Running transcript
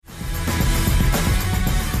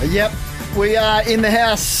Yep, we are in the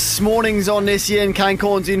house. Mornings on SEN. Kane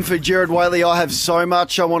Corns in for Jared Whaley. I have so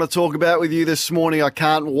much I want to talk about with you this morning. I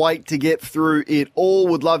can't wait to get through it all.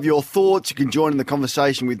 Would love your thoughts. You can join in the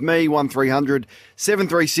conversation with me. 1300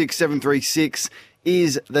 736 736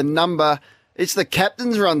 is the number. It's the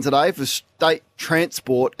captain's run today for state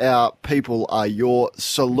transport. Our people are your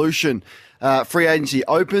solution. Free agency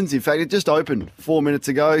opens. In fact, it just opened 4 minutes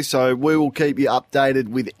ago, so we will keep you updated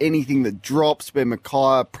with anything that drops. Ben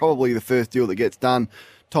Mackay, probably the first deal that gets done.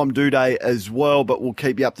 Tom Duday as well, but we'll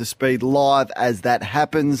keep you up to speed live as that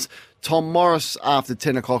happens. Tom Morris, after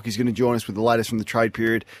 10 o'clock, is going to join us with the latest from the trade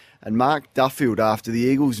period. And Mark Duffield, after the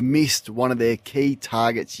Eagles missed one of their key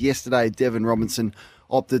targets yesterday, Devon Robinson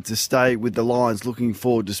opted to stay with the Lions. Looking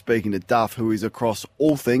forward to speaking to Duff, who is across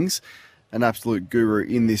all things an absolute guru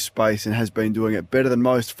in this space and has been doing it better than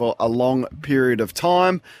most for a long period of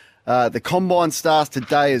time. The Combine starts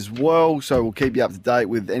today as well, so we'll keep you up to date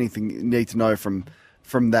with anything you need to know from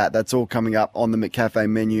that. That's all coming up on the McCafe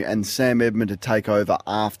menu, and Sam Edmund to take over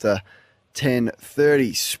after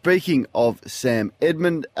 10:30. Speaking of Sam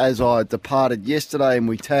Edmund, as I departed yesterday and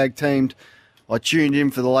we tag-teamed, I tuned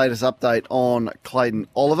in for the latest update on Clayton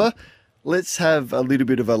Oliver. Let's have a little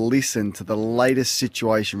bit of a listen to the latest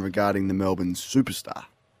situation regarding the Melbourne superstar.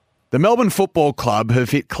 The Melbourne Football Club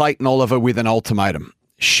have hit Clayton Oliver with an ultimatum.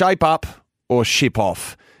 Shape up or ship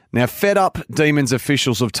off. Now, fed up Demons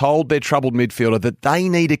officials have told their troubled midfielder that they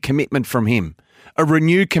need a commitment from him. A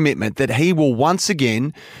renewed commitment that he will once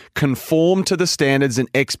again conform to the standards and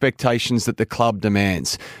expectations that the club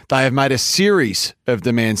demands. They have made a series of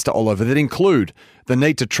demands to Oliver that include the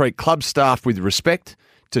need to treat club staff with respect,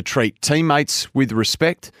 to treat teammates with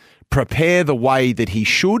respect, prepare the way that he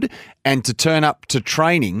should, and to turn up to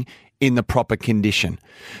training in the proper condition.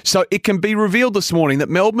 So it can be revealed this morning that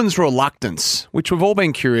Melbourne's reluctance, which we've all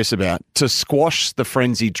been curious about, to squash the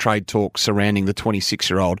frenzied trade talk surrounding the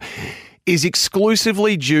 26-year-old, is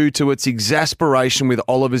exclusively due to its exasperation with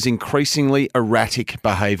Oliver's increasingly erratic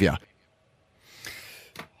behaviour.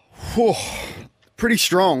 Pretty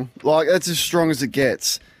strong. Like, that's as strong as it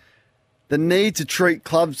gets. The need to treat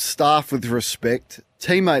club staff with respect,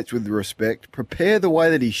 teammates with respect, prepare the way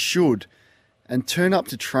that he should, and turn up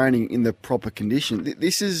to training in the proper condition.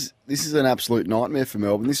 This is an absolute nightmare for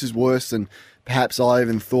Melbourne. This is worse than perhaps I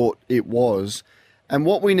even thought it was. And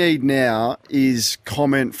what we need now is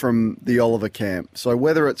comment from the Oliver camp. So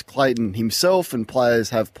whether it's Clayton himself, and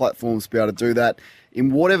players have platforms to be able to do that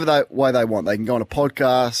in whatever way they want. They can go on a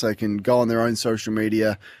podcast, they can go on their own social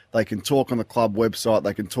media, they can talk on the club website,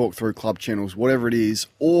 they can talk through club channels, whatever it is,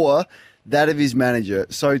 or that of his manager.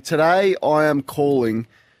 So today I am calling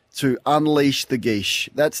to unleash the Geesh.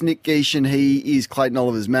 That's Nick Geesh, and he is Clayton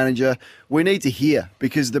Oliver's manager. We need to hear,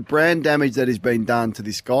 because the brand damage that has been done to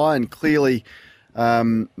this guy, and clearly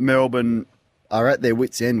Melbourne are at their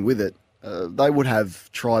wits' end with it. They would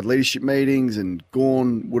have tried leadership meetings, and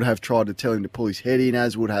Gawn would have tried to tell him to pull his head in,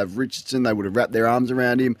 as would have Richardson. They would have wrapped their arms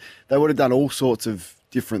around him. They would have done all sorts of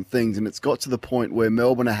different things, and it's got to the point where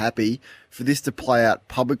Melbourne are happy for this to play out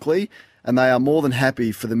publicly, and they are more than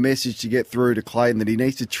happy for the message to get through to Clayton that he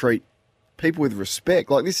needs to treat people with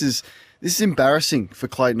respect. Like, this is embarrassing for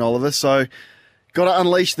Clayton Oliver. So got to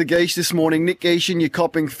unleash the Geesh this morning. Nick Geesh, you're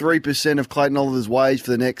copping 3% of Clayton Oliver's wage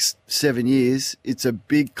for the next 7 years. It's a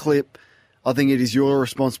big clip. I think it is your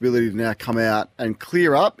responsibility to now come out and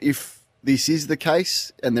clear up, if this is the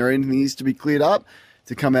case and there anything is to be cleared up,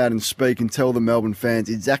 to come out and speak and tell the Melbourne fans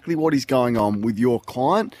exactly what is going on with your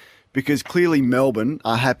client, because clearly Melbourne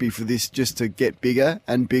are happy for this just to get bigger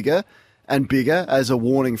and bigger and bigger, as a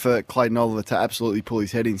warning for Clayton Oliver to absolutely pull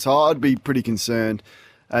his head in. So I'd be pretty concerned,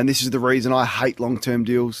 and this is the reason I hate long-term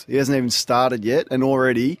deals. He hasn't even started yet, and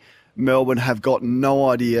already Melbourne have got no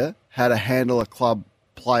idea how to handle a club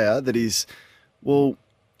player that is, well,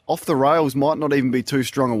 off the rails might not even be too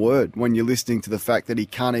strong a word when you're listening to the fact that he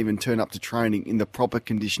can't even turn up to training in the proper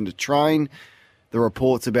condition to train. The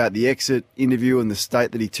reports about the exit interview and the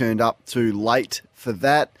state that he turned up to late for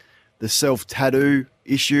that, the self-tattoo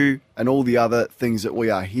issue, and all the other things that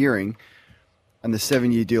we are hearing. And the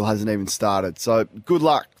 7-year deal hasn't even started. So good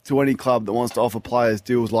luck to any club that wants to offer players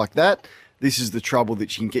deals like that. This is the trouble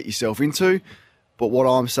that you can get yourself into. But what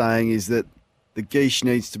I'm saying is that the Geesh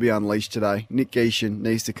needs to be unleashed today. Nick Geesh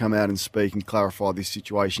needs to come out and speak and clarify this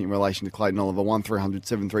situation in relation to Clayton Oliver. 1300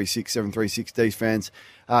 736 736. D's fans,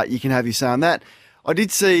 you can have your say on that. I did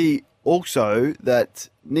see also that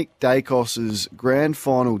Nick Dacos's grand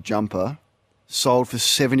final jumper sold for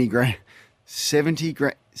 $70,000.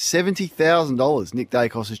 $70,000 Nick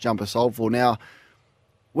Dacos's jumper sold for. Now,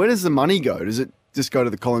 where does the money go? Does it just go to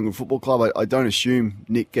the Collingwood Football Club. I don't assume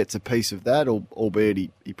Nick gets a piece of that, albeit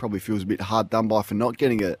he probably feels a bit hard done by for not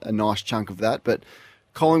getting a nice chunk of that. But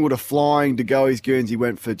Collingwood are flying. De Goey's Guernsey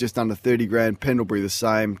went for just under 30 grand. Pendlebury the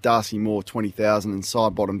same. Darcy Moore 20,000, and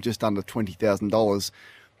Sidebottom just under $20,000.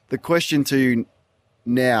 The question to you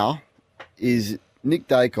now is Nick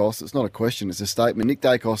Dacos. It's not a question; it's a statement. Nick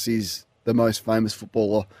Dacos is the most famous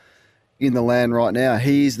footballer in the land right now.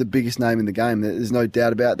 He is the biggest name in the game. There's no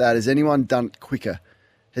doubt about that. Has anyone done it quicker?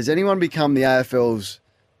 Has anyone become the AFL's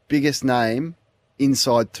biggest name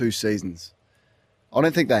inside 2 seasons? I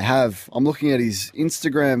don't think they have. I'm looking at his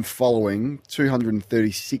Instagram following,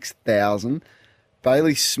 236,000.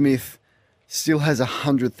 Bailey Smith still has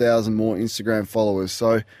 100,000 more Instagram followers.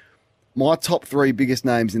 So my top 3 biggest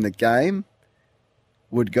names in the game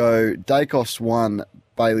would go Dacos 1,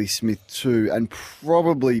 Bailey Smith 2, and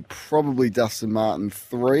probably Dustin Martin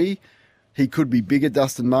 3. He could be bigger,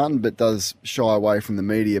 Dustin Martin, but does shy away from the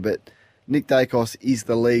media. But Nick Dacos is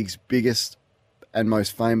the league's biggest and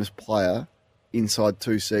most famous player inside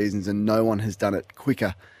 2 seasons, and no one has done it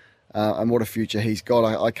quicker. And what a future he's got.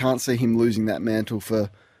 I can't see him losing that mantle for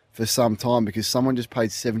some time, because someone just paid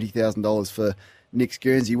 $70,000 for Nick's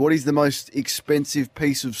Guernsey. What is the most expensive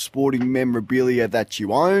piece of sporting memorabilia that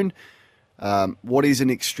you own? What is an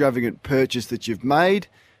extravagant purchase that you've made?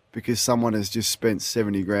 Because someone has just spent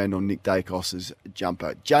 70 grand on Nick Dacos's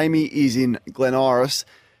jumper. Jamie is in Glen Iris.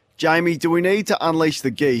 Jamie, do we need to unleash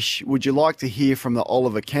the geesh? Would you like to hear from the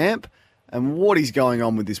Oliver camp and what is going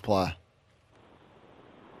on with this player?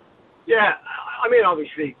 Yeah, I mean,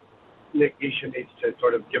 obviously, Nick Geisha needs to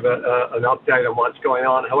sort of give an update on what's going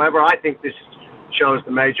on. However, I think this shows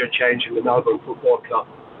the major change in the Melbourne Football Club,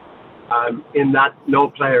 in that no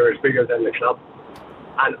player is bigger than the club.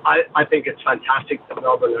 And I think it's fantastic that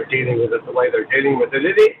Melbourne are dealing with it the way they're dealing with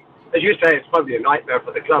it. As you say, it's probably a nightmare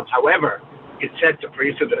for the clubs. However, it sets a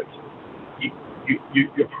precedent.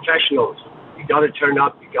 You're professionals. You got to turn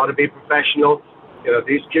up. You got to be professional. You know,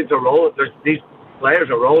 these kids are these players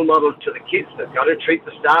are role models to the kids. They've got to treat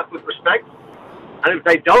the staff with respect. And if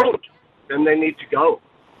they don't, then they need to go.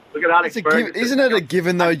 Look at Alex Burgess. Isn't it a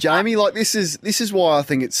given though, Jamie? Like this is why I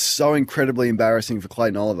think it's so incredibly embarrassing for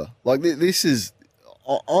Clayton Oliver. Like this is,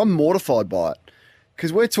 I'm mortified by it,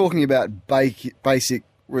 because we're talking about basic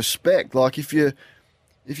respect. Like if you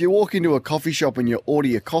walk into a coffee shop and you order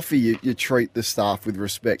your coffee, you treat the staff with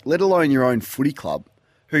respect. Let alone your own footy club,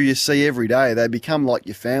 who you see every day. They become like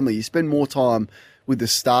your family. You spend more time with the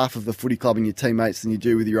staff of the footy club and your teammates than you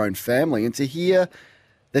do with your own family. And to hear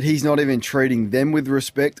that he's not even treating them with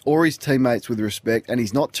respect or his teammates with respect, and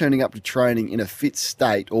he's not turning up to training in a fit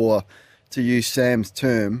state or, to use Sam's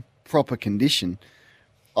term, proper condition.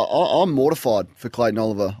 I'm mortified for Clayton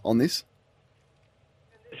Oliver on this.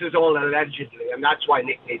 This is all allegedly, and that's why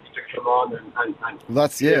Nick needs to come on and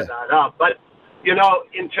clear that up. But, you know,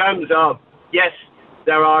 in terms of, yes,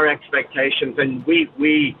 there are expectations, and we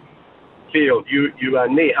feel, you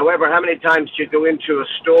and me. However, how many times do you go into a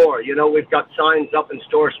store? You know, we've got signs up in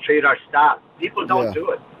stores, treat our staff. People don't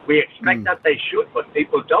do it. We expect that they should, but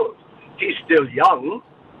people don't. He's still young,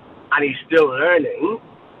 and he's still learning.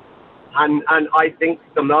 And I think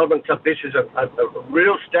the Melbourne Club, this is a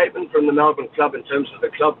real statement from the Melbourne Club in terms of the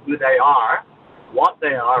club, who they are, what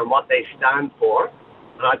they are, and what they stand for.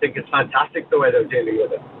 And I think it's fantastic the way they're dealing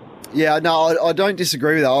with it. Yeah, no, I don't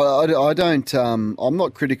disagree with that. I don't. I'm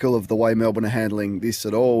not critical of the way Melbourne are handling this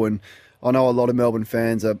at all, and I know a lot of Melbourne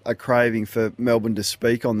fans are craving for Melbourne to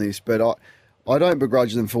speak on this, but I don't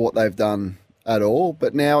begrudge them for what they've done at all.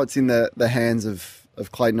 But now it's in the hands of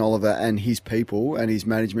Clayton Oliver and his people and his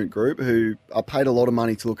management group, who are paid a lot of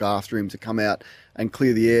money to look after him, to come out and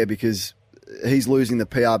clear the air, because he's losing the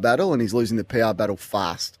PR battle, and he's losing the PR battle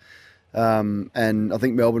fast. And I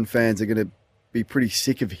think Melbourne fans are going to be pretty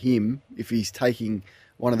sick of him if he's taking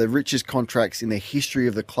one of the richest contracts in the history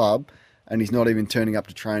of the club and he's not even turning up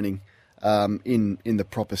to training in the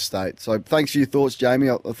proper state. So thanks for your thoughts, Jamie.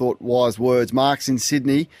 I thought wise words. Mark's in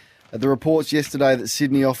Sydney. The reports yesterday that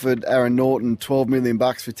Sydney offered Aaron Norton $12 million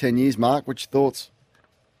for 10 years. Mark, what's your thoughts?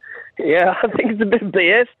 Yeah, I think it's a bit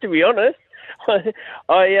BS, to be honest. Not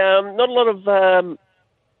a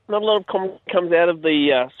lot of comment comes out of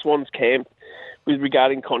the Swans camp with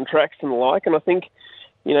regarding contracts and the like, and I think,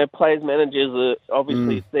 you know, players, managers are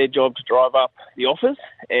obviously it's their job to drive up the offers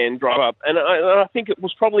and drive up, and I think it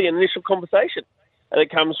was probably an initial conversation, and it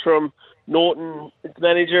comes from Norton, its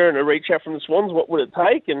manager, and a reach out from the Swans. What would it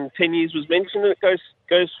take? And 10 years was mentioned, and it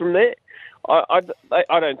goes from there.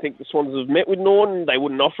 I don't think the Swans have met with Norton. They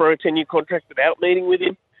wouldn't offer a 10-year contract without meeting with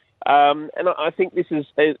him. And I think this is,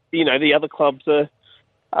 you know, the other clubs are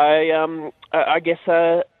I guess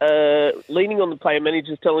leaning on the player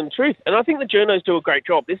managers telling the truth. And I think the journos do a great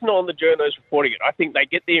job. This is not on the journos reporting it. I think they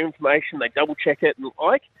get their information, they double-check it and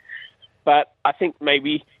but I think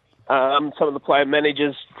maybe some of the player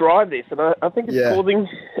managers drive this, and I think it's causing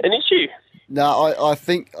an issue. No, I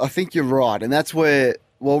think you're right, and that's where,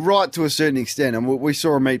 well, right to a certain extent. And we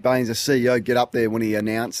saw Amit Baines, the CEO, get up there when he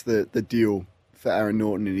announced the deal for Aaron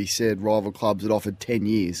Norton, and he said rival clubs had offered 10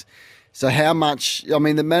 years. So how much, I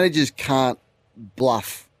mean, the managers can't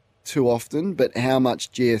bluff too often, but how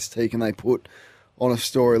much GST can they put on a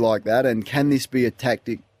story like that? And can this be a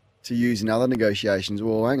tactic to use in other negotiations?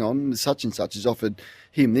 Well, hang on, such and such has offered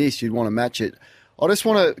him this, you'd want to match it. I just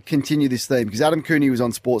want to continue this theme because Adam Cooney was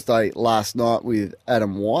on Sports Day last night with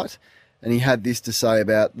Adam White, and he had this to say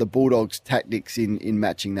about the Bulldogs' tactics in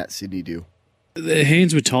matching that Sydney deal. Their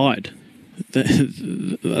hands were tied.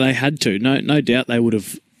 They had to. No doubt they would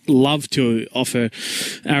have loved to offer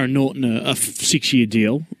Aaron Norton a 6-year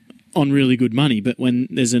deal on really good money, but when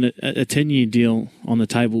there's a 10-year deal on the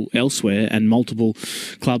table elsewhere and multiple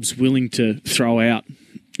clubs willing to throw out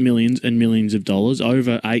millions and millions of dollars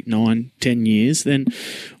over 8, 9, 10 years, then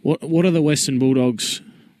what are the Western Bulldogs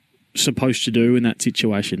supposed to do in that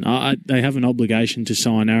situation? They have an obligation to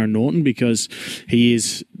sign Aaron Norton because he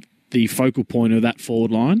is the focal point of that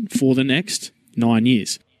forward line for the next 9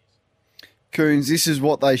 years. Coons, this is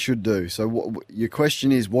what they should do. So your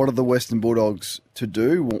question is, what are the Western Bulldogs to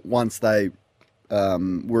do once they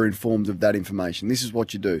were informed of that information? This is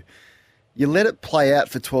what you do. You let it play out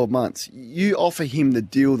for 12 months. You offer him the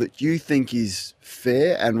deal that you think is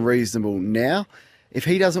fair and reasonable now. If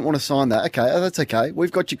he doesn't want to sign that, okay, that's okay.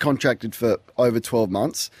 We've got you contracted for over 12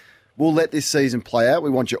 months. We'll let this season play out. We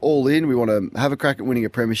want you all in. We want to have a crack at winning a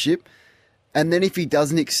premiership. And then if he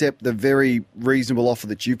doesn't accept the very reasonable offer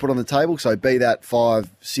that you put on the table, so be that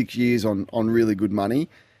 5-6 years on really good money,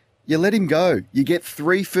 you let him go. You get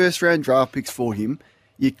 3 first-round draft picks for him.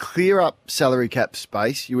 You clear up salary cap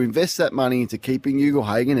space. You invest that money into keeping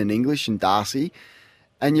Ugle-Hagan and English and Darcy,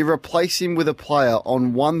 and you replace him with a player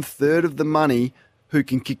on 1/3 of the money who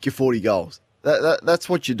can kick you 40 goals. That's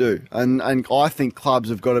what you do. And I think clubs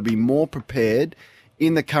have got to be more prepared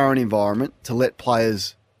in the current environment to let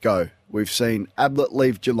players go. We've seen Ablett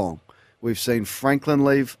leave Geelong. We've seen Franklin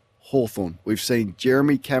leave Hawthorn. We've seen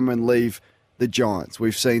Jeremy Cameron leave the Giants.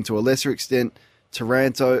 We've seen, to a lesser extent,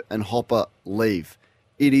 Taranto and Hopper leave.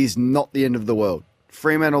 It is not the end of the world.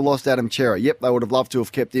 Fremantle lost Adam Chera. Yep, they would have loved to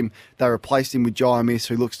have kept him. They replaced him with Jai Miss,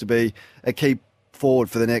 who looks to be a key forward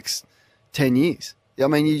for the next 10 years. I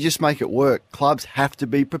mean, you just make it work. Clubs have to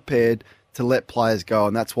be prepared to let players go,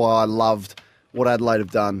 and that's why I loved what Adelaide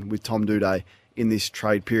have done with Tom Doedee in this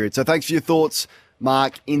trade period. So thanks for your thoughts,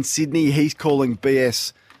 Mark. In Sydney, he's calling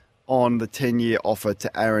BS on the 10-year offer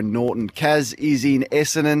to Aaron Norton. Kaz is in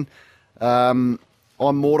Essendon. I'm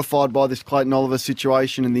mortified by this Clayton Oliver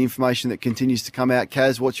situation and the information that continues to come out.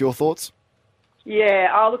 Kaz, what's your thoughts?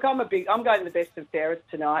 Yeah, look, I'm going to the best of fairest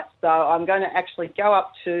tonight, so I'm going to actually go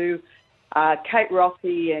up to Kate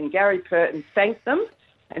Rothie and Gary Pert and thank them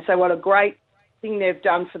and say what a great thing they've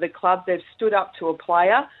done for the club. They've stood up to a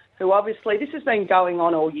player who obviously, this has been going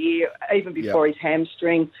on all year, even before his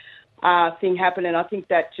hamstring thing happened, and I think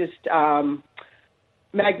that just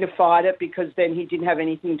magnified it because then he didn't have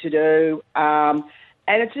anything to do.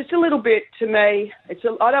 And it's just a little bit, to me,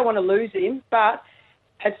 I don't want to lose him, but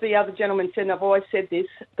as the other gentleman said, and I've always said this,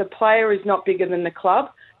 the player is not bigger than the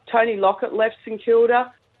club. Tony Lockett left St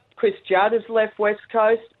Kilda. Chris Judd has left West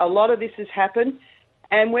Coast. A lot of this has happened,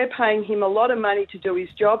 and we're paying him a lot of money to do his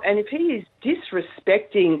job. And if he is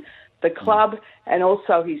disrespecting the club and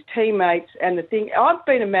also his teammates and the thing, I've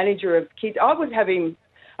been a manager of kids. I would have him,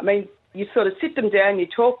 I mean, you sort of sit them down, you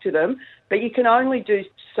talk to them, but you can only do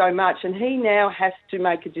so much. And he now has to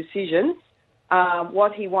make a decision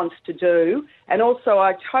what he wants to do. And also,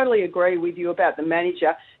 I totally agree with you about the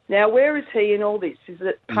manager. Now, where is he in all this? Is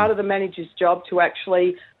it part of the manager's job to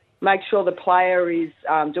actually make sure the player is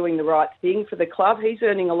doing the right thing for the club? He's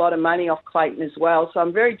earning a lot of money off Clayton as well, so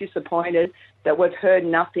I'm very disappointed that we've heard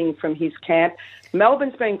nothing from his camp.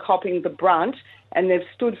 Melbourne's been copping the brunt, and they've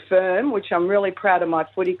stood firm, which I'm really proud of my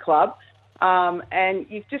footy club. And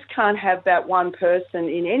you just can't have that one person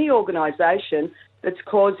in any organisation that's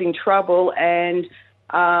causing trouble. And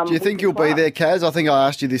do you think you'll be there, Kaz? I think I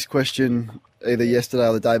asked you this question either yesterday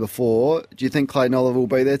or the day before. Do you think Clayton Oliver will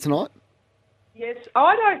be there tonight? Yes,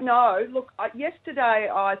 I don't know. Look, yesterday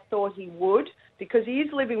I thought he would because he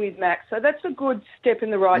is living with Max, so that's a good step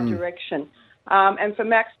in the right direction. And for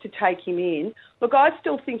Max to take him in, look, I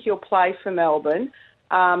still think he'll play for Melbourne.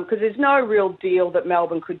 because there's no real deal that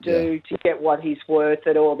Melbourne could do to get what he's worth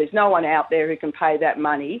at all. There's no one out there who can pay that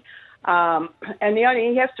money. And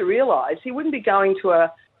he has to realise he wouldn't be going to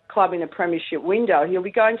a club in a premiership window. He'll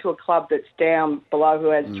be going to a club that's down below who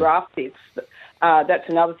has draft picks. That's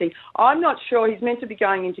another thing. I'm not sure. He's meant to be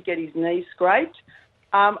going in to get his knee scraped.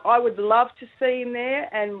 I would love to see him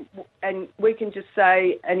there, and we can just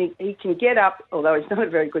say, and he can get up, although he's not a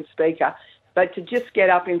very good speaker, but to just get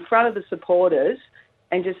up in front of the supporters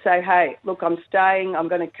and just say, hey, look, I'm staying, I'm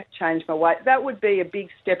going to change my weight. That would be a big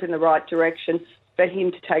step in the right direction for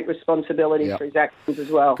him to take responsibility for his actions as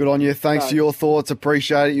well. Good on you. Thanks for your thoughts.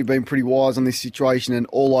 Appreciate it. You've been pretty wise on this situation and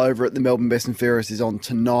all over it. The Melbourne Best and Fairest is on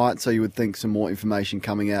tonight, so you would think some more information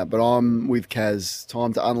coming out. But I'm with Kaz.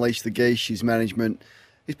 Time to unleash the geese. His management.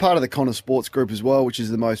 He's part of the Connor Sports Group as well, which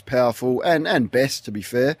is the most powerful and best, to be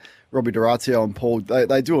fair. Robbie D'Orazio and Paul,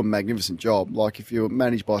 they do a magnificent job. Like, if you're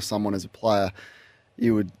managed by someone as a player,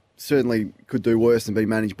 you would certainly could do worse than be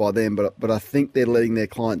managed by them. But I think they're letting their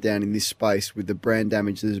client down in this space with the brand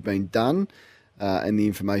damage that has been done and the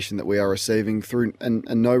information that we are receiving through, and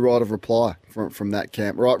no right of reply from that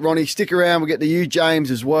camp. Right, Ronnie, stick around. We'll get to you,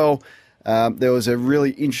 James, as well. There was a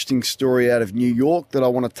really interesting story out of New York that I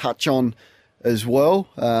want to touch on as well.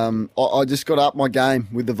 I just got up my game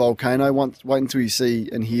with the volcano. Wait until you see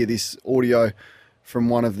and hear this audio from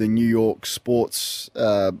one of the New York sports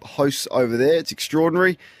hosts over there. It's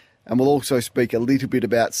extraordinary. And we'll also speak a little bit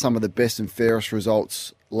about some of the best and fairest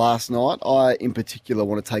results last night. I, in particular,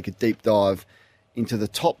 want to take a deep dive into the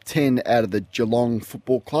top 10 out of the Geelong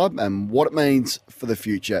Football Club and what it means for the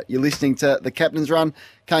future. You're listening to The Captain's Run.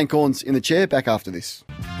 Kane Corns in the chair. Back after this.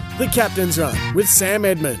 The Captain's Run with Sam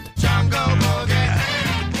Edmund.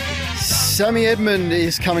 Sammy Edmund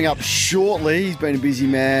is coming up shortly. He's been a busy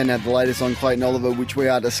man. Had the latest on Clayton Oliver, which we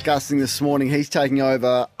are discussing this morning. He's taking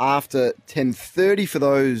over after 10:30 for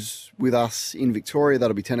those with us in Victoria.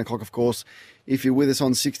 That'll be 10 o'clock, of course. If you're with us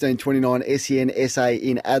on 1629 SEN SA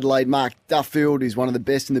in Adelaide, Mark Duffield is one of the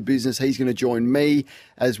best in the business. He's going to join me,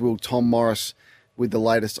 as will Tom Morris, with the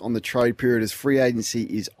latest on the trade period as free agency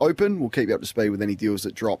is open. We'll keep you up to speed with any deals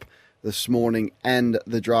that drop this morning, and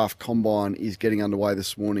the draft combine is getting underway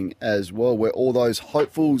this morning as well, where all those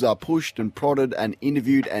hopefuls are pushed and prodded and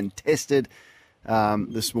interviewed and tested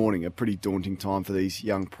this morning. A pretty daunting time for these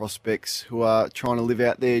young prospects who are trying to live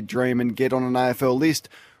out their dream and get on an AFL list.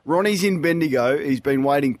 Ronnie's in Bendigo. He's been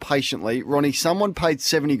waiting patiently. Ronnie, someone paid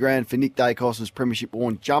 70 grand for Nick Dacos's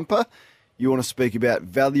premiership-worn jumper. You want to speak about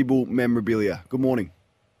valuable memorabilia. Good morning.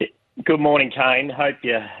 Good morning, Kane. Hope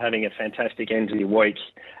you're having a fantastic end to your week.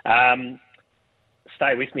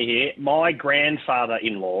 Stay with me here. My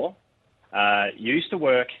grandfather-in-law used to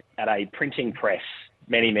work at a printing press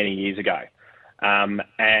many, many years ago.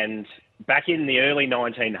 And back in the early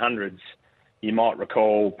 1900s, you might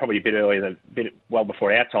recall, probably a bit earlier, well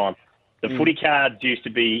before our time, the footy cards used to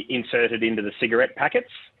be inserted into the cigarette packets.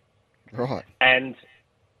 Right. And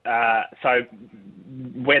so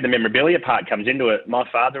where the memorabilia part comes into it, my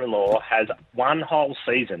father-in-law has one whole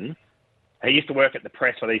season. He used to work at the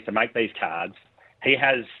press where they used to make these cards. He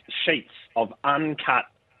has sheets of uncut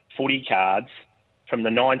footy cards from the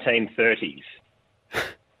 1930s.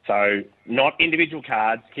 So not individual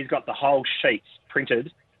cards. He's got the whole sheets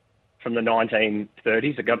printed from the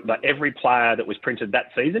 1930s. I've got every player that was printed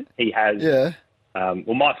that season. He has. Yeah.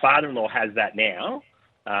 Well, my father-in-law has that now.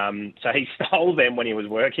 So he stole them when he was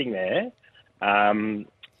working there.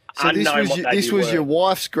 So this was your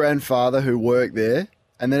wife's grandfather who worked there,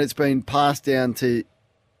 and then it's been passed down to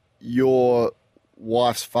your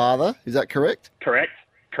wife's father. Is that correct? Correct.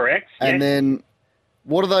 And yes. then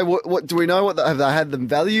what are they? What do we know? Have they had them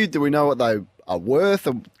valued? Do we know what they are worth?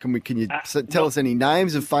 Or can you tell us any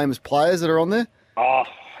names of famous players that are on there? I'm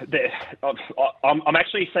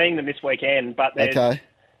actually seeing them this weekend, but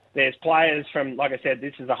there's players from, like I said,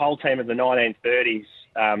 this is a whole team of the 1930s.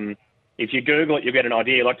 If you Google it, you'll get an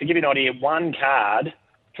idea. Like, to give you an idea, one card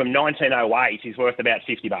from 1908 is worth about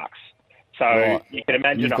 $50. So You can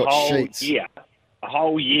imagine a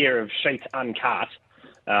whole year of sheets uncut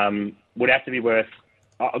would have to be worth,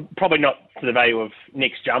 probably not to the value of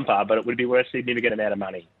Nick's jumper, but it would be worth a significant amount of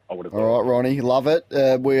money, I would have thought. All right, Ronnie, love it.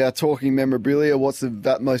 We are talking memorabilia. What's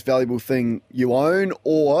the most valuable thing you own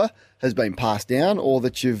or has been passed down or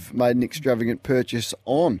that you've made an extravagant purchase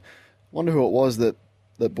on? Wonder who it was that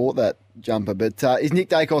bought that jumper. But is Nick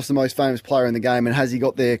Dacos the most famous player in the game, and has he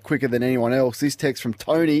got there quicker than anyone else? This text from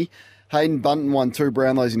Tony. Hayden Bunton won 2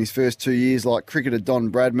 Brownlows in his first 2 years, like cricketer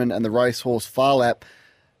Don Bradman and the racehorse Farlap.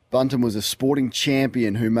 Bunton was a sporting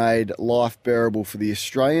champion who made life bearable for the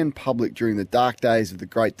Australian public during the dark days of the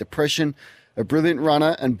Great Depression. A brilliant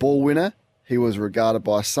runner and ball winner, he was regarded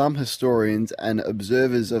by some historians and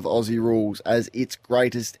observers of Aussie rules as its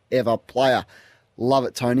greatest ever player. Love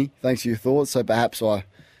it, Tony. Thanks for your thoughts. So perhaps I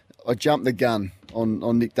jumped the gun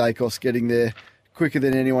on Nick Dacos getting there quicker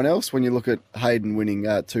than anyone else when you look at Hayden winning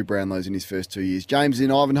 2 Brownlows in his first 2 years. James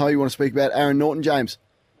in Ivanhoe, you want to speak about Aaron Norton, James?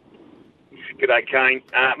 G'day, Kane.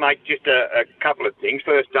 Mate, just a couple of things.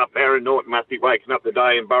 First up, Aaron Norton must be waking up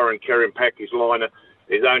today and Burrow and Kerry pack his liner.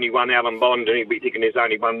 There's only one Alan Bond, and he'll be thinking there's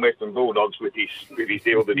only one Western Bulldogs with his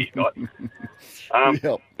deal that he's got.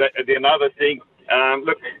 Yep. The another thing,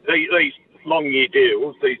 look, these long-year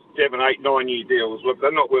deals, these 7, 8, 9-year deals, look,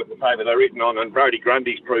 they're not worth the paper they're written on, and Brodie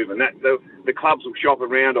Grundy's proven that. The clubs will shop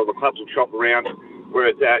around where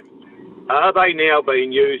it's at. Are they now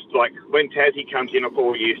being used, like when Tassie comes in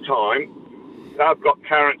 4 years' time, they've got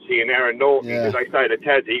currency in Aaron Norton because they say to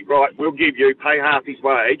Tassie, right, we'll pay half his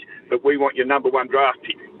wage, but we want your number 1 draft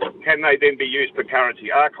pick. Can they then be used for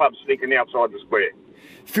currency? Are clubs thinking outside the square?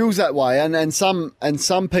 Feels that way, and some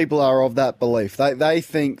people are of that belief. They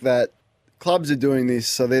think that clubs are doing this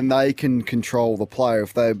so then they can control the player.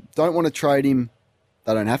 If they don't want to trade him,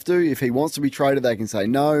 they don't have to. If he wants to be traded, they can say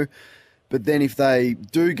no. But then if they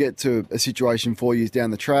do get to a situation 4 years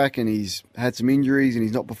down the track and he's had some injuries and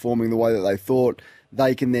he's not performing the way that they thought,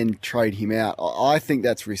 they can then trade him out. I think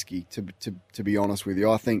that's risky, to be honest with you.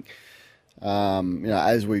 I think,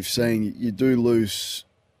 as we've seen, you do lose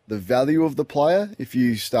the value of the player if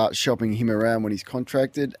you start shopping him around when he's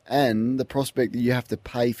contracted, and the prospect that you have to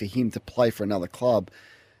pay for him to play for another club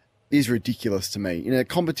is ridiculous to me. In a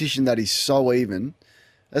competition that is so even,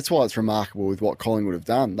 that's why it's remarkable with what Collingwood have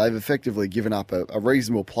done. They've effectively given up a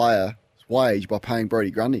reasonable player's wage by paying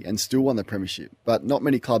Brodie Grundy and still won the premiership. But not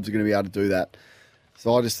many clubs are going to be able to do that.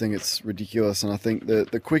 So I just think it's ridiculous, and I think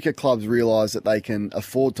the quicker clubs realise that they can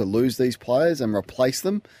afford to lose these players and replace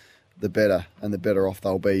them, the better, and the better off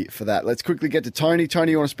they'll be for that. Let's quickly get to Tony.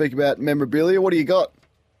 Tony, you want to speak about memorabilia? What do you got?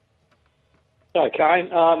 Okay, I've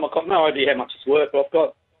got no idea how much it's worth, but I've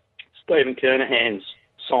got Stephen Kernahan's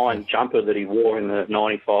signed jumper that he wore in the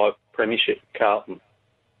 95 Premiership Carlton.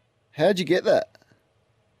 How'd you get that?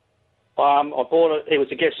 I bought it. He was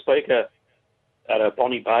a guest speaker at a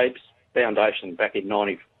Bonnie Babes Foundation back in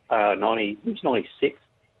 96,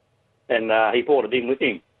 and he brought it in with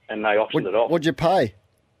him, and they auctioned it off. What'd you pay?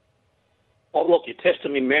 Oh, look, you're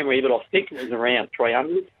testing my memory, but I think it was around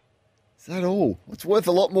 300. Is that all? It's worth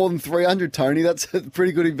a lot more than 300, Tony. That's a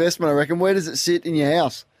pretty good investment, I reckon. Where does it sit in your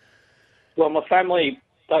house? Well, my family,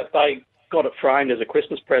 they got it framed as a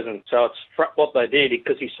Christmas present. So it's what they did,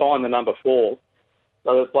 because he signed the number 4.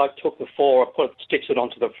 So the bloke took the 4, sticks it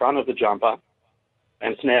onto the front of the jumper,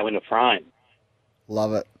 and it's now in a frame.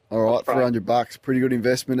 Love it. All right, $300. Pretty good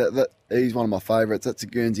investment. He's one of my favourites. That's a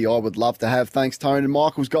Guernsey I would love to have. Thanks, Tony. And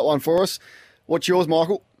Michael's got one for us. What's yours,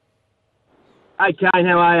 Michael? Hey, Kane,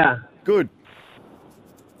 how are you? Good.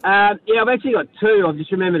 I've actually got 2. I've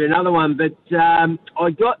just remembered another one. But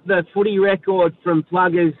I got the footy record from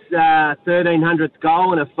Plugger's 1300th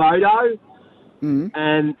goal and a photo. Mm-hmm.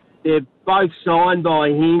 And they're both signed by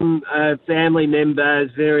him, a family member,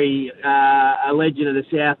 very a legend of the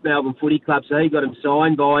South Melbourne Footy Club, so he got them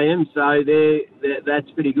signed by him. So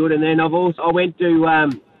that's pretty good. And then I went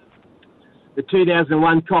to the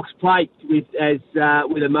 2001 Cox Plate with a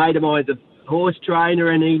mate of mine, a horse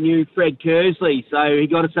trainer, and he knew Fred Kersley, so he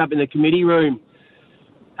got us up in the committee room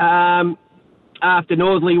after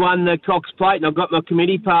Northerly won the Cox Plate, and I got my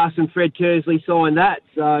committee pass, and Fred Kersley signed that.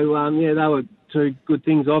 So they were 2 good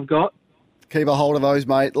things I've got. Keep a hold of those,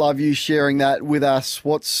 mate. Love you sharing that with us.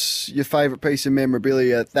 What's your favourite piece of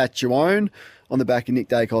memorabilia that you own? On the back of Nick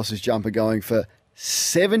Dacos' jumper, going for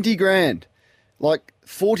 $70,000, like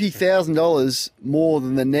 $40,000 more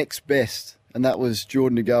than the next best, and that was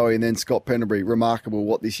Jordan Ngoe and then Scott Penderbury. Remarkable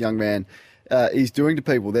what this young man is doing to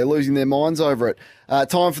people. They're losing their minds over it.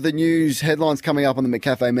 Time for the news headlines coming up on the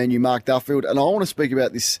McCafe menu. Mark Duffield, and I want to speak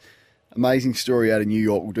about this amazing story out of New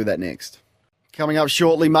York. We'll do that next. Coming up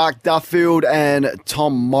shortly, Mark Duffield and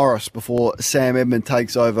Tom Morris before Sam Edmund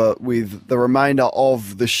takes over with the remainder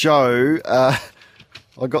of the show. I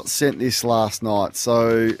got sent this last night.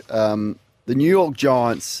 So the New York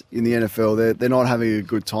Giants in the NFL, they're not having a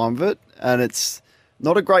good time of it, and it's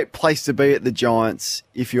not a great place to be at the Giants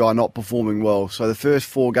if you are not performing well. So the first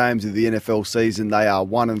 4 games of the NFL season, they are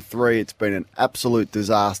 1-3. It's been an absolute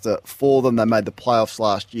disaster for them. They made the playoffs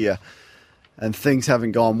last year, and things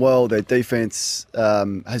haven't gone well. Their defense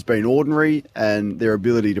has been ordinary, and their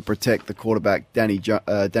ability to protect the quarterback, Daniel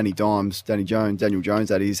Jones,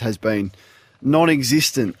 that is, has been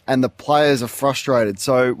non-existent, and the players are frustrated.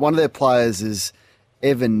 So one of their players is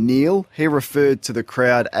Evan Neal. He referred to the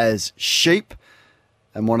crowd as sheep,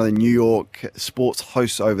 And one of the New York sports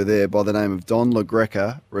hosts over there by the name of Don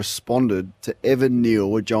LaGreca responded to Evan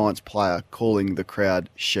Neal, a Giants player, calling the crowd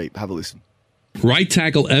sheep. Have a listen. Right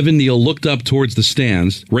tackle Evan Neal looked up towards the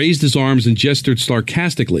stands, raised his arms, and gestured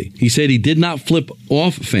sarcastically. He said he did not flip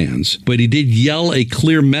off fans, but he did yell a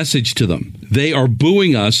clear message to them. They are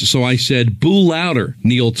booing us, so I said, boo louder,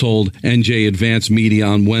 Neal told NJ Advance Media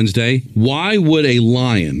on Wednesday. Why would a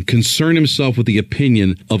lion concern himself with the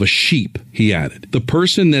opinion of a sheep, he added. The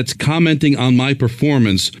person that's commenting on my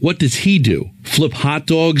performance, what does he do? Flip hot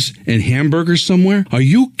dogs and hamburgers somewhere? Are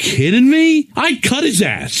you kidding me? I'd cut his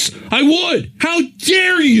ass. I would. How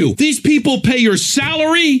dare you? These people pay your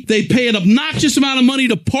salary. They pay an obnoxious amount of money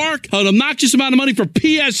to park, an obnoxious amount of money for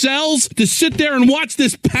PSLs to sit there and watch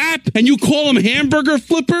this pap, and you call them hamburger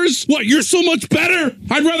flippers? What, you're so much better?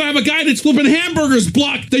 I'd rather have a guy that's flipping hamburgers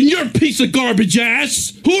block than your piece of garbage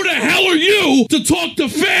ass. Who the hell are you to talk to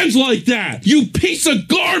fans like that? You piece of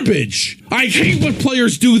garbage. I hate when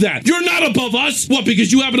players do that. You're not above us. What,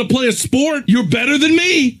 because you happen to play a sport? You're better than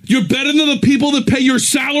me. You're better than the people that pay your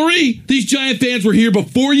salary. These Giant fans were here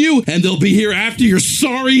before you, and they'll be here after your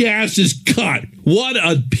sorry ass is cut. What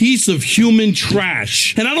a piece of human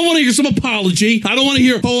trash. And I don't want to hear some apology. I don't want to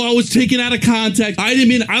hear, oh, I was taken out of context. I didn't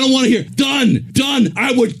mean, I don't want to hear, done.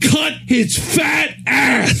 I would cut his fat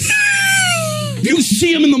ass. If you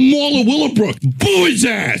see him in the mall of Willowbrook, boo his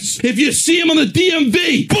ass. If you see him on the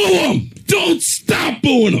DMV, boo him. Don't stop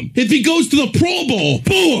booing him. If he goes to the Pro Bowl,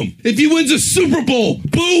 boo him. If he wins a Super Bowl,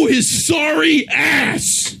 boo his sorry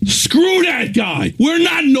ass. Screw that guy. We're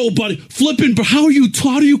not nobody. Flipping, how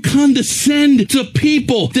do you condescend to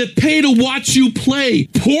people that pay to watch you play?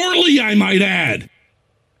 Poorly, I might add.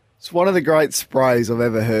 It's one of the great sprays I've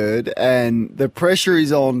ever heard, and the pressure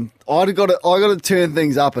is on. I got to turn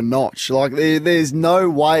things up a notch. Like there's no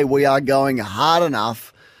way we are going hard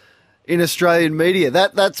enough in Australian media.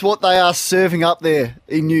 That's what they are serving up there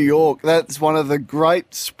in New York. That's one of the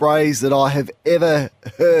great sprays that I have ever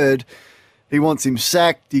heard. He wants him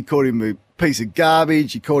sacked. He called him a piece of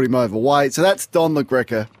garbage. He called him overweight. So that's Don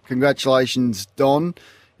LaGreca. Congratulations, Don.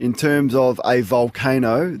 In terms of a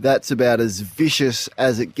volcano, that's about as vicious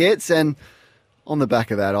as it gets. And on the back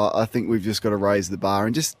of that, I think we've just got to raise the bar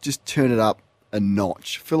and just turn it up a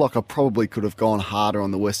notch. I feel like I probably could have gone harder on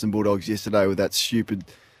the Western Bulldogs yesterday with that stupid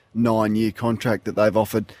 9-year contract that they've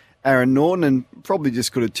offered Aaron Norton, and probably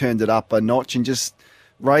just could have turned it up a notch and just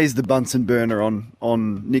raised the Bunsen burner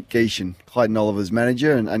on Nick Geeshan, Clayton Oliver's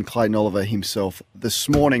manager, and Clayton Oliver himself this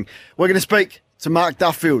morning. We're going to speak to Mark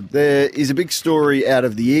Duffield. There is a big story out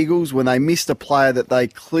of the Eagles when they missed a player that they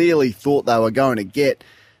clearly thought they were going to get,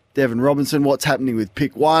 Devon Robinson. What's happening with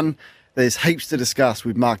pick 1? There's heaps to discuss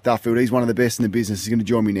with Mark Duffield. He's one of the best in the business. He's going to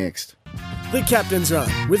join me next. The Captain's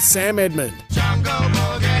Run with Sam Edmund.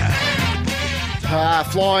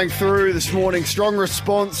 Flying through this morning. Strong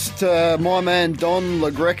response to my man Don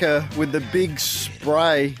LaGreca with the big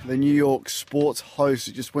spray. The New York sports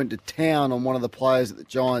host just went to town on one of the players at the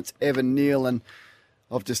Giants, Evan Neal, and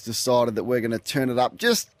I've just decided that we're going to turn it up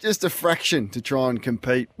just a fraction to try and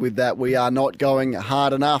compete with that. We are not going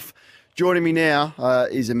hard enough. Joining me now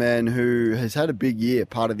is a man who has had a big year,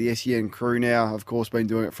 part of the SEN crew now, of course, been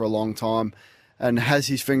doing it for a long time, and has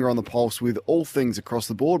his finger on the pulse with all things across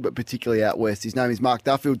the board, but particularly out west. His name is Mark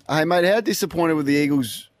Duffield. Hey, mate, how disappointed would the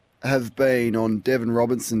Eagles have been on Devon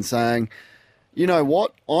Robinson saying, you know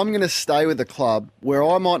what, I'm going to stay with a club where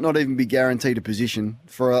I might not even be guaranteed a position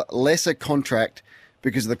for a lesser contract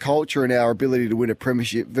because of the culture and our ability to win a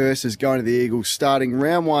premiership versus going to the Eagles starting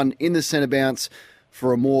round 1 in the centre bounce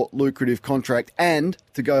for a more lucrative contract and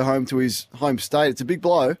to go home to his home state? It's a big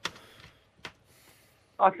blow.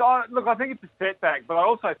 I think it's a setback, but I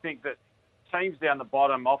also think that teams down the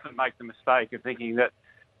bottom often make the mistake of thinking that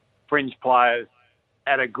fringe players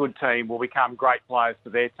at a good team will become great players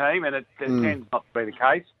for their team, and it tends not to be the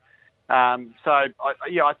case. I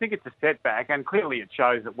think it's a setback, and clearly it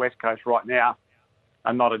shows that West Coast right now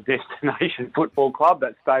are not a destination football club.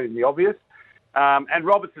 That's stating the obvious. And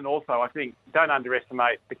Robertson also, I think, don't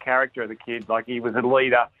underestimate the character of the kid. Like, he was a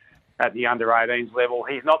leader at the under-18s level.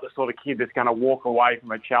 He's not the sort of kid that's going to walk away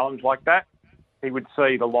from a challenge like that. He would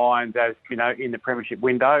see the Lions as, in the premiership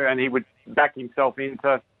window, and he would back himself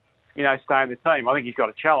into, staying in the team. I think he's got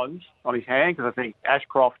a challenge on his hand because I think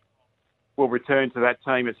Ashcroft will return to that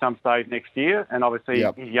team at some stage next year, and obviously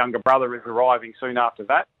his younger brother is arriving soon after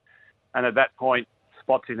that. And at that point,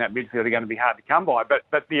 spots in that midfield are going to be hard to come by. But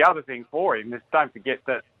the other thing for him is, don't forget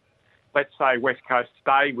that, let's say West Coast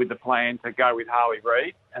stay with the plan to go with Harley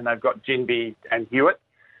Reid, and they've got Jinby and Hewitt.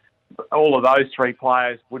 All of those three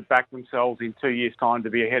players would back themselves in 2 years' time to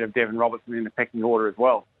be ahead of Devon Robertson in the pecking order as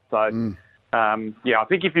well. So I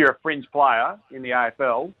think if you're a fringe player in the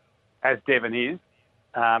AFL, as Devon is,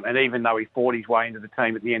 and even though he fought his way into the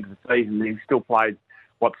team at the end of the season, he still played,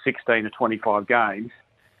 16 or 25 games.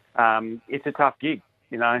 It's a tough gig,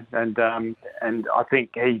 and I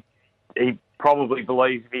think he probably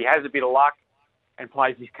believes if he has a bit of luck and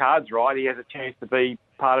plays his cards right, he has a chance to be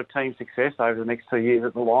part of team success over the next 2 years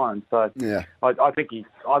at the Lions. So yeah, I think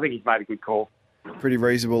he's made a good call. Pretty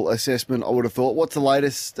reasonable assessment, I would have thought. What's the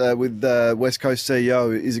latest with the West Coast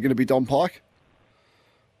CEO? Is it going to be Don Pike?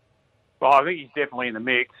 Well, I think he's definitely in the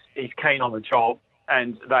mix. He's keen on the job,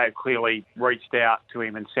 and they have clearly reached out to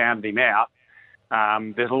him and sounded him out.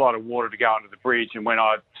 There's a lot of water to go under the bridge, and when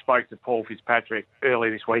I spoke to Paul Fitzpatrick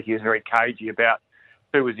earlier this week, he was very cagey about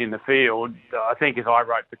who was in the field. I think, as I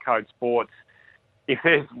wrote for Code Sports, if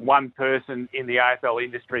there's one person in the AFL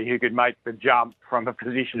industry who could make the jump from a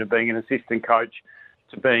position of being an assistant coach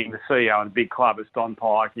to being the CEO in a big club, it's Don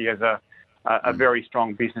Pike. He has a very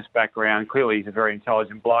strong business background. Clearly, he's a very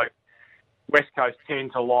intelligent bloke. West Coast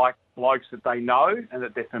tend to like blokes that they know and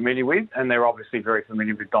that they're familiar with, and they're obviously very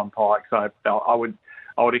familiar with Don Pike. So I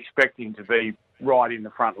would expect him to be right in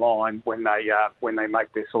the front line when they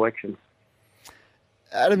make their selections.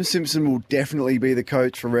 Adam Simpson will definitely be the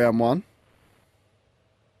coach for round one.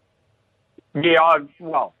 Yeah, I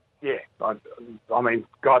mean,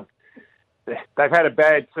 God, they've had a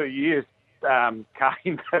bad 2 years,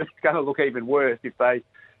 Kane, but it's going to look even worse if they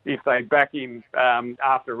back him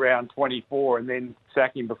after round 24 and then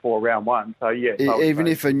sack him before round one. So, yeah. Even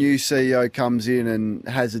if a new CEO comes in and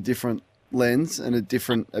has a different lens and a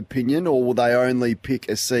different opinion, or will they only pick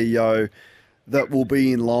a CEO that will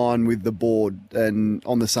be in line with the board and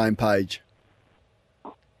on the same page?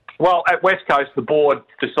 Well, at West Coast, the board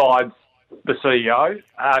decides the CEO,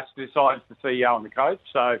 decides the CEO and the coach.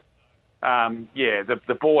 So,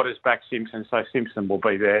 the board has backed Simpson, so Simpson will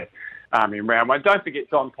be there in round one. Don't forget,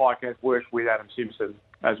 Don Pike has worked with Adam Simpson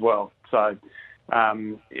as well. So,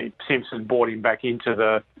 Simpson brought him back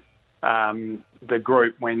into the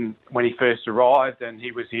group when he first arrived, and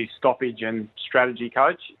he was his stoppage and strategy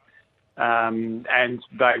coach. And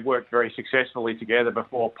they worked very successfully together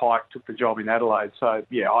before Pike took the job in Adelaide. So,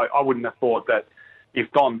 I wouldn't have thought that if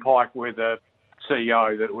Don Pike were the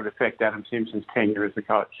CEO, that it would affect Adam Simpson's tenure as the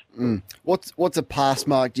coach. What's a pass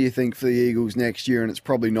mark, do you think, for the Eagles next year? And it's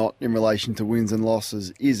probably not in relation to wins and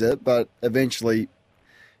losses, is it? But eventually,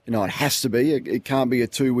 it has to be. It can't be a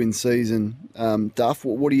 2-win season, Duff.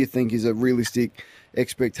 What do you think is a realistic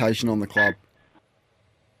expectation on the club?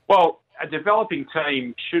 Well, a developing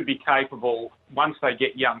team should be capable, once they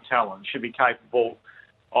get young talent, should be capable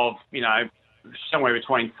of, somewhere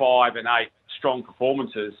between 5 and 8 strong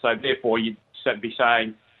performances. So therefore, you'd be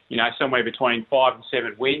saying, somewhere between 5 and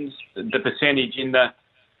 7 wins. The percentage in the,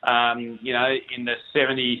 in the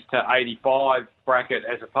 70s to 85 bracket,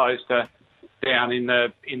 as opposed to down in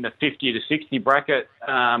the 50 to 60 bracket.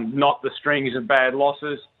 Not the strings of bad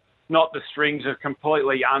losses, not the strings of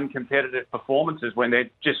completely uncompetitive performances when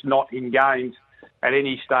they're just not in games at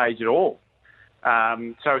any stage at all.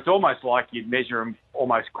 So it's almost like you'd measure them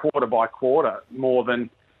almost quarter by quarter more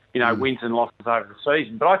than, wins and losses over the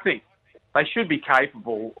season. But I think they should be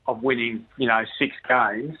capable of winning, 6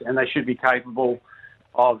 games, and they should be capable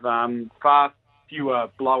of far fewer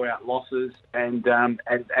blowout losses and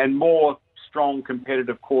more strong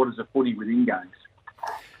competitive quarters of footy within games.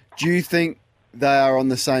 Do you think they are on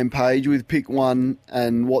the same page with pick one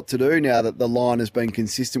and what to do now that the line has been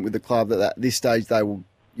consistent with the club, that at this stage they will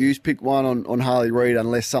use pick one on Harley Reid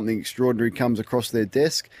unless something extraordinary comes across their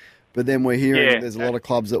desk? But then we're hearing there's a lot of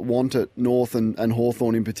clubs that want it, North and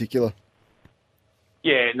Hawthorn in particular.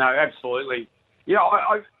 Yeah, no, absolutely.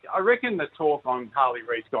 I reckon the talk on Harley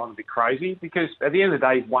Reid's gone a bit crazy because at the end of the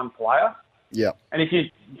day, he's one player. Yeah. And if you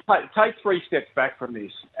take 3 steps back from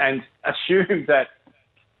this and assume that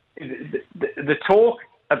the talk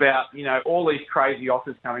about, all these crazy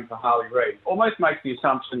offers coming for Harley Reid almost makes the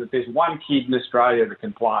assumption that there's one kid in Australia that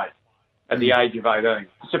can play at the age of 18.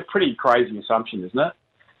 It's a pretty crazy assumption, isn't it?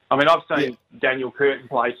 I mean, I've seen Daniel Curtin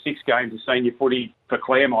play 6 games of senior footy for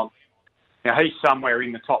Claremont. Now, he's somewhere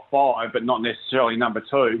in the top 5, but not necessarily number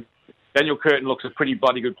 2. Daniel Curtin looks a pretty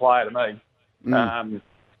bloody good player to me.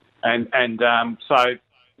 So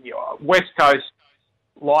West Coast,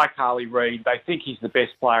 like Harley Reid, they think he's the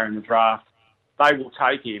best player in the draft. They will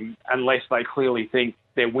take him unless they clearly think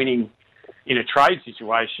they're winning in a trade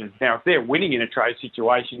situation. Now, if they're winning in a trade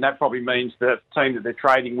situation, that probably means the team that they're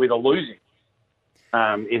trading with are losing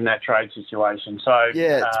in that trade situation. So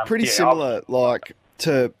it's pretty similar,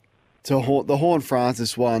 to the Horn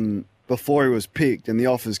Francis one before he was picked, and the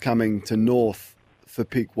offers coming to North for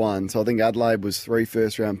pick 1. So I think Adelaide was 3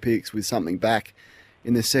 first-round picks with something back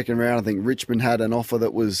in the second round. I think Richmond had an offer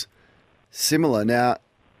that was similar. Now,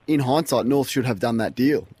 in hindsight, North should have done that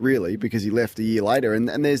deal, really, because he left a year later.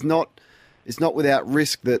 And it's not without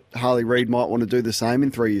risk that Harley Reid might want to do the same in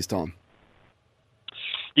 3 years' time.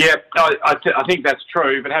 Yeah, I think that's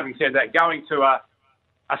true. But having said that, going to a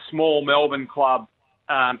small Melbourne club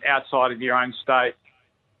outside of your own state,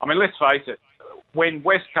 I mean, let's face it, when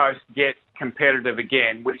West Coast get competitive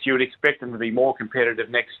again, which you would expect them to be more competitive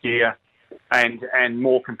next year and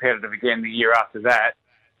more competitive again the year after that,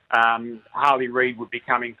 Harley Reid would be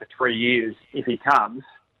coming for 3 years if he comes.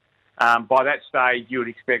 By that stage, you would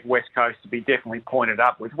expect West Coast to be definitely pointed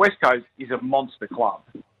upwards. West Coast is a monster club.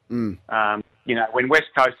 You know, when West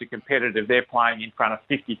Coast are competitive, they're playing in front of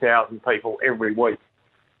 50,000 people every week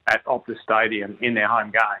at Optus Stadium in their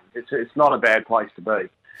home games. It's not a bad place to be.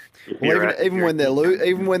 Well, even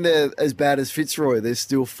when they're as bad as Fitzroy, there's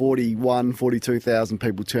still 42,000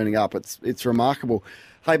 people turning up. It's remarkable.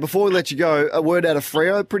 Hey, before we let you go, a word out of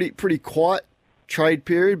Freo. Pretty quiet trade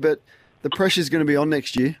period, but the pressure's going to be on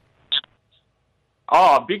next year.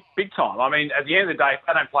 Oh, big time. I mean, at the end of the day, if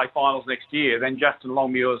they don't play finals next year, then Justin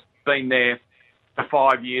Longmuir's been there for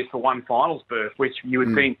 5 years for one finals berth, which you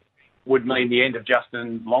would think would mean the end of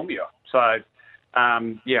Justin Longmuir. So,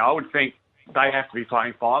 I would think they have to be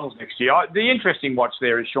playing finals next year. The interesting watch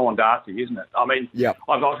there is Sean Darcy, isn't it? I mean,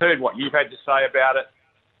 I've heard what you've had to say about it.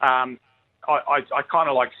 I kind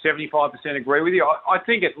of like 75% agree with you. I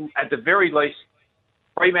think at the very least,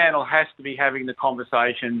 Fremantle has to be having the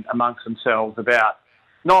conversation amongst themselves about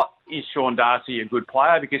not is Sean Darcy a good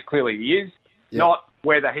player, because clearly he is, not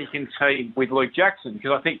whether he can team with Luke Jackson,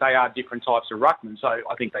 because I think they are different types of ruckmen, so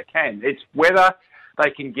I think they can. It's whether they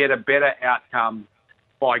can get a better outcome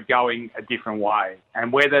by going a different way,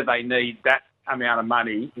 and whether they need that amount of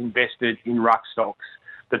money invested in ruck stocks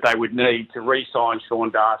that they would need to re-sign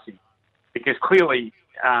Sean Darcy. Because clearly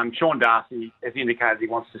Sean Darcy has indicated he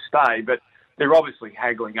wants to stay, but they're obviously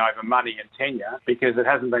haggling over money and tenure because it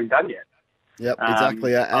hasn't been done yet. Yep,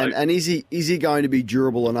 exactly. And is he going to be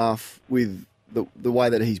durable enough with the way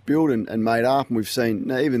that he's built and made up? And we've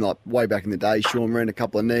seen, even like way back in the day, Sean ran a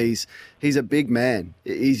couple of knees. He's a big man.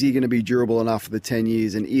 Is he going to be durable enough for the 10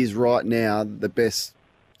 years? And is right now the best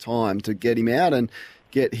time to get him out and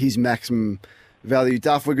get his maximum value?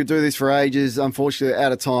 Duff, we could do this for ages. Unfortunately,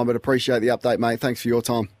 out of time, but appreciate the update, mate. Thanks for your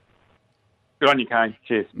time. Good on you, Kane.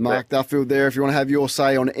 Cheers. Mark Duffield there. If you want to have your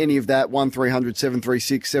say on any of that, 1300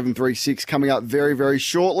 736 736 coming up very, very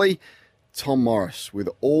shortly. Tom Morris with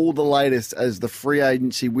all the latest as the free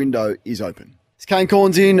agency window is open. It's Kane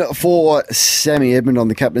Corns in for Sammy Edmund on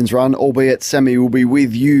the captain's run, albeit Sammy will be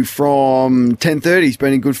with you from 10:30. He's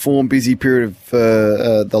been in good form, busy period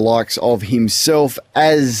for the likes of himself,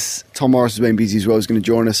 as Tom Morris has been busy as well. He's going to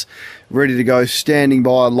join us, ready to go, standing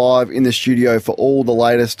by live in the studio for all the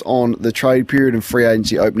latest on the trade period and free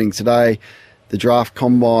agency opening today. The draft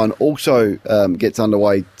combine also gets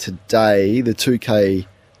underway today. The 2K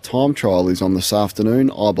time trial is on this afternoon,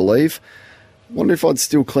 I believe. Wonder if I'd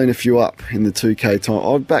still clean a few up in the 2K time.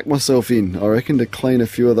 I'd back myself in, I reckon, to clean a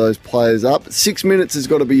few of those players up. 6 minutes has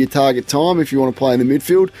got to be your target time if you want to play in the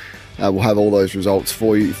midfield. We'll have all those results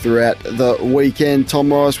for you throughout the weekend. Tom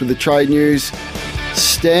Morris with the trade news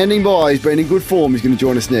standing by. He's been in good form. He's going to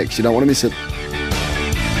join us next. You don't want to miss it.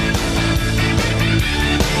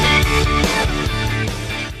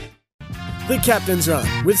 The Captain's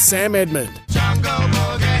Run with Sam Edmund.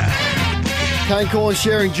 Kane Corns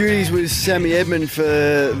sharing duties with Sammy Edmund for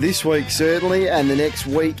this week, certainly, and the next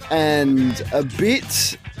week and a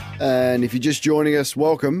bit. And if you're just joining us,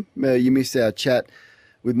 welcome. You missed our chat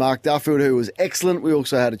with Mark Duffield, who was excellent. We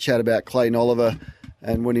also had a chat about Clayton Oliver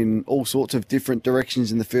and went in all sorts of different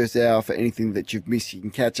directions in the first hour. For anything that you've missed, you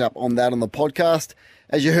can catch up on that on the podcast.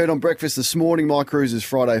 As you heard on breakfast this morning, Mike Cruiser's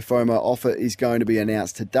Friday FOMO offer is going to be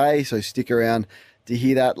announced today, so stick around to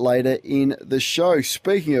hear that later in the show.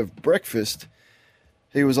 Speaking of breakfast,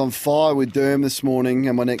 he was on fire with Derm this morning,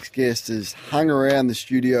 and my next guest has hung around the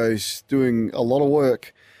studios doing a lot of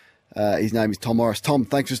work. His name is Tom Morris. Tom,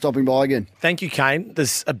 thanks for stopping by again. Thank you, Kane.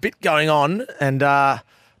 There's a bit going on, and the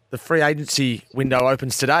free agency window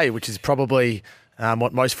opens today, which is probably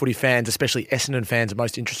what most footy fans, especially Essendon fans, are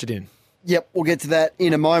most interested in. Yep, we'll get to that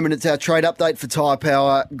in a moment. It's our trade update for Tyre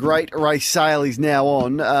Power. Great Race Sale is now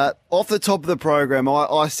on. Off the top of the program,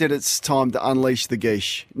 I said it's time to unleash the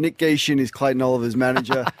Geesh. Nick Geeshin is Clayton Oliver's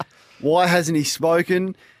manager. Why hasn't he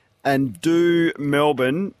spoken? And do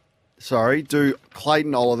Clayton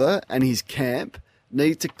Oliver and his camp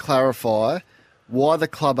need to clarify why the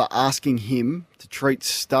club are asking him to treat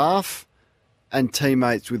staff and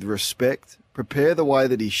teammates with respect prepare the way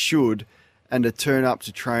that he should, and to turn up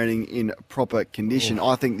to training in proper condition.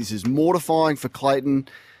 I think this is mortifying for Clayton,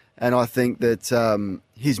 and I think that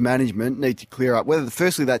his management need to clear up whether,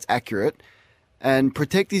 firstly, that's accurate, and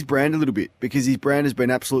protect his brand a little bit, because his brand has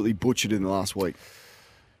been absolutely butchered in the last week.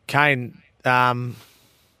 Kane, that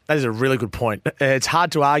is a really good point. It's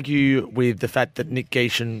hard to argue with the fact that Nick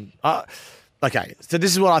Geeshan... okay, so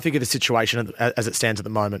this is what I think of the situation as it stands at the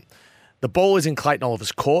moment. The ball is in Clayton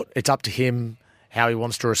Oliver's court. It's up to him how he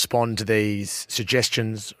wants to respond to these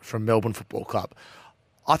suggestions from Melbourne Football Club.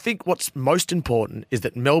 I think what's most important is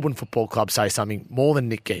that Melbourne Football Club say something more than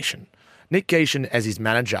Nick Geeshan. Nick Geeshan, as his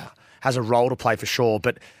manager, has a role to play for sure,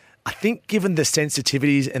 but I think given the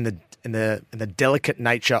sensitivities and the delicate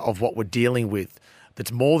nature of what we're dealing with,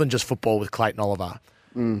 that's more than just football with Clayton Oliver.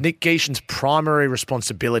 Nick Geeshan's primary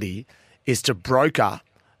responsibility is to broker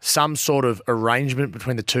some sort of arrangement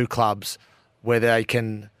between the two clubs where they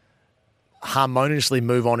can harmoniously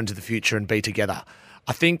move on into the future and be together.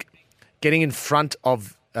 I think getting in front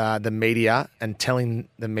of the media and telling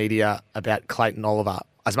the media about Clayton Oliver,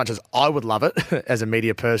 as much as I would love it as a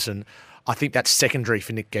media person, I think that's secondary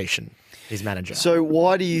for Nick Geeshan, his manager. So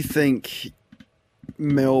why do you think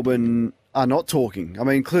Melbourne are not talking? I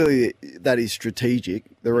mean, clearly that is strategic,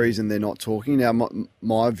 the reason they're not talking. Now,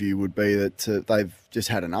 my view would be that they've just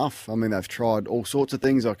had enough. I mean, they've tried all sorts of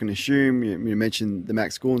things, I can assume. You mentioned the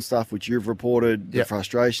Max Gorn stuff, which you've reported, the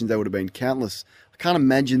frustrations. There would have been countless. I can't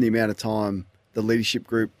imagine the amount of time the leadership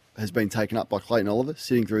group has been taken up by Clayton Oliver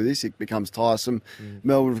sitting through this. It becomes tiresome.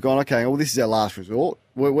 Melbourne have gone, okay, well, this is our last resort.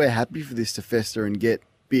 We're happy for this to fester and get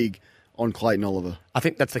big on Clayton Oliver. I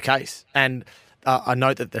think that's the case. And I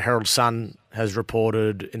note that the Herald Sun has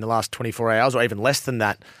reported in the last 24 hours, or even less than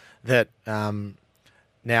that, that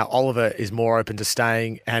now Oliver is more open to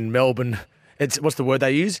staying, and Melbourne, what's the word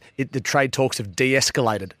they use? The trade talks have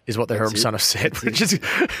de-escalated, is what the Herald Sun have said, which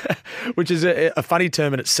is a funny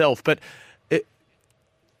term in itself. But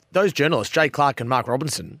those journalists, Jay Clark and Mark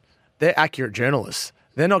Robinson, they're accurate journalists.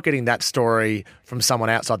 They're not getting that story from someone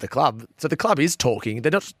outside the club. So the club is talking.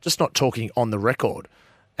 They're just not talking on the record.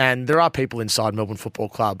 And there are people inside Melbourne Football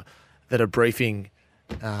Club that are briefing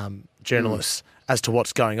journalists as to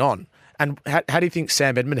what's going on. And how do you think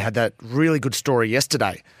Sam Edmund had that really good story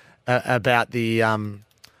yesterday about the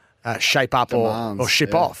shape up or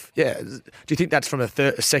ship off? Yeah. Do you think that's from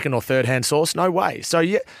a second or third hand source? No way. So,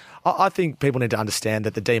 yeah, I think people need to understand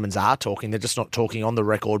that the Demons are talking. They're just not talking on the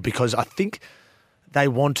record, because I think they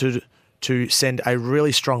wanted to send a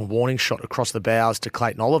really strong warning shot across the bows to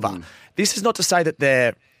Clayton Oliver. This is not to say that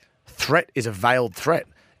their threat is a veiled threat.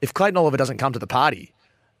 If Clayton Oliver doesn't come to the party,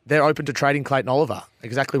 they're open to trading Clayton Oliver.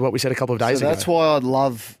 Exactly what we said a couple of days ago. That's why I'd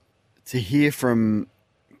love to hear from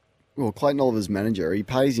Clayton Oliver's manager. He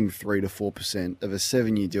pays him 3 to 4% of a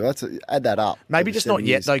 7-year deal. Add that up. Maybe just not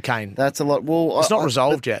yet, though, Kane. That's a lot. Well, it's not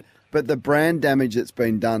resolved yet. But the brand damage that's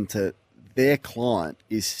been done to their client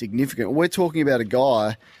is significant. We're talking about a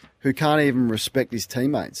guy who can't even respect his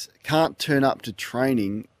teammates, can't turn up to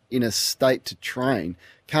training in a state to train,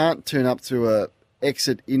 can't turn up to a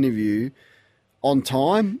exit interview on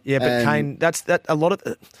time. Yeah, but Kane, that's a lot of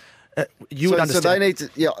would understand.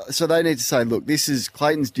 So they need to say, look, this is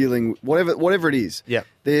Clayton's dealing whatever it is. Yeah,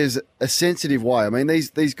 there's a sensitive way. I mean,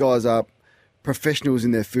 these guys are professionals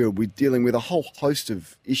in their field. We're dealing with a whole host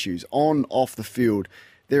of issues on, off the field.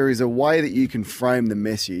 There is a way that you can frame the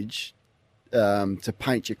message to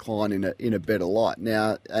paint your client in a better light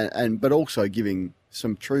now, but also giving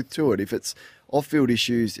some truth to it. If it's off-field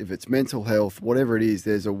issues, if it's mental health, whatever it is,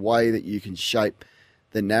 there's a way that you can shape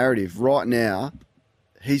the narrative. Right now,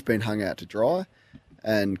 he's been hung out to dry,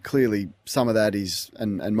 and clearly some of that is,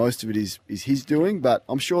 and most of it is his doing, but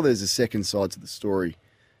I'm sure there's a second side to the story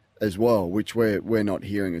as well, which we're not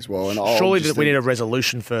hearing as well. And surely we need a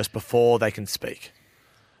resolution first before they can speak.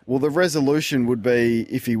 Well, the resolution would be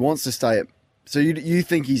if he wants to stay at... So you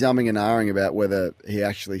think he's umming and ahhing about whether he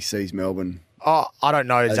actually sees Melbourne? Oh, I don't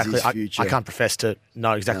know exactly. I can't profess to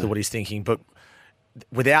know exactly what he's thinking, but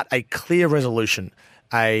without a clear resolution,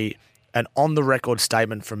 an on-the-record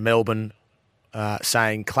statement from Melbourne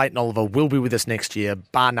saying Clayton Oliver will be with us next year,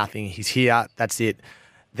 bar nothing, he's here, that's it,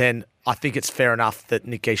 then I think it's fair enough that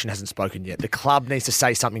Nick Geeshan hasn't spoken yet. The club needs to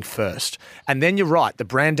say something first. And then you're right, the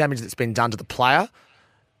brand damage that's been done to the player,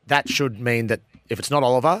 that should mean that if it's not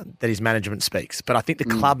Oliver, that his management speaks. But I think the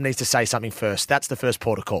club needs to say something first. That's the first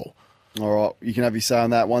port of call. All right, you can have your say on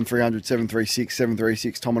that. 1300 736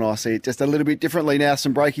 736. Tom and I see it just a little bit differently now.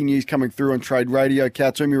 Some breaking news coming through on Trade Radio.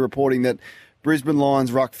 Kowtoumi reporting that Brisbane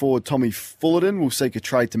Lions ruck forward Tommy Fullerton will seek a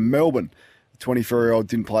trade to Melbourne. The 24-year-old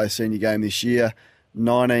didn't play a senior game this year.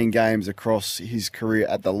 19 games across his career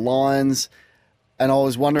at the Lions. And I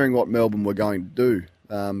was wondering what Melbourne were going to do.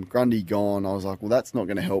 Grundy gone. I was like, well, that's not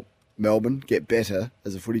going to help Melbourne get better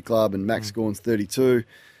as a footy club. And Max Gawn's 32.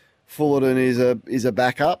 Fullerton is a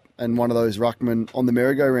backup and one of those ruckmen on the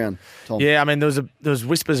merry-go-round, Tom. Yeah, I mean, there was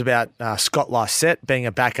whispers about Scott Lysette being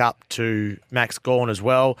a backup to Max Gawn as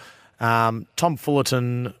well. Tom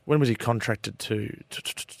Fullerton, when was he contracted to?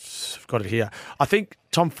 I've got it here. I think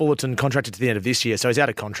Tom Fullerton contracted to the end of this year, so he's out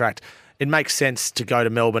of contract. It makes sense to go to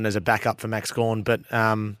Melbourne as a backup for Max Gawn, but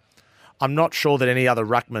I'm not sure that any other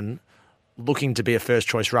ruckman looking to be a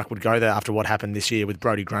first-choice ruck would go there after what happened this year with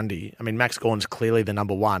Brodie Grundy. I mean, Max Gawn's clearly the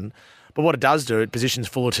number one, but what it does do, it positions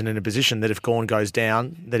Fullerton in a position that if Gawn goes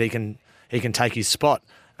down, that he can take his spot,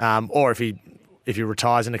 or if he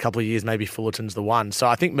retires in a couple of years, maybe Fullerton's the one. So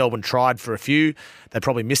I think Melbourne tried for a few. They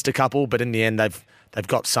probably missed a couple, but in the end, they've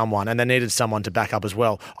got someone, and they needed someone to back up as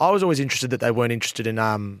well. I was always interested that they weren't interested in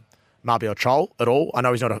Mabior Chol at all. I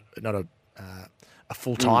know he's not a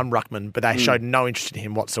full-time ruckman, but they showed no interest in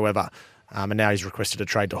him whatsoever. And now he's requested a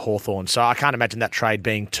trade to Hawthorn. So I can't imagine that trade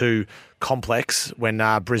being too complex when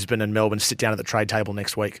Brisbane and Melbourne sit down at the trade table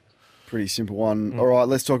next week. Pretty simple one. All right,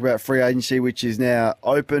 let's talk about free agency, which is now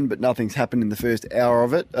open, but nothing's happened in the first hour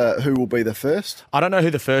of it. Who will be the first? I don't know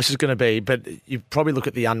who the first is going to be, but you probably look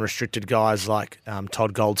at the unrestricted guys like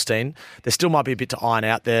Todd Goldstein. There still might be a bit to iron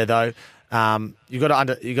out there, though. You've got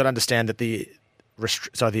to understand that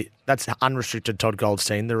that's unrestricted Todd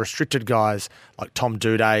Goldstein. The restricted guys like Tom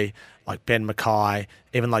Doedee, like Ben Mackay,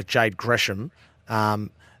 even like Jade Gresham,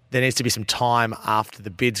 there needs to be some time after the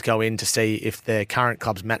bids go in to see if their current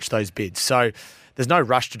clubs match those bids. So there's no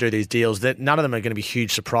rush to do these deals. That none of them are going to be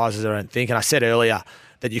huge surprises, I don't think. And I said earlier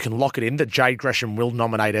that you can lock it in that Jade Gresham will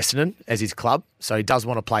nominate Essendon as his club. So he does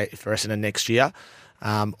want to play for Essendon next year.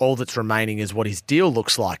 All that's remaining is what his deal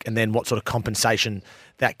looks like and then what sort of compensation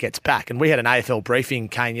that gets back. And we had an AFL briefing,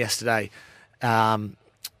 Kane, yesterday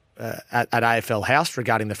at AFL House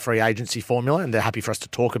regarding the free agency formula, and they're happy for us to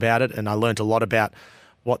talk about it. And I learned a lot about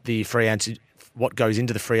what goes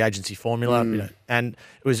into the free agency formula, and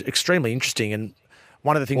it was extremely interesting. And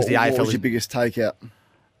one of the things what was your biggest takeout?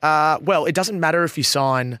 Well, it doesn't matter if you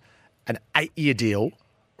sign an 8-year deal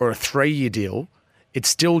or a 3-year deal; it's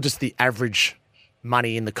still just the average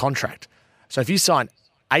money in the contract. So if you sign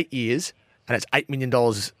 8 years and it's $8 million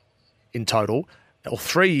in total, or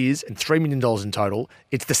 3 years and $3 million in total,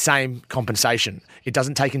 it's the same compensation. It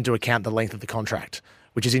doesn't take into account the length of the contract,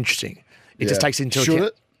 which is interesting. It just takes into account. Should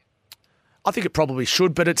it? I think it probably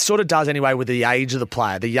should, but it sort of does anyway with the age of the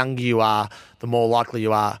player. The younger you are, the more likely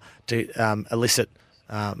you are to elicit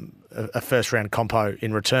a first-round compo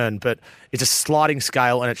in return. But it's a sliding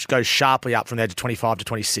scale, and it goes sharply up from the age of 25 to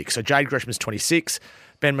 26. So Jade Gresham's 26,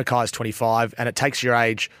 Ben Mackay's 25, and it takes your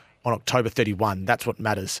age on October 31. That's what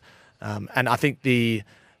matters. And I think the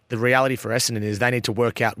reality for Essendon is they need to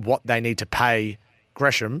work out what they need to pay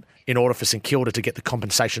Gresham in order for St Kilda to get the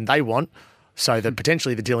compensation they want, so that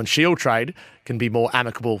potentially the Dylan Shield trade can be more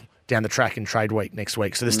amicable down the track in trade week next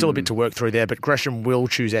week. So there's still a bit to work through there, but Gresham will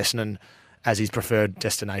choose Essendon as his preferred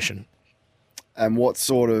destination. And what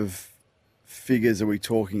sort of figures are we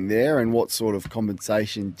talking there, and what sort of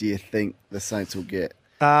compensation do you think the Saints will get?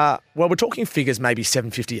 Well, we're talking figures maybe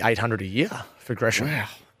 $750, $800 a year for Gresham.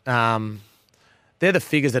 Wow. They're the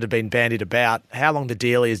figures that have been bandied about. How long the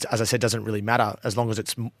deal is, as I said, doesn't really matter as long as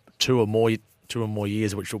it's two or more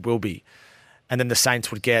years, which it will be. And then the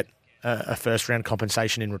Saints would get a first-round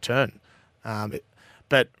compensation in return.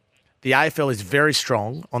 But the AFL is very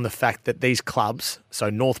strong on the fact that these clubs, so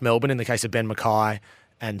North Melbourne in the case of Ben Mackay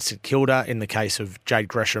and St Kilda in the case of Jade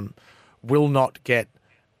Gresham, will not get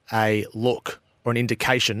a look or an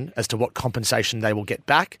indication as to what compensation they will get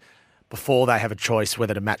back before they have a choice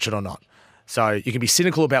whether to match it or not. So you can be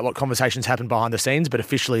cynical about what conversations happen behind the scenes, but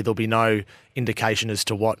officially there'll be no indication as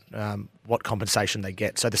to what compensation they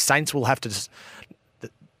get. So the Saints will have to,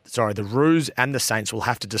 the Roos and the Saints will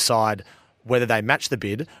have to decide whether they match the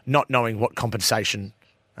bid, not knowing what compensation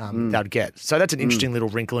they'd get. So that's an interesting little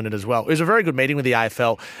wrinkle in it as well. It was a very good meeting with the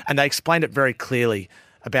AFL, and they explained it very clearly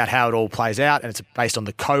about how it all plays out, and it's based on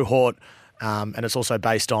the cohort, and it's also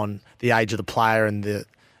based on the age of the player and the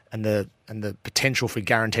potential for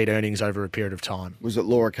guaranteed earnings over a period of time. Was it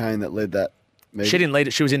Laura Kane that led that meeting? She didn't lead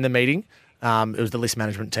it. She was in the meeting. It was the list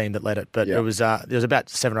management team that led it. But there was about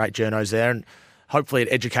 7 or 8 journos there, and hopefully it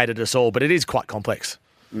educated us all. But it is quite complex.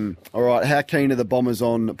 All right. How keen are the Bombers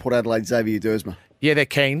on Port Adelaide Xavier Dersma? Yeah, they're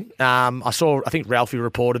keen. I think Ralphie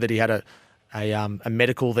reported that he had a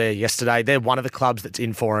medical there yesterday. They're one of the clubs that's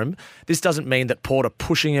in for him. This doesn't mean that Port are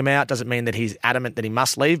pushing him out, doesn't mean that he's adamant that he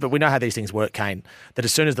must leave, but we know how these things work, Kane, that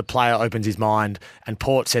as soon as the player opens his mind and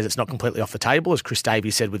Port says it's not completely off the table, as Chris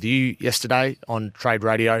Davies said with you yesterday on Trade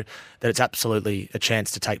Radio, that it's absolutely a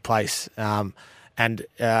chance to take place. And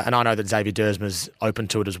I know that Xavier Dersma's open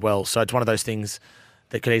to it as well. So it's one of those things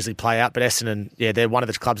that could easily play out. But Essendon, they're one of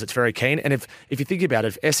the clubs that's very keen. And if you think about it,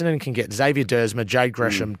 if Essendon can get Xavier Dersma, Jade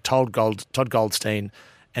Gresham, Todd Goldstein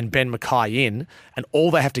and Ben Mackay in, and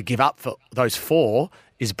all they have to give up for those four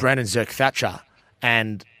is Brandon Zerk-Thatcher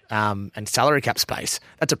and salary cap space,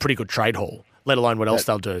 that's a pretty good trade haul, let alone what else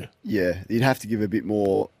they'll do. Yeah, you'd have to give a bit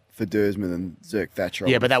more for Dersma than Zerk-Thatcher.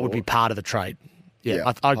 Yeah, but that would be part of the trade.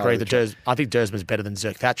 Yeah, I agree. I think Dersma's better than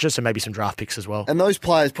Zerk-Thatcher, so maybe some draft picks as well. And those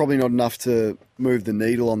players probably not enough to move the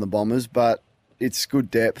needle on the Bombers, but it's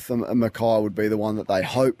good depth. And Mackay would be the one that they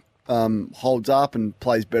hope holds up and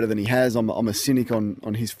plays better than he has. I'm a cynic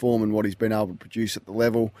on his form and what he's been able to produce at the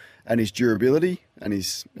level, and his durability and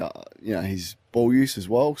his his ball use as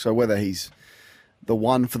well. So whether he's the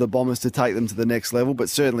one for the Bombers to take them to the next level,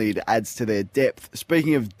 but certainly it adds to their depth.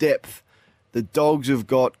 Speaking of depth, the Dogs have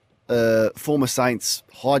got former Saints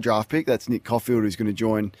high draft pick. That's Nick Coffield, who's going to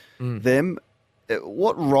join them.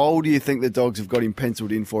 What role do you think the Dogs have got him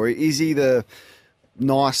penciled in for? Is he the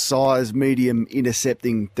nice size, medium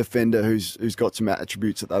intercepting defender who's got some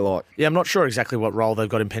attributes that they like? Yeah, I'm not sure exactly what role they've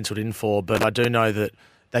got him penciled in for, but I do know that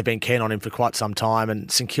they've been keen on him for quite some time. And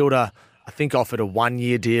St Kilda, I think, offered a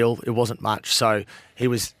 1-year deal. It wasn't much, so he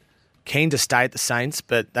was keen to stay at the Saints,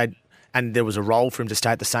 and there was a role for him to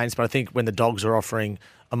stay at the Saints. But I think when the Dogs are offering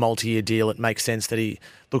a multi-year deal, it makes sense that he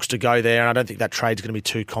looks to go there, and I don't think that trade's going to be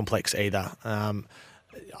too complex either.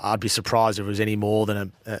 I'd be surprised if it was any more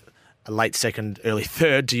than a late second, early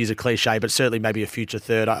third, to use a cliche, but certainly maybe a future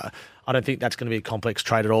third. I don't think that's going to be a complex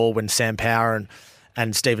trade at all when Sam Power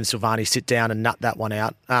and Stephen Silvani sit down and nut that one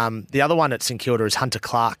out. The other one at St Kilda is Hunter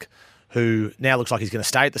Clark, who now looks like he's going to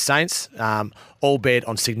stay at the Saints, albeit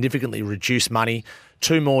on significantly reduced money.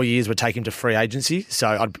 2 more years would take him to free agency,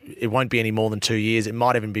 so it won't be any more than 2 years. It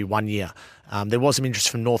might even be 1 year. There was some interest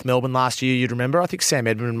from North Melbourne last year, you'd remember. I think Sam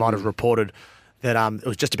Edmund might have reported that it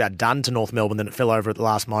was just about done to North Melbourne, then it fell over at the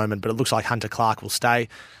last moment, but it looks like Hunter Clark will stay.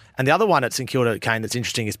 And the other one at St Kilda, Kane, that's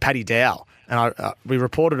interesting is Paddy Dow. And we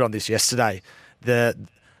reported on this yesterday. I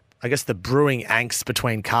guess the brewing angst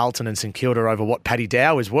between Carlton and St Kilda over what Paddy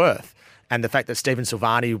Dow is worth, and the fact that Stephen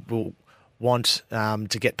Silvani will want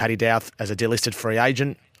to get Paddy Dow as a delisted free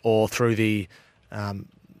agent or through the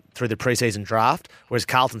preseason draft, whereas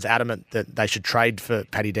Carlton's adamant that they should trade for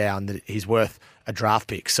Paddy Dow and that he's worth a draft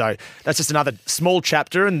pick. So that's just another small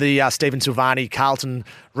chapter in the Stephen Silvani Carlton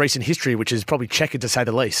recent history, which is probably checkered to say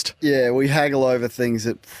the least. Yeah, we haggle over things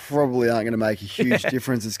that probably aren't going to make a huge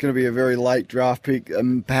difference. It's going to be a very late draft pick,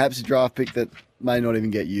 perhaps a draft pick that may not even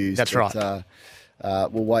get used. That's right.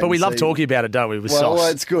 We'll wait. But we love see. talking about it, don't we? Well,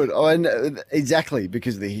 it's good. Exactly,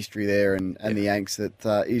 because of the history there and the angst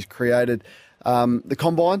that is created. The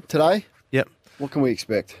Combine today? Yep. What can we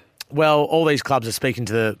expect? Well, all these clubs are speaking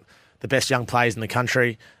to the best young players in the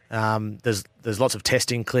country. There's lots of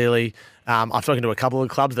testing, clearly. I'm talking to a couple of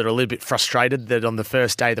clubs that are a little bit frustrated that on the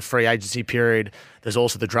first day of the free agency period, there's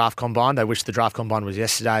also the draft combine. They wish the draft combine was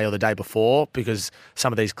yesterday or the day before, because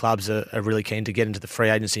some of these clubs are really keen to get into the free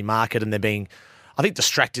agency market, and they're being, I think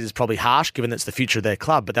distracted is probably harsh given that's the future of their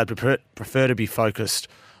club, but they'd prefer to be focused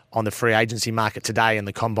on the free agency market today and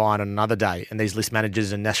the combine on another day. And these list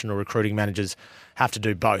managers and national recruiting managers have to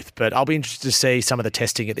do both. But I'll be interested to see some of the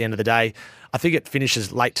testing at the end of the day. I think it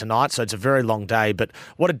finishes late tonight, so it's a very long day. But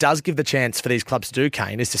what it does give the chance for these clubs to do,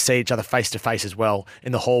 Kane, is to see each other face-to-face as well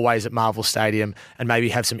in the hallways at Marvel Stadium and maybe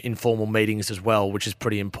have some informal meetings as well, which is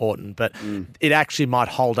pretty important. But it actually might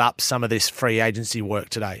hold up some of this free agency work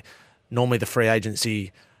today. Normally the free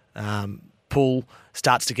agency pool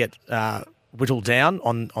starts to get whittled down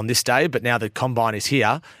on this day, but now the combine is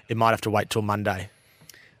here, it might have to wait till Monday.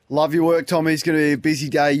 Love your work, Tommy. It's going to be a busy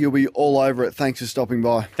day. You'll be all over it. Thanks for stopping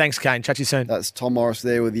by. Thanks, Kane. Chat to you soon. That's Tom Morris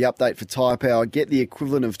there with the update for Tyre Power. Get the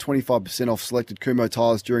equivalent of 25% off selected Kumho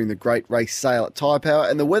tyres during the Great Race Sale at Tyre Power.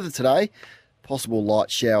 And the weather today, possible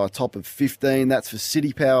light shower, top of 15. That's for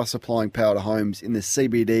City Power, supplying power to homes in the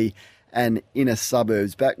CBD and inner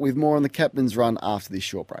suburbs. Back with more on the Captain's Run after this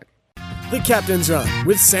short break. The Captain's Run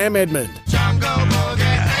with Sam Edmund.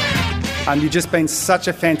 You've just been such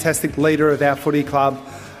a fantastic leader of our footy club.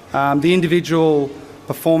 The individual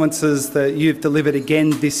performances that you've delivered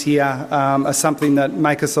again this year are something that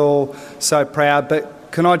make us all so proud.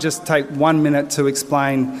 But can I just take 1 minute to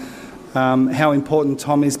explain how important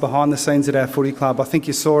Tom is behind the scenes at our footy club? I think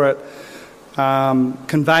you saw it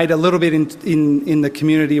conveyed a little bit in the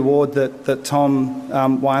community award that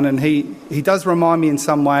Tom won, and he does remind me in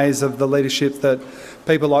some ways of the leadership that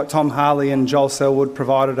people like Tom Harley and Joel Selwood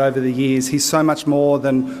provided over the years. He's so much more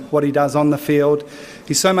than what he does on the field.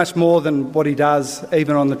 He's so much more than what he does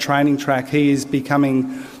even on the training track. He is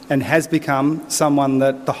becoming and has become someone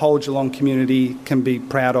that the whole Geelong community can be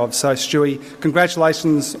proud of. So, Stewie,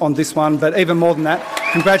 congratulations on this one, but even more than that,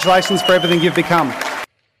 congratulations for everything you've become.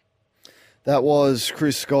 That was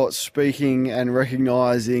Chris Scott speaking and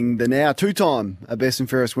recognising the now two-time Best and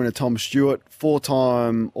Fairest winner, Tom Stewart,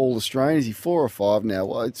 four-time All-Australian. Is he 4 or 5 now?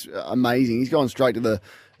 Well, it's amazing. He's gone straight to the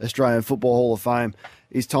Australian Football Hall of Fame,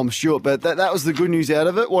 is Tom Stewart. But that was the good news out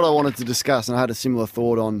of it. What I wanted to discuss, and I had a similar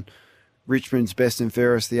thought on Richmond's Best and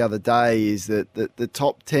Fairest the other day, is that the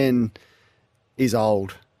top 10 is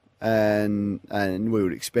old. And we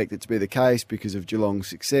would expect it to be the case because of Geelong's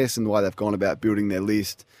success and the way they've gone about building their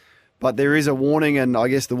list. But there is a warning, and I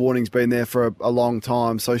guess the warning's been there for a long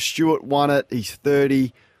time. So Stewart won it, he's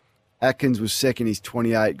 30. Atkins was second, he's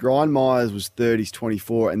 28. Brian Myers was third, he's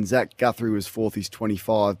 24. And Zach Guthrie was fourth, he's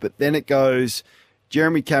 25. But then it goes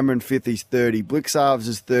Jeremy Cameron fifth, he's 30. Blixarves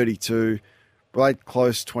is 32. Blake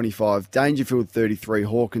Close, 25. Dangerfield, 33.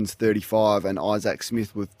 Hawkins, 35. And Isaac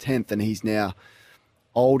Smith with 10th, and he's now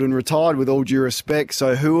old and retired, with all due respect.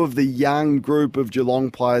 So who of the young group of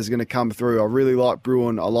Geelong players are going to come through? I really like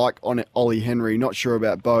Bruin. I like Ollie Henry. Not sure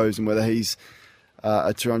about Bowes and whether he's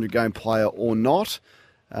a 200-game player or not.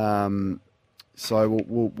 So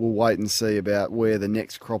we'll wait and see about where the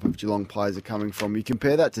next crop of Geelong players are coming from. You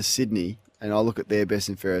compare that to Sydney, and I look at their Best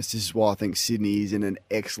and Fairest. This is why I think Sydney is in an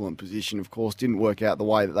excellent position. Of course, didn't work out the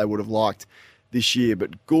way that they would have liked this year,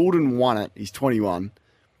 but Goulden won it. He's 21.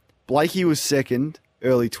 Blakey was second,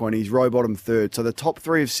 early 20s, Rowbottom third. So the top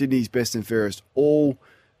three of Sydney's Best and Fairest, all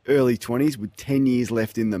early 20s with 10 years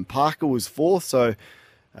left in them. Parker was fourth, so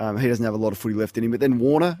he doesn't have a lot of footy left in him. But then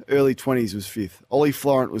Warner, early 20s, was fifth. Ollie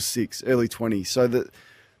Florent was sixth, early 20s. So the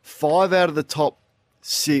 5 out of the top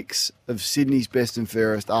 6 of Sydney's Best and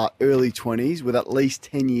Fairest are early 20s with at least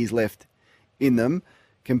 10 years left in them.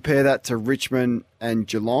 Compare that to Richmond and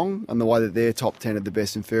Geelong and the way that their top 10 of the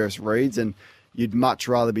Best and Fairest reads, and you'd much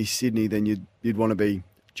rather be Sydney than you'd want to be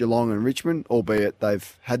Geelong and Richmond, albeit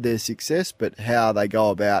they've had their success, but how they go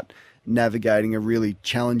about navigating a really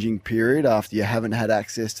challenging period after you haven't had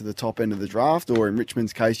access to the top end of the draft, or in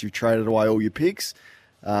Richmond's case, you've traded away all your picks,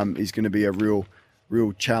 is going to be a real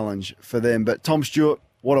challenge for them. But Tom Stewart,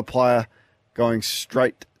 what a player, going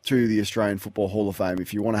straight to the Australian Football Hall of Fame.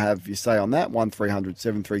 If you want to have your say on that, 1300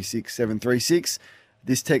 736 736.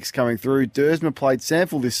 This text coming through, Dersma played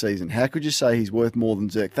Sample this season. How could you say he's worth more than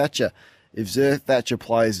Zerk Thatcher? If Zerk Thatcher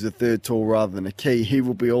plays as a third tall rather than a key, he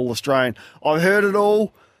will be All-Australian. I've heard it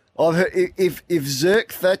all. I've heard if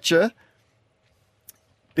Zerk Thatcher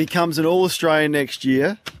becomes an All-Australian next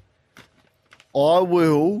year, I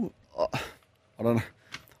don't know.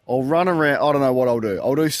 I'll run around. I don't know what I'll do.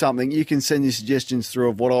 I'll do something. You can send your suggestions through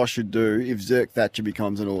of what I should do if Zerk Thatcher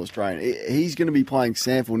becomes an All-Australian. He's going to be playing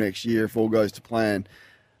Sample next year if all goes to plan.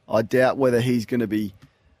 I doubt whether he's going to be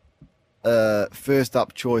first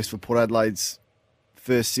up choice for Port Adelaide's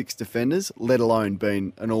first 6 defenders, let alone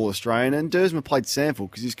being an All-Australian. And Dersma played Sample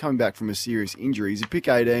because he's coming back from a serious injury. He's a pick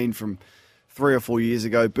 18 from 3 or 4 years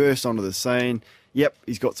ago, burst onto the scene. Yep,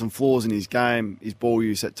 he's got some flaws in his game. His ball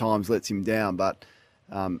use at times lets him down, but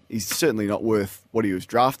he's certainly not worth what he was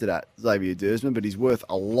drafted at, Xavier Dersma, but he's worth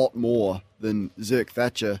a lot more than Zerk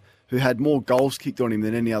Thatcher, who had more goals kicked on him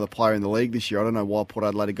than any other player in the league this year. I don't know why Port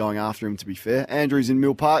Adelaide are going after him, to be fair. Andrew's in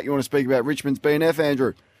Mill Park. You want to speak about Richmond's BNF,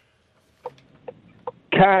 Andrew?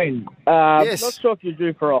 Kane, yes. Not sure if you're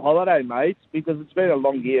due for a holiday, mate, because it's been a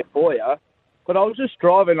long year for you. But I was just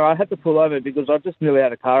driving and I had to pull over because I just nearly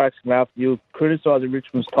had a car accident after you criticising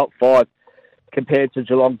Richmond's top 5 compared to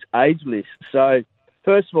Geelong's age list. So,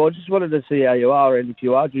 first of all, I just wanted to see how you are and if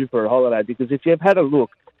you are due for a holiday, because if you've had a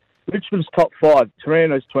look, Richmond's top 5,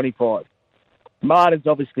 Torino's 25. Martin's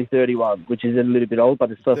obviously 31, which is a little bit old,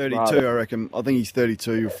 but it's still 32, Martin. I reckon. I think he's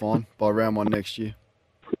 32, you're fine, by round 1 next year.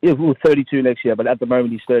 Yeah, well, 32 next year, but at the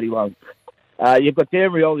moment he's 31. You've got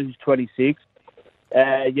Dan Rioli, who's 26.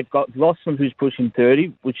 You've got Lawson, who's pushing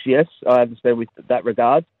 30, which, yes, I understand with that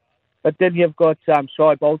regard. But then you've got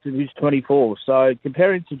Shai Bolton, who's 24. So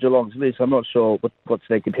comparing to Geelong's list, I'm not sure what's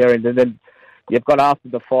they're comparing. And then you've got after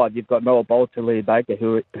the 5, you've got Noah Bolton, Lee Baker,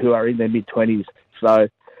 who are in their mid-20s. So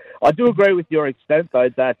I do agree with your extent, though,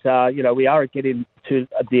 that we are getting to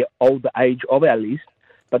the older age of our list.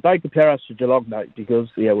 But don't compare us to Geelong, mate, because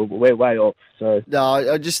we're way off. So no,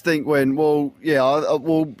 I just think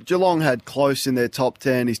Geelong had Close in their top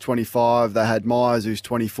 10. He's 25. They had Myers, who's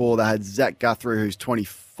 24. They had Zach Guthrie, who's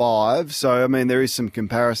 25. So I mean, there is some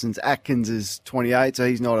comparisons. Atkins is 28, so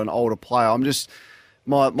he's not an older player. I'm just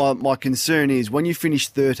my concern is when you finish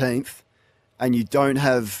 13th and you don't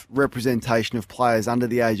have representation of players under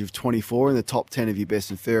the age of 24 in the top 10 of your best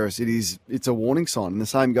and fairest, it's a warning sign. And the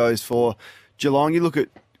same goes for Geelong. You look at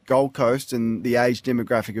Gold Coast and the age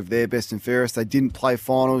demographic of their best and fairest. They didn't play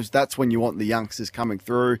finals. That's when you want the youngsters coming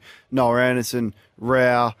through. Noah Anderson,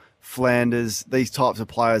 Rao, Flanders, these types of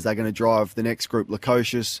players are going to drive the next group.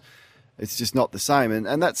 Lukosius, it's just not the same.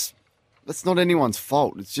 And that's not anyone's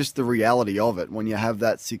fault. It's just the reality of it. When you have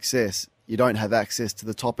that success, you don't have access to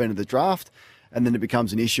the top end of the draft, and then it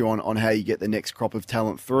becomes an issue on how you get the next crop of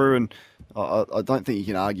talent through. And I don't think you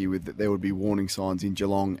can argue with that there would be warning signs in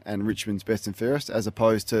Geelong and Richmond's best and fairest as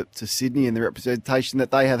opposed to Sydney and the representation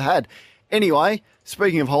that they have had. Anyway,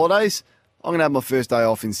 speaking of holidays, I'm going to have my first day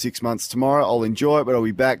off in 6 months tomorrow. I'll enjoy it, but I'll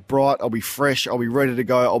be back bright, I'll be fresh, I'll be ready to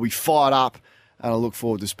go, I'll be fired up, and I look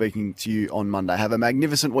forward to speaking to you on Monday. Have a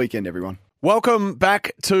magnificent weekend, everyone. Welcome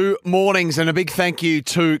back to Mornings, and a big thank you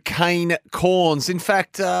to Kane Corns. In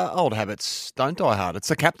fact, old habits don't die hard. It's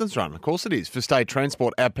the captain's run. Of course it is. For State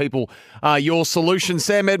Transport, our people are your solution.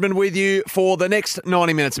 Sam Edmund with you for the next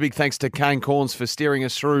 90 minutes. A big thanks to Kane Corns for steering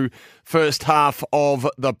us through first half of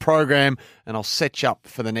the program, and I'll set you up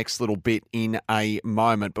for the next little bit in a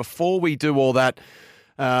moment. Before we do all that,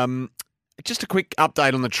 just a quick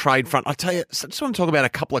update on the trade front. I tell you, I just want to talk about a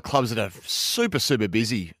couple of clubs that are super, super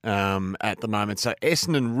busy at the moment. So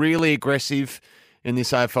Essendon really aggressive in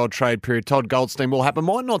this AFL trade period. Todd Goldstein will happen.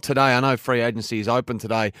 Might not today. I know free agency is open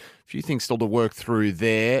today. A few things still to work through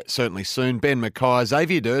there. Certainly soon. Ben Mackay,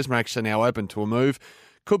 Xavier Dersma actually now open to a move.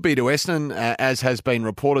 Could be to Essendon, as has been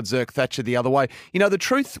reported. Zerk Thatcher the other way. You know, the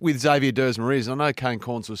truth with Xavier Dersma is, I know Kane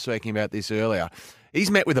Corns was speaking about this earlier,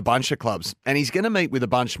 he's met with a bunch of clubs, and he's going to meet with a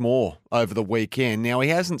bunch more over the weekend. Now, he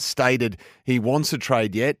hasn't stated he wants a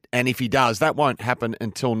trade yet, and if he does, that won't happen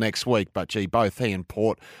until next week. But, gee, both he and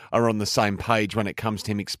Port are on the same page when it comes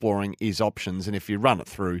to him exploring his options. And if you run it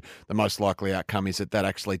through, the most likely outcome is that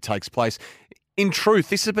actually takes place. In truth,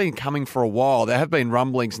 this has been coming for a while. There have been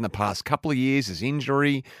rumblings in the past couple of years as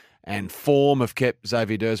injury and form have kept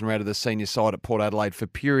Xavier Dersma out of the senior side at Port Adelaide for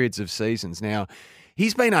periods of seasons. Now,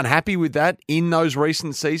 he's been unhappy with that in those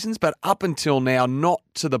recent seasons, but up until now, not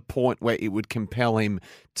to the point where it would compel him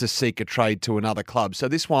to seek a trade to another club. So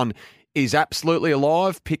this one is absolutely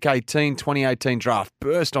alive. Pick 18, 2018 draft,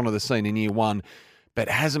 burst onto the scene in year one, but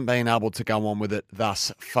hasn't been able to go on with it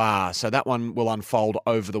thus far. So that one will unfold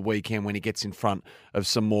over the weekend when he gets in front of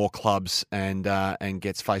some more clubs and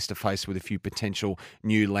gets face-to-face with a few potential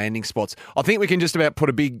new landing spots. I think we can just about put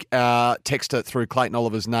a big texter through Clayton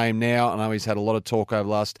Oliver's name now. I know he's had a lot of talk over the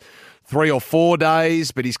last 3 or 4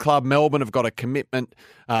 days, but his club Melbourne have got a commitment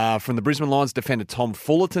from the Brisbane Lions defender Tom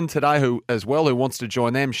Fullerton today, who wants to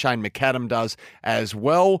join them. Shane McAdam does as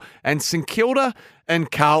well. And St Kilda and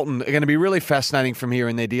Carlton are going to be really fascinating from here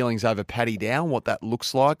in their dealings over Paddy Dow, what that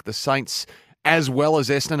looks like. The Saints, as well as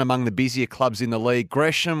Essendon, among the busier clubs in the league.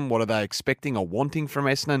 Gresham, what are they expecting or wanting from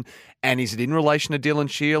Essendon? And is it in relation to Dylan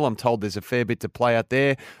Shield? I'm told there's a fair bit to play out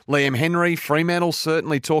there. Liam Henry, Fremantle,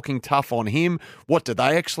 certainly talking tough on him. What do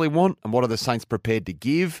they actually want? And what are the Saints prepared to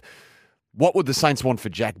give? What would the Saints want for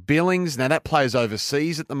Jack Billings? Now, that player's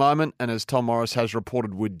overseas at the moment, and as Tom Morris has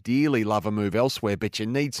reported, would dearly love a move elsewhere, but you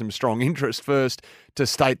need some strong interest first to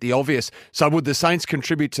state the obvious. So would the Saints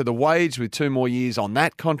contribute to the wage with 2 more years on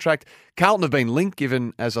that contract? Carlton have been linked,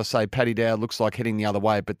 given, as I say, Paddy Dow looks like heading the other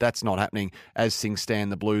way, but that's not happening. As things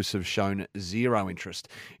stand, the Blues have shown zero interest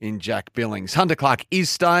in Jack Billings. Hunter Clark is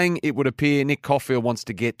staying, it would appear. Nick Caulfield wants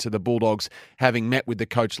to get to the Bulldogs, having met with the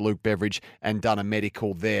coach Luke Beveridge and done a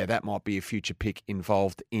medical there. That might be a future pick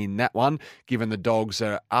involved in that one, given the Dogs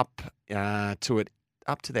are up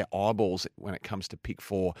to their eyeballs when it comes to pick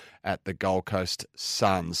 4 at the Gold Coast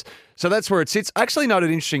Suns. So that's where it sits. I actually noted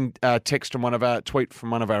an interesting text from one of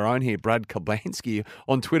our own here, Brad Kablansky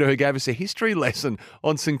on Twitter, who gave us a history lesson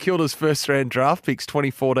on St Kilda's first round draft picks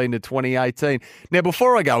 2014 to 2018. Now,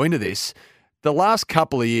 before I go into this, the last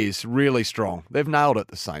couple of years, really strong. They've nailed it,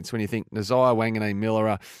 the Saints. When you think Nazai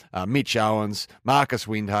Wanganeen-Miller, Mitch Owens, Marcus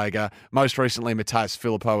Windhager, most recently Matthias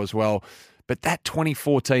Filippo as well. But that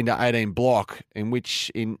 2014 to 18 block, in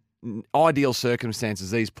which in ideal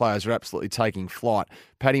circumstances, these players are absolutely taking flight.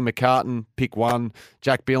 Paddy McCartan, pick 1.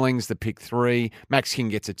 Jack Billings, the pick 3. Max King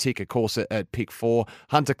gets a tick, of course, at pick 4.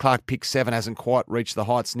 Hunter Clark, pick 7, hasn't quite reached the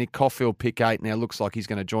heights. Nick Caulfield, pick 8, now looks like he's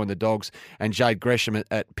going to join the Dogs. And Jade Gresham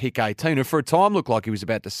at pick 18, who for a time looked like he was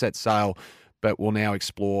about to set sail, but will now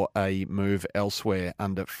explore a move elsewhere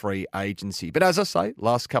under free agency. But as I say,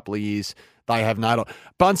 last couple of years, they have nailed it.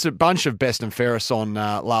 Bunch of best and fairest on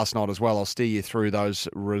last night as well. I'll steer you through those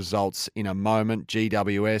results in a moment.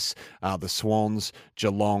 GWS, the Swans,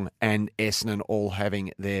 Geelong and Essendon all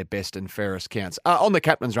having their best and fairest counts. On the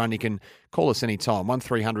Captain's Run, you can call us anytime,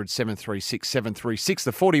 1300 736 736.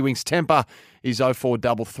 The 40 Winks temper is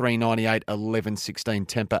 0433 98 11 16.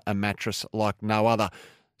 Temper a mattress like no other.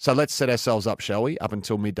 So let's set ourselves up, shall we, up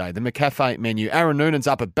until midday. The McCafe menu. Aaron Noonan's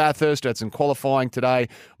up at Bathurst. Had some qualifying today.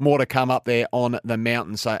 More to come up there on the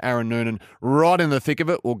mountain. So Aaron Noonan right in the thick of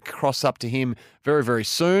it. We'll cross up to him very, very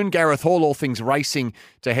soon. Gareth Hall, all things racing,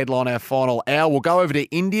 to headline our final hour. We'll go over to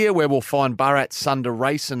India where we'll find Bharat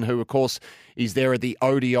Sundaresan, who, of course, is there at the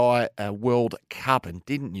ODI World Cup. And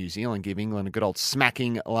didn't New Zealand give England a good old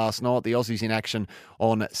smacking last night? The Aussies in action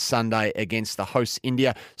on Sunday against the hosts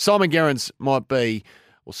India. Simon Gerrans might be...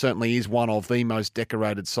 well, certainly is one of the most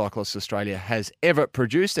decorated cyclists Australia has ever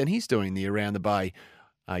produced, and he's doing the Around the Bay,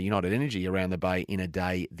 United Energy Around the Bay in a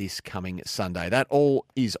day this coming Sunday. That all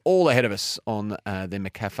is all ahead of us on the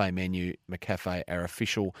McCafe menu. McCafe, our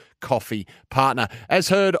official coffee partner. As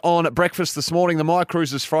heard on breakfast this morning, the My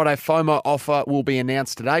Cruises Friday FOMO offer will be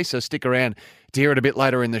announced today, so stick around to hear it a bit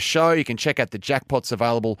later in the show. You can check out the jackpots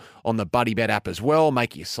available on the Buddy Bet app as well.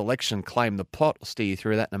 Make your selection, claim the pot. I'll steer you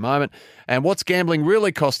through that in a moment. And what's gambling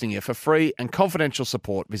really costing you? For free and confidential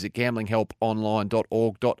support, visit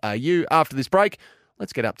gamblinghelponline.org.au. After this break,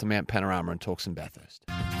 let's get up to Mount Panorama and talk some Bathurst.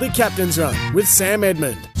 The Captain's Run with Sam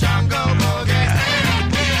Edmund.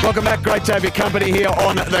 Welcome back. Great to have your company here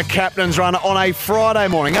on the Captain's Run on a Friday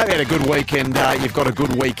morning. Hope you had a good weekend. You've got a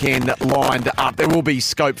good weekend lined up. There will be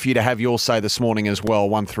scope for you to have your say this morning as well.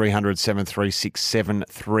 1300 736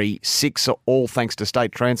 736. All thanks to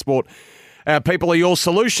State Transport. Our people are your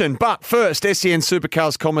solution. But first, SEN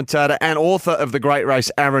Supercars commentator and author of The Great Race,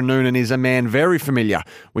 Aaron Noonan, is a man very familiar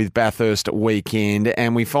with Bathurst weekend.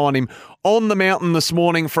 And we find him on the mountain this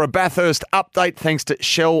morning for a Bathurst update thanks to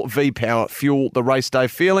Shell V-Power. Fuel the race day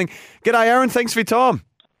feeling. G'day, Aaron. Thanks for your time.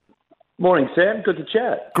 Morning, Sam. Good to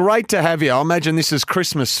chat. Great to have you. I imagine this is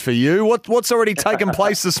Christmas for you. What's already taken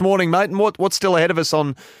place this morning, mate? And what's still ahead of us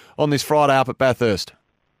on this Friday up at Bathurst?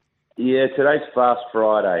 Yeah, today's Fast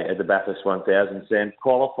Friday at the Bathurst 1000, Sam.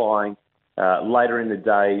 Qualifying later in the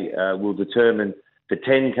day will determine the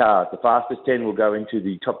 10 cars. The fastest 10 will go into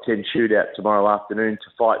the top 10 shootout tomorrow afternoon to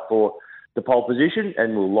fight for the pole position,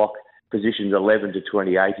 and we'll lock positions 11 to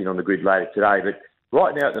 28 in on the grid later today. But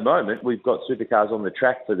right now at the moment, we've got supercars on the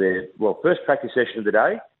track for their, first practice session of the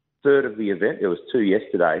day, third of the event. There was 2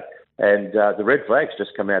 yesterday. And the red flag's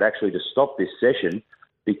just come out actually to stop this session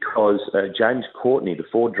because James Courtney, the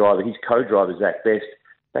Ford driver, his co-driver, Zach Best,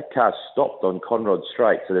 that car stopped on Conrod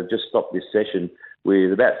Straight. So they've just stopped this session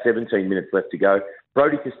with about 17 minutes left to go.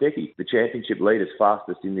 Brody Kostecki, the championship leader's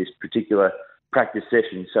fastest in this particular practice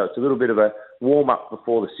session. So it's a little bit of a warm-up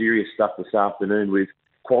before the serious stuff this afternoon with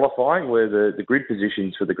qualifying, where the grid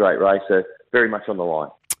positions for the Great Race are very much on the line.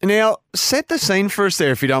 Now, set the scene for us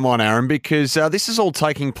there, if you don't mind, Aaron, because this is all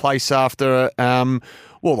taking place after,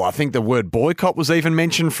 I think the word boycott was even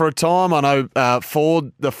mentioned for a time. I know the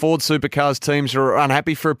Ford Supercars teams are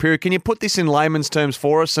unhappy for a period. Can you put this in layman's terms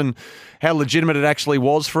for us and how legitimate it actually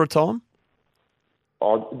was for a time?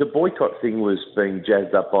 The boycott thing was being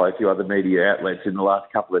jazzed up by a few other media outlets in the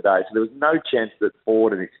last couple of days. So there was no chance that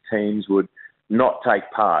Ford and its teams would not take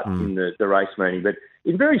part in the race meeting. But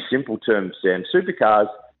in very simple terms, Sam, supercars,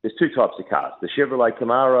 there's two types of cars, the Chevrolet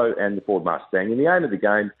Camaro and the Ford Mustang. And the aim of the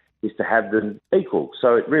game is to have them equal.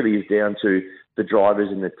 So it really is down to the drivers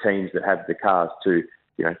and the teams that have the cars to,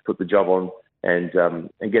 put the job on and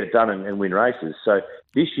get it done and win races. So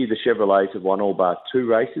this year the Chevrolets have won all but 2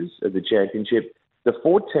 races of the championship. The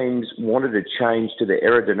Ford teams wanted a change to the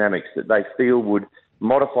aerodynamics that they feel would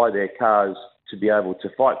modify their cars to be able to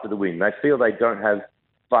fight for the win. They feel they don't have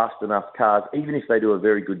fast enough cars, even if they do a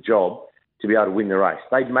very good job, to be able to win the race.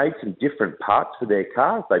 They'd made some different parts for their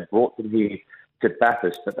cars. They brought them here to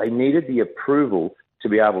Bathurst, but they needed the approval to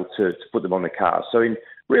be able to put them on the cars. So in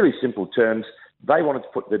really simple terms, they wanted to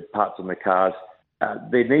put the parts on the cars.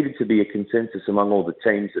 There needed to be a consensus among all the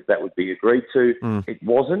teams that would be agreed to. It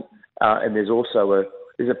wasn't. And there's also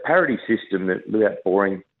a parity system that, without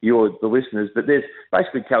boring the listeners, but there's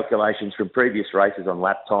basically calculations from previous races on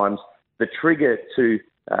lap times. The trigger to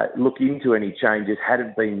look into any changes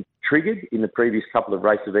hadn't been triggered in the previous couple of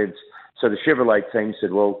race events. So the Chevrolet team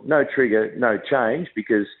said, well, no trigger, no change,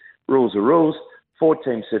 because rules are rules. Ford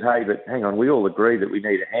team said, hey, but hang on, we all agree that we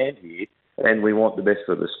need a hand here and we want the best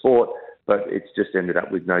for the sport, but it's just ended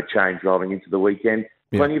up with no change driving into the weekend.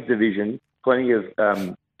 Yeah. Plenty of division, plenty of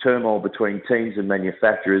turmoil between teams and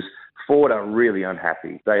manufacturers. Ford are really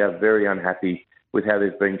unhappy. They are very unhappy with how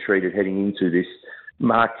they've been treated heading into this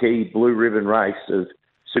marquee blue ribbon race of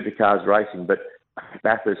supercars racing. But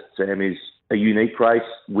Bathurst, Sam, is a unique race.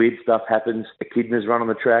 Weird stuff happens. Echidnas run on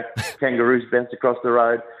the track. Kangaroos bounce across the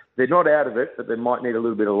road. They're not out of it, but they might need a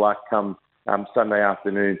little bit of luck come Sunday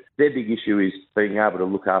afternoon. Their big issue is being able to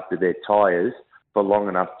look after their tyres for long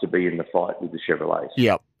enough to be in the fight with the Chevrolets.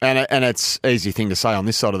 Yep, and it's an easy thing to say on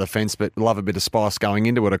this side of the fence, but love a bit of spice going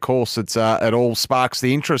into it. Of course, it all sparks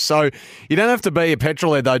the interest. So you don't have to be a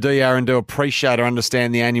petrol head, though, do you, Aaron, to appreciate or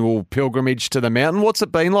understand the annual pilgrimage to the mountain? What's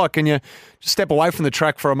it been like? Can you just step away from the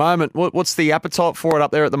track for a moment? What's the appetite for it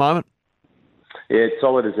up there at the moment? Yeah, it's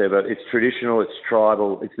solid as ever. It's traditional, it's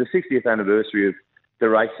tribal. It's the 60th anniversary of the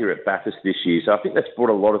race here at Bathurst this year. So I think that's brought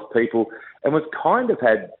a lot of people. And we've kind of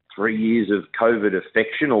had 3 years of COVID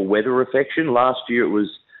affection or weather affection. Last year it was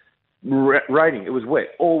raining. It was wet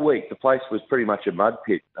all week. The place was pretty much a mud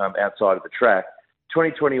pit outside of the track.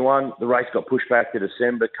 2021, the race got pushed back to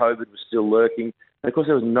December. COVID was still lurking. And of course,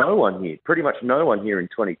 there was no one here, pretty much no one here in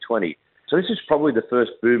 2020. So this is probably the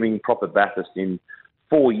first booming proper Bathurst in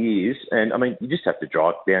 4 years. And I mean, you just have to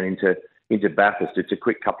drive down into Bathurst. It's a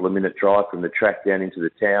quick couple of minute drive from the track down into the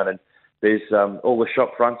town. And there's all the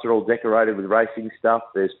shop fronts are all decorated with racing stuff.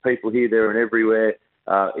 There's people here, there and everywhere.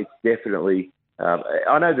 It's definitely,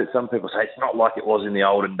 I know that some people say it's not like it was in the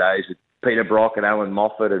olden days with Peter Brock and Alan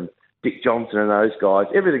Moffat and Dick Johnson and those guys.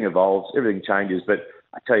 Everything evolves, everything changes. But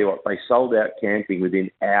I tell you what, they sold out camping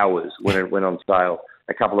within hours when it went on sale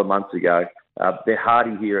a couple of months ago. They're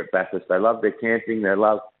hardy here at Bathurst. They love their camping. They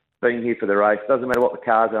love being here for the race. Doesn't matter what the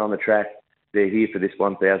cars are on the track. They're here for this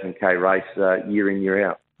 1,000k race year in, year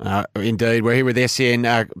out. Indeed. We're here with SEN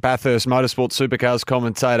Bathurst Motorsport Supercars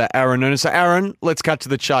commentator Aaron Noonan. So, Aaron, let's cut to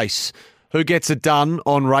the chase. Who gets it done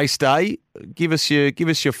on race day? Give us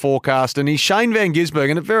your forecast. And he's Shane Van Gisbergen,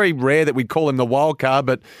 and it's very rare that we call him the wild card,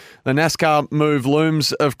 but the NASCAR move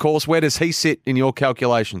looms, of course. Where does he sit in your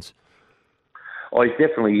calculations? Oh, he's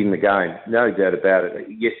definitely in the game, no doubt about it.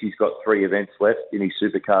 Yes, he's got 3 events left in his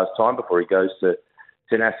supercars time before he goes to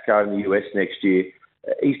NASCAR in the US next year.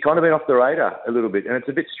 He's kind of been off the radar a little bit, and it's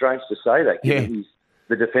a bit strange to say that. Yeah. He's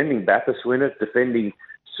the defending Bathurst winner, defending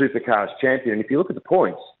supercars champion, and if you look at the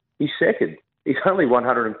points, he's second. He's only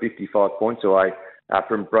 155 points away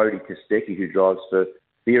from Brody Kostecki, who drives for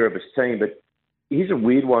the Erebus team. But here's a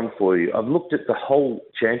weird one for you. I've looked at the whole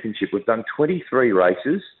championship. We've done 23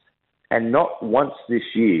 races, and not once this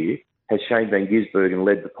year has Shane Van Gisbergen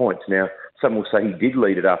led the points. Now, some will say he did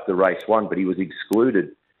lead it after race 1, but he was excluded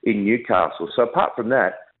in Newcastle. So apart from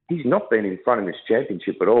that, he's not been in front of this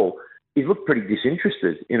championship at all. He's looked pretty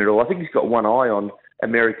disinterested in it all. I think he's got one eye on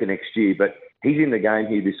America next year, but he's in the game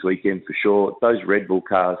here this weekend for sure. Those Red Bull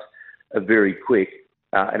cars are very quick,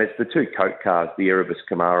 and it's the 2 Coke cars, the Erebus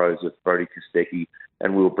Camaros of Brody Kostecki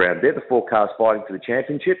and Will Brown. They're the 4 cars fighting for the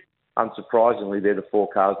championship. Unsurprisingly, they're the 4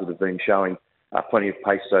 cars that have been showing plenty of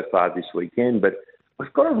pace so far this weekend. But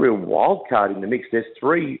we've got a real wild card in the mix. There's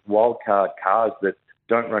 3 wild card cars that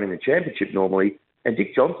don't run in the championship normally, and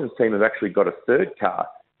Dick Johnson's team have actually got a 3rd car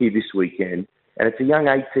here this weekend, and it's a young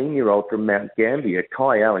 18-year-old from Mount Gambier,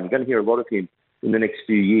 Kai Allen. You're going to hear a lot of him in the next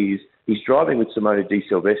few years. He's driving with Simona Di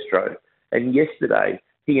Silvestro, and yesterday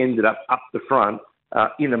he ended up the front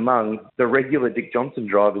in among the regular Dick Johnson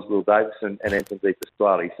drivers, Will Davison and Anton De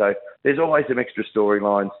Pasquale. So there's always some extra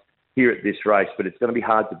storylines here at this race, but it's going to be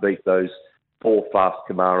hard to beat those 4 fast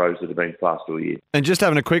Camaros that have been fast all year. And just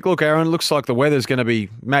having a quick look, Aaron, looks like the weather's going to be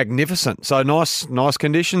magnificent. So nice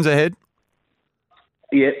conditions ahead.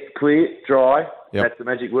 Yeah, clear, dry. Yep. That's the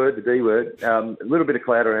magic word, the D word. A little bit of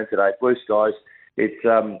cloud around today, blue skies. It's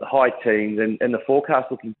high teens, and the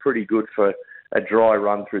forecast looking pretty good for a dry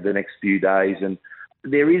run through the next few days. And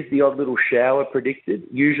there is the odd little shower predicted.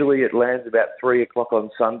 Usually it lands about 3 o'clock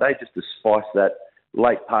on Sunday just to spice that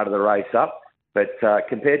late part of the race up. But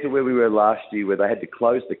compared to where we were last year, where they had to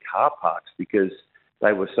close the car parks because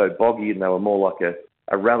they were so boggy and they were more like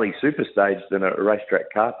a rally super stage than a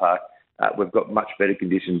racetrack car park, we've got much better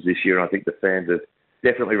conditions this year, and I think the fans have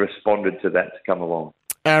definitely responded to that to come along.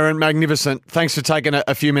 Aaron, magnificent. Thanks for taking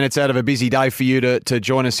a few minutes out of a busy day for you to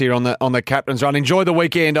join us here on the Captain's Run. Enjoy the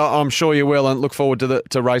weekend, I'm sure you will, and look forward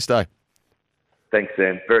to race day. Thanks,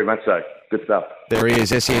 Sam. Very much so. Good stuff. There he is,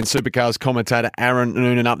 SEN Supercars commentator Aaron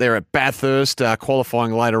Noonan up there at Bathurst,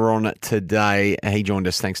 qualifying later on today. He joined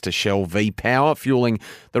us thanks to Shell V-Power, fueling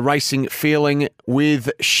the racing feeling with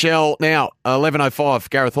Shell. Now, 11.05,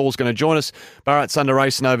 Gareth Hall's going to join us. Bharat Sundar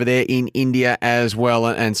racing over there in India as well,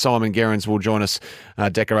 and Simon Gerrans will join us,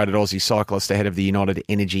 decorated Aussie cyclist ahead of the United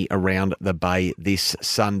Energy around the Bay this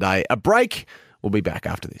Sunday. A break. We'll be back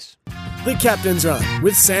after this. The Captain's Run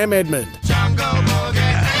with Sam Edmund.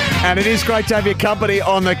 And it is great to have your company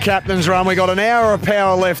on the Captain's Run. We got an hour of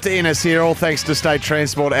power left in us here, all thanks to State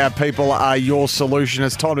Transport. Our people are your solution.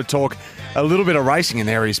 It's time to talk a little bit of racing, and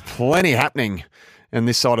there is plenty happening on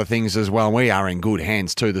this side of things as well. We are in good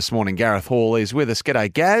hands too this morning. Gareth Hall is with us.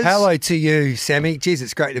 G'day, Gaz. Hello to you, Sammy. Geez,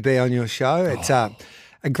 it's great to be on your show. It's a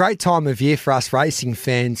great time of year for us racing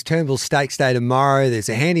fans. Turnbull Stakes Day tomorrow. There's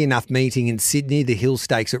a handy enough meeting in Sydney, the Hill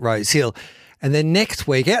Stakes at Rose Hill. And then next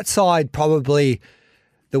week, outside probably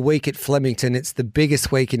the week at Flemington, it's the biggest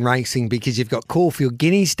week in racing because you've got Caulfield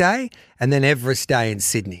Guineas Day and then Everest Day in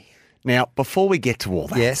Sydney. Now, before we get to all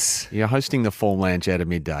that, yes, you're hosting the Form Lounge out of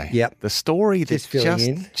midday. Yep. The story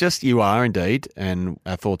that just you are indeed, and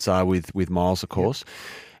our thoughts are with Miles, of course,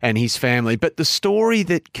 and his family. But the story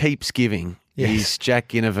that keeps giving is Jack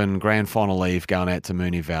Ginnivan grand final leave going out to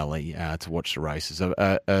Moonee Valley to watch the races.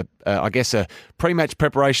 I guess a pre-match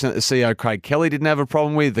preparation that the CEO Craig Kelly didn't have a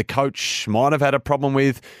problem with. The coach might have had a problem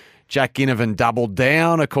with. Jack Ginnivan doubled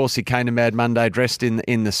down. Of course, he came to Mad Monday dressed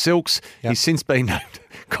in the silks. He's since been named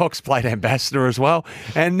Cox Plate ambassador as well.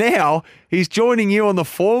 And now he's joining you on the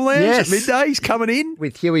Form Lounge at midday. He's coming in.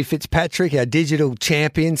 With Huey Fitzpatrick, our digital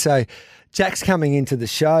champion. So Jack's coming into the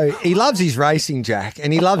show. He loves his racing, Jack,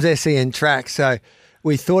 and he loves SEN track. So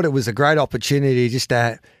we thought it was a great opportunity just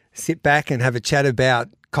to sit back and have a chat about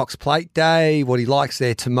Cox Plate Day, what he likes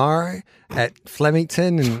there tomorrow at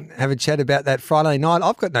Flemington, and have a chat about that Friday night.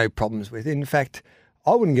 I've got no problems with it. In fact,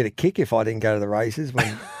 I wouldn't get a kick if I didn't go to the races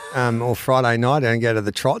when, or Friday night and go to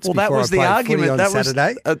the trots. Well, before that was I the played argument. On that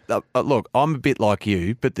Saturday. Was look. I'm a bit like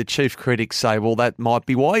you, but the chief critics say, well, that might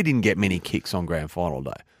be why he didn't get many kicks on Grand Final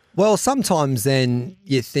day. Well, sometimes then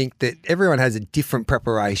you think that everyone has a different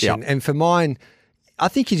preparation, and for mine, I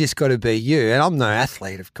think you just got to be you. And I'm no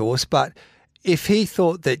athlete, of course, but if he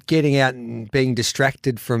thought that getting out and being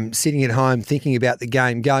distracted from sitting at home thinking about the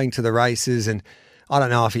game, going to the races, and I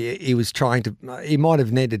don't know if he was trying to, he might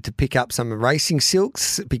have needed to pick up some racing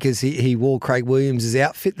silks because he wore Craig Williams'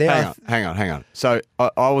 outfit there. Hang on. So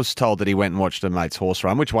I was told that he went and watched a mate's horse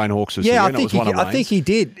run, which Wayne Hawkes was here. I think he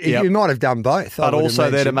did. He might have done both. But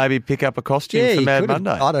also there to maybe pick up a costume for Mad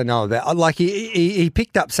Monday. I don't know about. Like he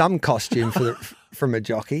picked up some costume from a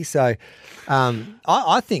jockey. So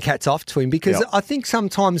I think hats off to him because I think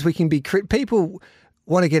sometimes we can be people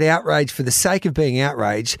want to get outraged for the sake of being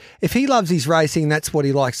outraged. If he loves his racing, that's what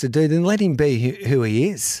he likes to do, then let him be who he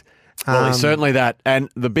is. Well, he's certainly that. And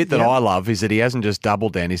the bit that I love is that he hasn't just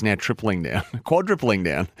doubled down, he's now tripling down, quadrupling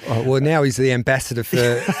down. Oh, well, now he's the ambassador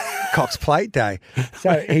for Cox Plate Day.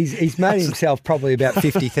 So he's made himself probably about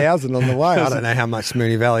 50,000 on the way. I don't know how much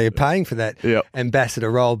Moonee Valley are paying for that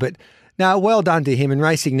ambassador role, but no, well done to him, and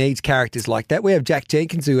racing needs characters like that. We have Jack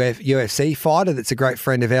Jenkins, who is a UFC fighter that's a great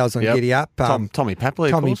friend of ours on Giddy Up. Tommy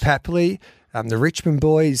Papley, Tommy Papley. The Richmond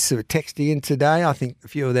boys are texting in today. I think a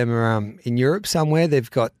few of them are in Europe somewhere.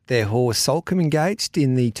 They've got their horse Solcombe engaged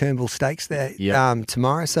in the Turnbull Stakes there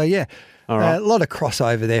tomorrow. So, a lot of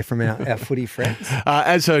crossover there from our footy friends.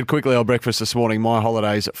 As heard quickly on breakfast this morning, My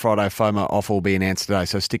Holidays Friday FOMO offer will be announced today,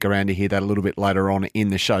 so stick around to hear that a little bit later on in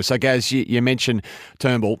the show. So, Gaz, you mentioned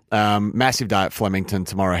Turnbull, massive day at Flemington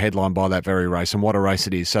tomorrow, headlined by that very race, and what a race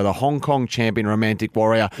it is. So the Hong Kong champion, Romantic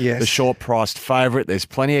Warrior, the short-priced favourite. There's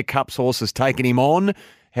plenty of Cups horses taking him on.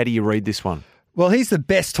 How do you read this one? Well, he's the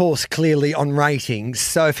best horse, clearly, on ratings.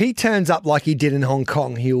 So if he turns up like he did in Hong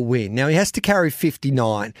Kong, he'll win. Now, he has to carry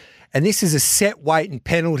 59. And this is a set weight and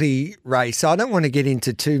penalty race. So I don't want to get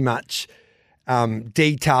into too much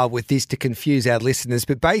detail with this to confuse our listeners,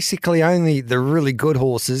 but basically only the really good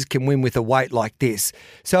horses can win with a weight like this.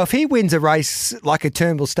 So if he wins a race like a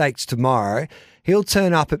Turnbull Stakes tomorrow, he'll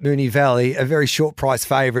turn up at Moonee Valley a very short price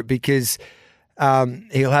favourite because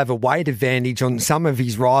he'll have a weight advantage on some of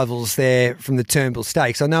his rivals there from the Turnbull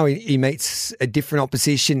Stakes. I know he meets a different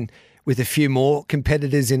opposition with a few more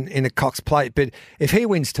competitors in a Cox Plate. But if he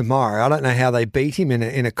wins tomorrow, I don't know how they beat him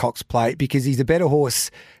in a Cox Plate because he's a better horse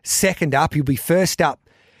second up. He'll be first up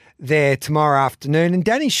there tomorrow afternoon. And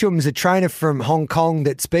Danny Shum's a trainer from Hong Kong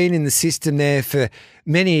that's been in the system there for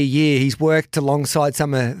many a year. He's worked alongside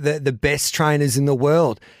some of the best trainers in the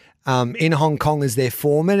world. in Hong Kong as their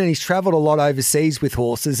foreman, and he's travelled a lot overseas with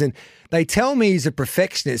horses. And they tell me he's a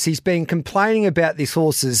perfectionist. He's been complaining about these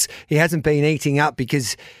horses he hasn't been eating up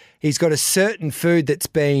because he's got a certain food that's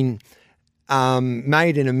been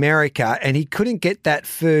made in America, and he couldn't get that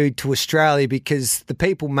food to Australia because the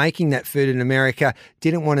people making that food in America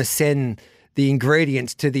didn't want to send the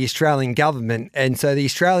ingredients to the Australian government, and so the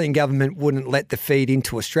Australian government wouldn't let the feed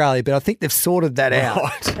into Australia. But I think they've sorted that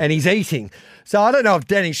out, and he's eating. So I don't know if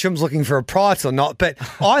Danny Shum's looking for a price or not, but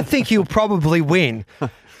I think he'll probably win.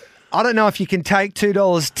 I don't know if you can take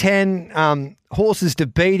 $2.10 horses to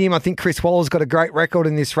beat him. I think Chris Waller's got a great record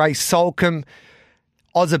in this race. Solcombe,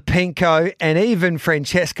 Ozapinko, and even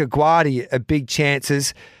Francesca Guardi are big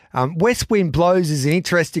chances. West Wind Blows is an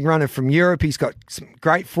interesting runner from Europe. He's got some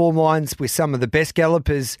great form lines with some of the best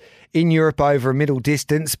gallopers in Europe over a middle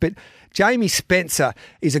distance. But Jamie Spencer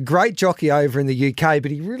is a great jockey over in the UK,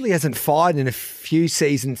 but he really hasn't fired in a few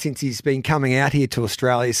seasons since he's been coming out here to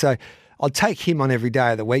Australia. So I'll take him on every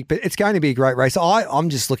day of the week, but it's going to be a great race. I'm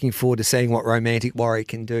just looking forward to seeing what Romantic Warrior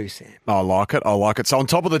can do, Sam. I like it. So on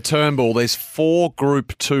top of the Turnbull, there's 4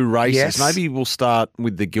 Group 2 races. Yes. Maybe we'll start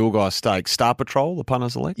with the Gilgai Stakes. Star Patrol, the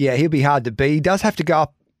punters elect? Yeah, he'll be hard to beat. He does have to go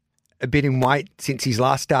up a bit in weight since his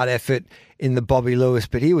last start effort in the Bobby Lewis,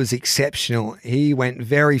 but he was exceptional. He went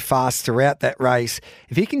very fast throughout that race.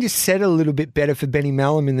 If he can just settle a little bit better for Benny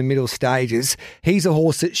Mellum in the middle stages, he's a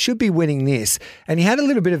horse that should be winning this. And he had a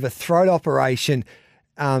little bit of a throat operation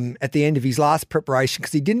at the end of his last preparation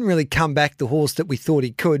because he didn't really come back the horse that we thought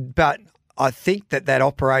he could, but I think that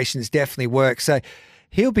operation has definitely worked. So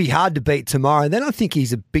he'll be hard to beat tomorrow. And then I think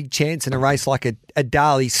he's a big chance in a race like a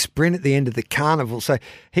Dali Sprint at the end of the Carnival. So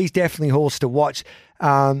he's definitely a horse to watch.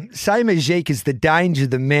 Say Magique is the danger,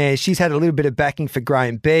 the mare. She's had a little bit of backing for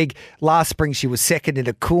Graham Begg. Last spring, she was second in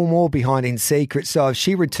a Coolmore behind In Secret. So if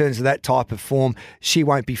she returns to that type of form, she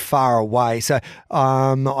won't be far away. So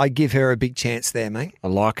I give her a big chance there, mate. I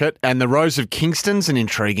like it. And the Rose of Kingston's an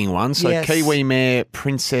intriguing one. So Yes. Kiwi mare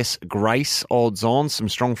Princess Grace, odds on, some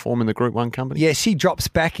strong form in the Group 1 company. Yeah, she drops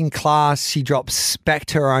back in class. She drops back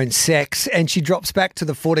to her own sex, and she drops back to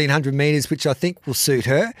the 1400 metres, which I think will suit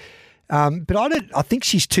her. But I think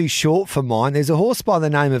she's too short for mine. There's a horse by the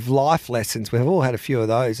name of Life Lessons. We've all had a few of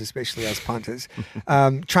those, especially us punters.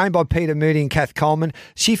 Trained by Peter Moody and Kath Coleman.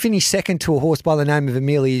 She finished second to a horse by the name of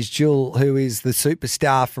Amelia's Jewel, who is the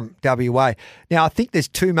superstar from WA. Now, I think there's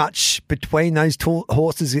too much between those two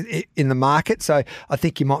horses in the market, so I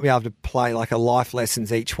think you might be able to play like a Life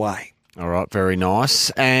Lessons each way. All right, very nice.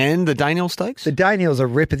 And the Daniel Stakes? The Daniel's a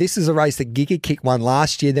ripper. This is a race that Giga Kick won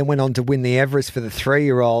last year, then went on to win the Everest for the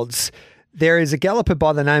 3-year-olds. There is a galloper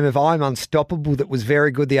by the name of I'm Unstoppable that was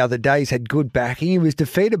very good the other day. He's had good backing. He was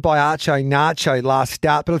defeated by Archo Nacho last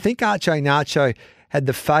start, but I think Archo Nacho had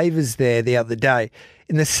the favours there the other day.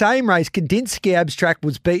 In the same race, Kandinsky Abstract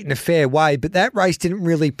was beaten a fair way, but that race didn't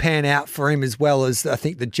really pan out for him as well as I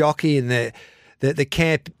think the jockey and the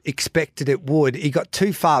camp expected it would. He got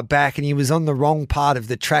too far back and he was on the wrong part of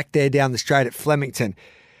the track there down the straight at Flemington.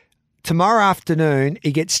 Tomorrow afternoon,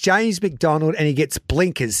 he gets James McDonald and he gets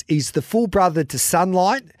Blinkers. He's the full brother to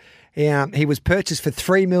Sunlight. He was purchased for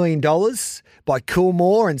 $3 million by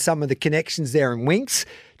Coolmore and some of the connections there in Winks.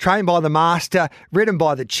 Trained by the master, ridden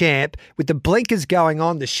by the champ. With the blinkers going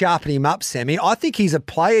on to sharpen him up, Sammy, I think he's a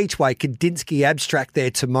play each way. Kandinsky Abstract there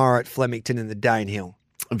tomorrow at Flemington in the Danehill.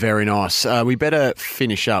 Very nice. We better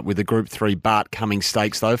finish up with the Group 3 Bart Cummings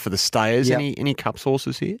Stakes, though, for the stayers. Yep. Any Cups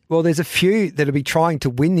horses here? Well, there's a few that'll be trying to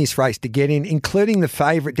win this race to get in, including the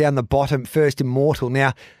favourite down the bottom, First Immortal.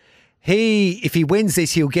 Now, if he wins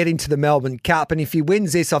this, he'll get into the Melbourne Cup. And if he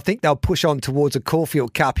wins this, I think they'll push on towards a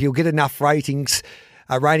Caulfield Cup. He'll get enough rating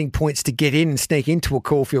points to get in and sneak into a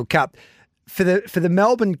Caulfield Cup. For the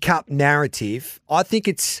Melbourne Cup narrative, I think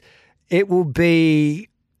it will be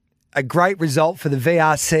a great result for the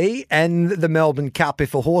VRC and the Melbourne Cup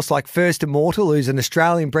if a horse like First Immortal, who's an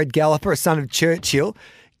Australian-bred galloper, a son of Churchill,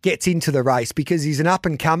 gets into the race because he's an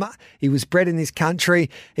up-and-comer. He was bred in this country.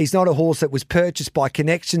 He's not a horse that was purchased by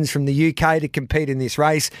connections from the UK to compete in this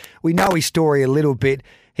race. We know his story a little bit.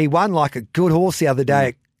 He won like a good horse the other day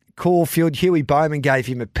at Caulfield. Huey Bowman gave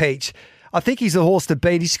him a peach. I think he's a horse to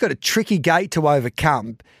beat. He's got a tricky gate to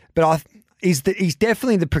overcome, but he's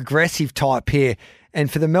definitely the progressive type here. And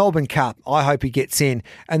for the Melbourne Cup, I hope he gets in.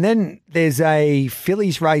 And then there's a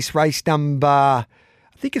fillies race number, I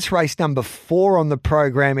think it's race number 4 on the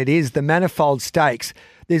program. It is the Manifold Stakes.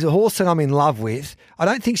 There's a horse that I'm in love with. I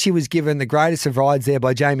don't think she was given the greatest of rides there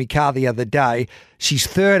by Jamie Carr the other day. She's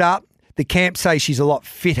third up The camp say she's a lot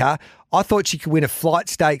fitter. I thought she could win a flight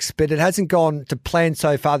stakes, but it hasn't gone to plan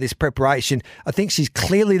so far, this preparation. I think she's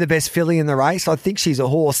clearly the best filly in the race. I think she's a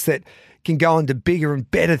horse that can go on to bigger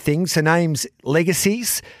and better things. Her name's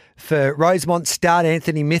Legacies. For Rosemont start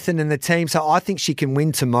Anthony Mithen and the team. So I think she can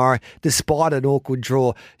win tomorrow despite an awkward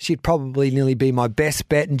draw. She'd probably nearly be my best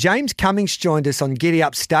bet. And James Cummings joined us on Giddy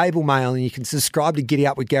Up Stable Mail, and you can subscribe to Giddy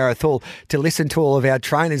Up with Gareth Hall to listen to all of our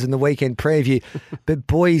trainers in the weekend preview. But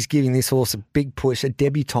boy, he's giving this horse a big push, a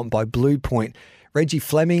debutante by Blue Point. Reggie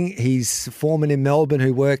Fleming, he's a foreman in Melbourne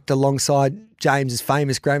who worked alongside James's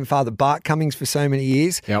famous grandfather Bart Cummings for so many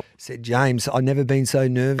years. Yep. Said, James, I've never been so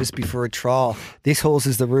nervous before a trial. This horse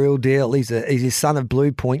is the real deal. He's a son of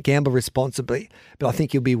Blue Point. Gamble responsibly, but I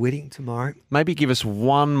think he'll be winning tomorrow. Maybe give us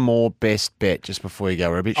one more best bet just before you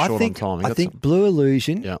go. We're a bit short on time. I think Blue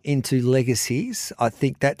Illusion into Legacies. I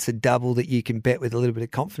think that's a double that you can bet with a little bit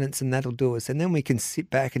of confidence, and that'll do us. And then we can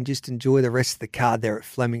sit back and just enjoy the rest of the card there at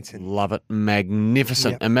Flemington. Love it.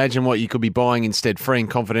 Magnificent. Yep. Imagine what you could be buying instead. Free and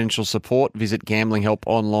confidential support. Visit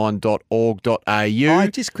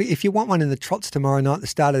gamblinghelponline.org.au. If you want one in the trots tomorrow night, the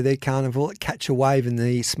start of their carnival, Catch a Wave in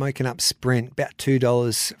the Smoking Up Sprint, about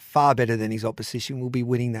 $2, far better than his opposition, will be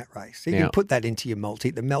winning that race. So you can put that into your multi,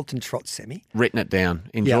 the Melton Trot Semi. Written it down.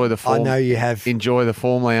 Enjoy the form. I know you have. Enjoy the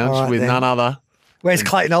Form Lounge with none other. Where's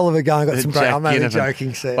Clayton Oliver going? Got some great. I'm only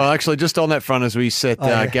joking, sir. Well, actually, just on that front, as we set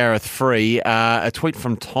Gareth free, a tweet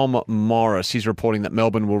from Tom Morris. He's reporting that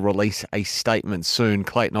Melbourne will release a statement soon.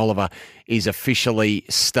 Clayton Oliver is officially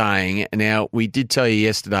staying. Now, we did tell you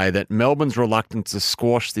yesterday that Melbourne's reluctance to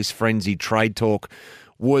squash this frenzied trade talk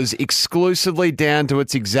was exclusively down to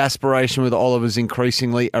its exasperation with Oliver's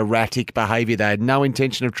increasingly erratic behaviour. They had no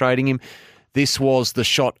intention of trading him. This was the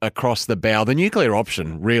shot across the bow, the nuclear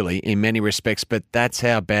option, really, in many respects, but that's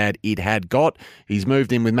how bad it had got. He's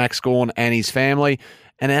moved in with Max Gawn and his family.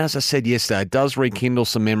 And as I said yesterday, it does rekindle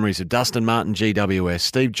some memories of Dustin Martin GWS,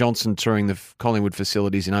 Steve Johnson touring the Collingwood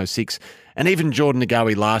facilities in 2006, and even Jordan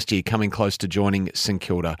Ngawi last year coming close to joining St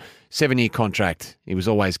Kilda. 7-year contract. He was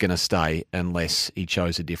always going to stay unless he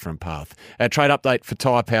chose a different path. Our trade update for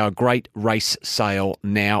Tyre Power. Great race sale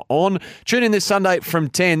now on. Tune in this Sunday from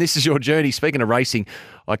 10. This is your journey. Speaking of racing,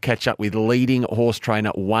 I catch up with leading horse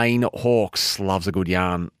trainer Wayne Hawkes. Loves a good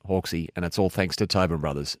yarn, Hawksy, and it's all thanks to Tobin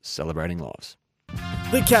Brothers, celebrating lives.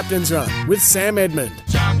 The Captain's Run with Sam Edmund.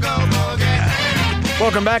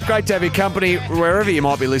 Welcome back. Great to have your company wherever you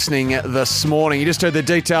might be listening this morning. You just heard the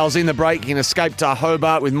details in the break. You can escape to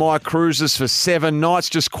Hobart with My Cruises for 7 nights.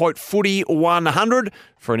 Just quote Footy 100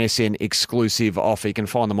 for an SN exclusive offer. You can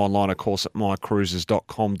find them online, of course, at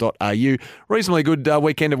mycruises.com.au. Reasonably good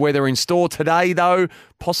weekend of weather in store. Today, though,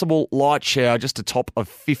 possible light shower, just a top of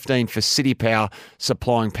 15 for City Power,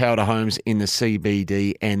 supplying power to homes in the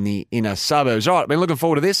CBD and the inner suburbs. All right, I've been looking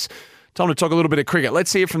forward to this. Time to talk a little bit of cricket.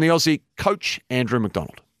 Let's hear from the Aussie coach, Andrew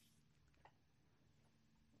McDonald.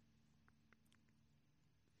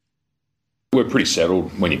 We're pretty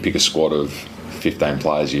settled when you pick a squad of 15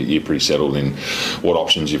 players. You're pretty settled in what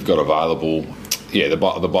options you've got available. Yeah, the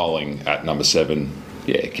bowling at number 7,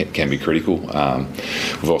 can be critical.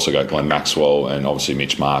 We've also got Glenn Maxwell and obviously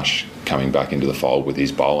Mitch Marsh coming back into the fold with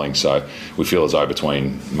his bowling. So we feel as though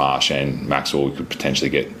between Marsh and Maxwell, we could potentially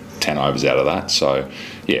get 10 overs out of that. So,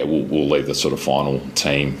 we'll leave the sort of final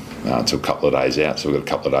team to a couple of days out. So we've got a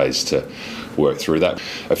couple of days to work through that.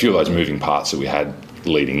 A few of those moving parts that we had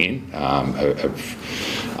leading in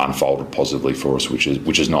have unfolded positively for us, which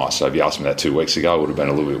is nice. So if you asked me that 2 weeks ago, I would have been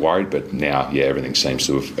a little bit worried. But now, everything seems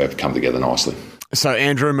to have come together nicely. So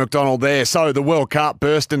Andrew McDonald there. So the World Cup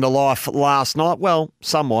burst into life last night. Well,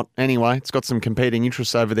 somewhat anyway. It's got some competing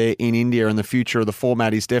interests over there in India, and the future of the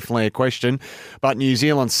format is definitely a question. But New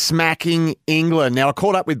Zealand smacking England. Now, I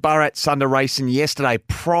caught up with Bharat Sundaresan yesterday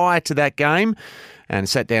prior to that game and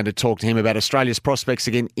sat down to talk to him about Australia's prospects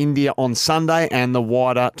against India on Sunday and the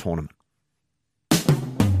wider tournament.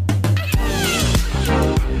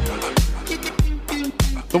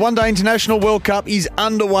 The One-Day International World Cup is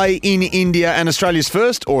underway in India, and Australia's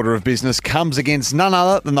first order of business comes against none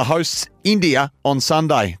other than the hosts, India, on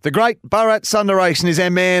Sunday. The great Bharat Sundaresan is our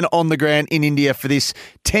man on the ground in India for this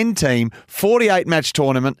 10-team, 48-match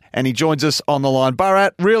tournament, and he joins us on the line.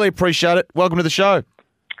 Bharat, really appreciate it. Welcome to the show.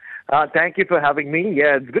 Thank you for having me.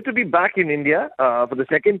 Yeah, it's good to be back in India for the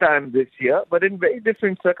second time this year, but in very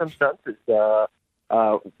different circumstances. What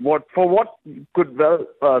could well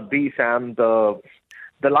be, Sam,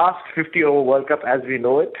 the last 50-over World Cup as we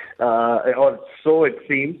know it, or so it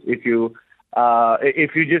seems. If you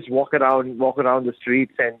just walk around the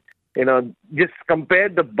streets and just compare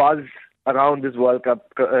the buzz around this World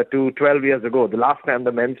Cup to 12 years ago, the last time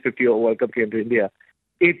the men's 50-over World Cup came to India,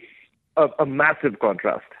 it's a massive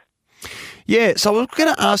contrast. Yeah, so I was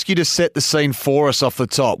going to ask you to set the scene for us off the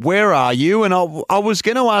top. Where are you? And I was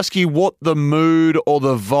going to ask you what the mood or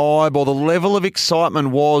the vibe or the level of excitement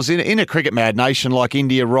was in a cricket mad nation like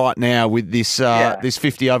India right now with this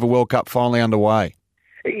 50-over World Cup finally underway.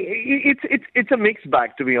 It's a mixed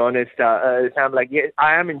bag, to be honest, Sam.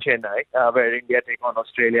 I am in Chennai, where India take on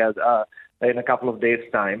Australia in a couple of days'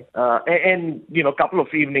 time. And a couple of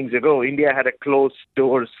evenings ago, India had a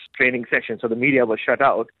closed-doors training session, so the media was shut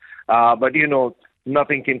out. But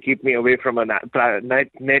nothing can keep me away from a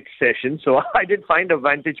net session. So I did find a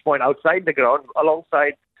vantage point outside the ground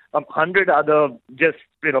alongside 100 other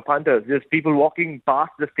punters, just people walking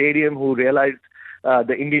past the stadium who realized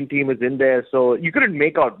the Indian team is in there. So you couldn't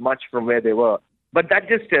make out much from where they were. But that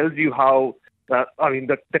just tells you how,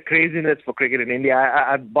 the craziness for cricket in India.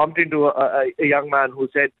 I bumped into a young man who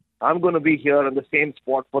said, I'm going to be here on the same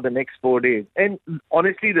spot for the next 4 days. And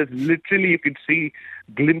honestly, there's literally, you could see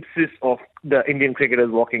glimpses of the Indian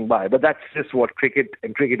cricketers walking by. But that's just what cricket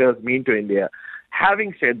and cricketers mean to India.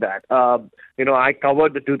 Having said that, I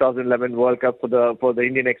covered the 2011 World Cup for the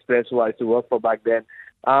Indian Express, who I used to work for back then.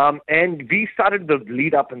 And we started the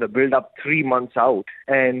lead up and the build up 3 months out.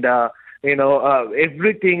 And,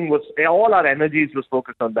 everything was, all our energies was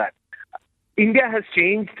focused on that. India has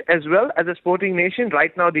changed as well as a sporting nation.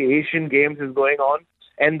 Right now, the Asian Games is going on,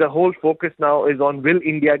 and the whole focus now is on will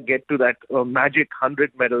India get to that magic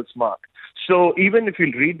 100 medals mark. So even if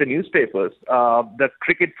you read the newspapers, the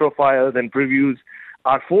cricket profiles and previews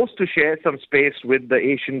are forced to share some space with the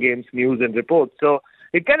Asian Games news and reports. So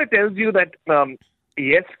it kind of tells you that,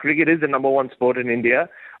 yes, cricket is the number one sport in India,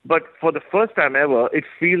 but for the first time ever, it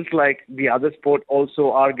feels like the other sport also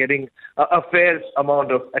are getting a fair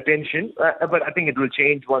amount of attention. But I think it will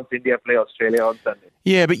change once India play Australia on Sunday.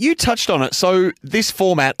 Yeah, but you touched on it. So this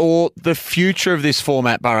format or the future of this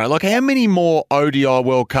format, Burrow, how many more ODI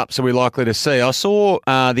World Cups are we likely to see? I saw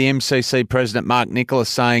the MCC president, Mark Nicholas,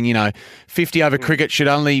 saying, 50-over cricket should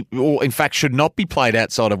not be played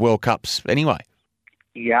outside of World Cups anyway.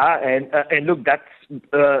 Yeah, and look, that's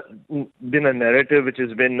been a narrative which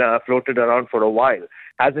has been floated around for a while,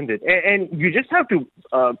 hasn't it? And you just have to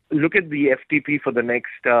look at the FTP for the next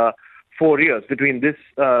 4 years between this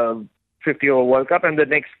 50-over World Cup and the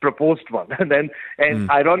next proposed one. And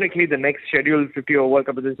ironically, the next scheduled 50-over World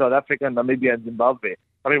Cup is in South Africa, Namibia, and Zimbabwe.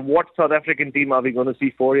 I mean, what South African team are we going to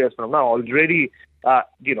see 4 years from now? Already,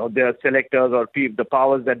 their selectors or the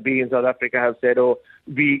powers that be in South Africa have said,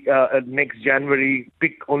 we next January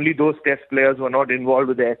pick only those test players who are not involved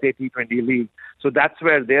with the SA T20 league. So that's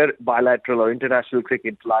where their bilateral or international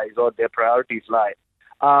cricket lies, or their priorities lie.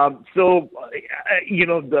 South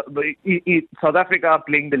Africa are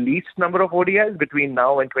playing the least number of ODIs between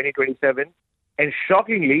now and 2027. And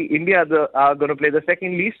shockingly, India are going to play the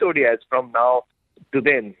second least ODIs from now to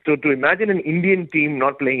then. So to imagine an Indian team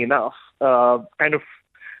not playing enough kind of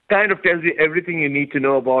tells you everything you need to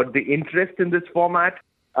know about the interest in this format.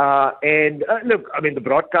 Look, I mean, the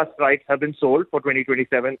broadcast rights have been sold for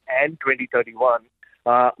 2027 and 2031.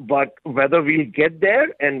 But whether we'll get there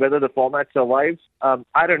and whether the format survives,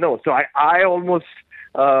 I don't know. So I almost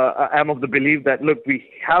am of the belief that, look, we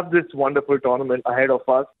have this wonderful tournament ahead of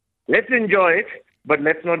us. Let's enjoy it, but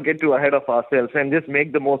let's not get too ahead of ourselves and just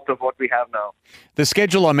make the most of what we have now. The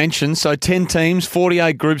schedule I mentioned, so 10 teams,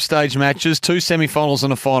 48 group stage matches, 2 semi-finals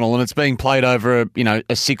and a final, and it's being played over a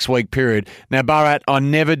 6-week period. Now, Bharat, I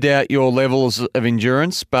never doubt your levels of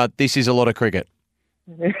endurance, but this is a lot of cricket.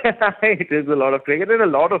 It is a lot of cricket and a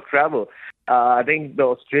lot of travel. I think the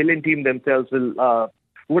Australian team themselves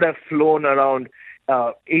would have flown around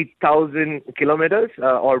 8,000 kilometers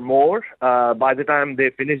or more by the time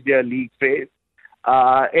they finish their league phase.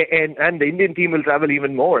 And the Indian team will travel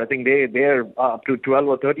even more. I think they're up to 12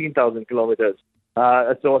 or 13,000 kilometers.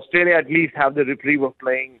 So Australia at least have the reprieve of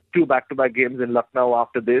playing 2 back-to-back games in Lucknow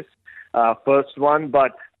after this first one.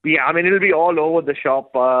 But yeah, I mean, it'll be all over the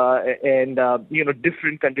shop and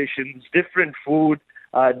different conditions, different food,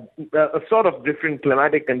 sort of different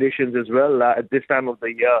climatic conditions as well at this time of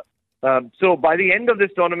the year. So by the end of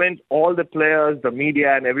this tournament, all the players, the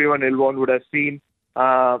media, and everyone involved would have seen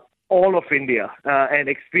all of India and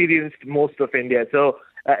experienced most of India. So,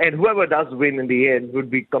 and whoever does win in the end would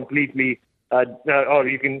be completely, or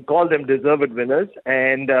you can call them deserved winners.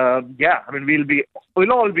 And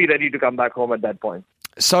we'll all be ready to come back home at that point.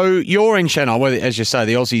 So you're in Chennai, well, as you say,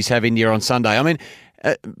 the Aussies have India on Sunday. I mean,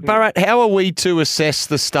 Bharat, how are we to assess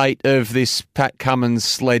the state of this Pat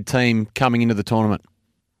Cummins-led team coming into the tournament?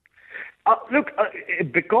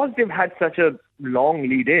 Because they've had such a long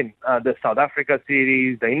lead-in, the South Africa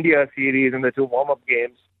series, the India series, and the 2 warm-up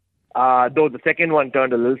games, Though the second one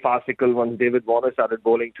turned a little farcical once David Warner started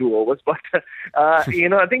bowling 2 overs. But, I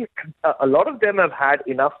think a lot of them have had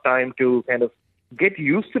enough time to kind of get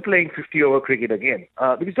used to playing 50-over cricket again.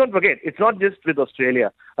 Because don't forget, it's not just with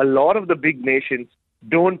Australia. A lot of the big nations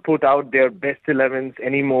don't put out their best 11s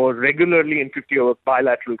anymore regularly in 50-over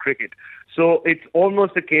bilateral cricket. So it's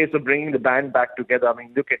almost a case of bringing the band back together. I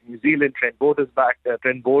mean, look at New Zealand. Trent Boult is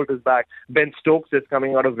back. Ben Stokes is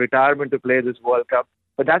coming out of retirement to play this World Cup.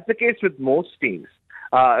 But that's the case with most teams,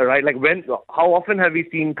 right? Like how often have we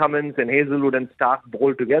seen Cummins and Hazelwood and Stark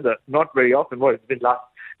bowl together? Not very often. Well,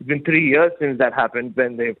 it's been 3 years since that happened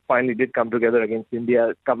when they finally did come together against India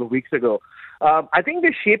a couple of weeks ago. I think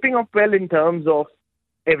they're shaping up well in terms of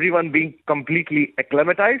everyone being completely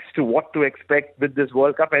acclimatized to what to expect with this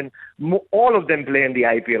World Cup, and all of them play in the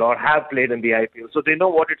IPL or have played in the IPL. So they know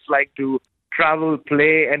what it's like to travel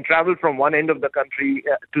from one end of the country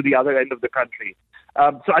to the other end of the country.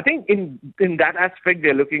 So I think in that aspect,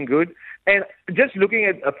 they're looking good. And just looking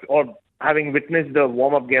at or having witnessed the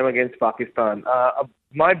warm-up game against Pakistan,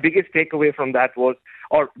 my biggest takeaway from that was,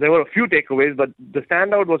 or there were a few takeaways, but the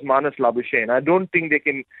standout was Manas Labuschagne. I don't think they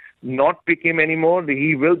can not pick him anymore.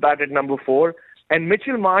 He will bat at number 4. And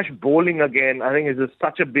Mitchell Marsh bowling again, I think is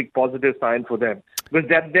such a big positive sign for them. Because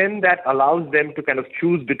that allows them to kind of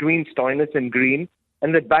choose between Stoinis and Green,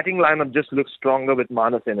 and the batting lineup just looks stronger with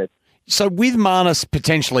Manas in it. So with Manas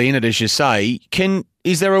potentially in it, as you say,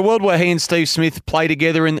 is there a world where he and Steve Smith play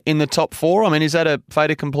together in the top 4? I mean, is that a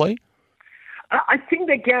fait accompli? I think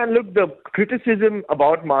they can. Look, the criticism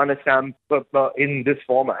about Manas in this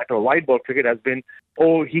format or white ball cricket has been,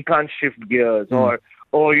 he can't shift gears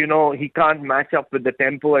or he can't match up with the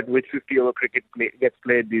tempo at which 50-over cricket gets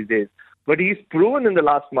played these days. But he's proven in the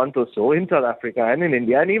last month or so in South Africa and in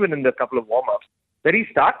India and even in the couple of warm-ups that he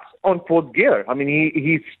starts on 4th gear. I mean,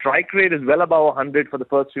 his strike rate is well above 100 for the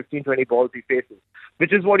first 15-20 balls he faces,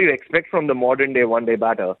 which is what you expect from the modern-day one-day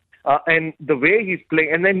batter. And the way he's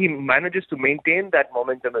playing, and then he manages to maintain that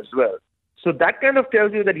momentum as well. So that kind of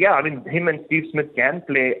tells you that, him and Steve Smith can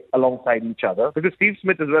play alongside each other, because Steve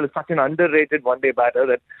Smith as well is such an underrated one-day batter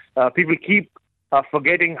that people keep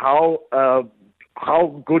forgetting how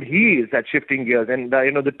good he is at shifting gears. And,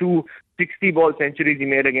 the 2 60-ball centuries he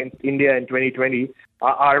made against India in 2020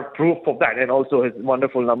 are proof of that, and also his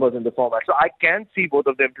wonderful numbers in the format. So I can see both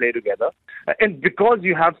of them play together. And because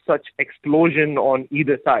you have such explosion on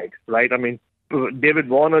either side, right? I mean, David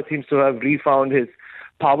Warner seems to have refound his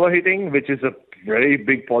power hitting, which is a very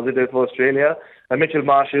big positive for Australia. And Mitchell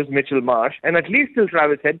Marsh is Mitchell Marsh. And at least till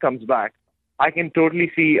Travis Head comes back, I can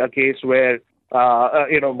totally see a case where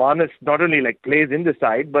Manas not only plays in the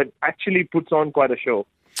side, but actually puts on quite a show.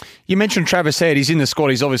 You mentioned Travis Head. He's in the squad.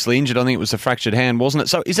 He's obviously injured. I think it was a fractured hand, wasn't it?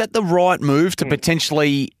 So is that the right move to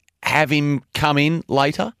potentially have him come in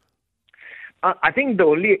later? I think the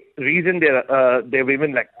only reason they've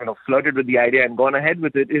even flirted with the idea and gone ahead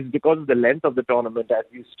with it is because of the length of the tournament, as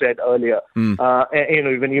you said earlier.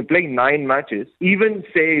 When you're playing 9 matches, even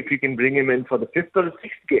say if you can bring him in for the 5th or the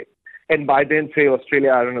 6th game, and by then say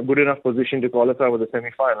Australia are in a good enough position to qualify for the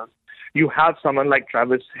semi-finals, you have someone like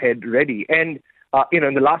Travis Head ready. And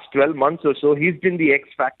in the last 12 months or so, he's been the X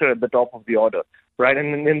factor at the top of the order, right?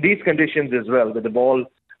 And in these conditions as well, with the ball,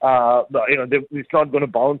 it's not going to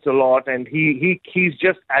bounce a lot, and he's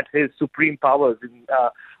just at his supreme powers in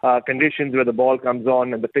conditions where the ball comes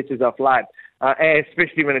on and the pitches are flat,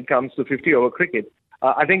 especially when it comes to 50-over cricket.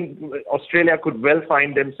 I think Australia could well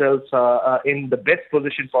find themselves in the best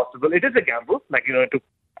position possible. It is a gamble, to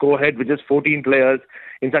go ahead with just 14 players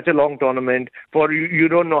in such a long tournament for you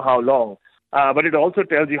don't know how long. But it also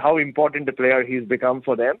tells you how important a player he's become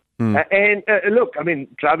for them. Look,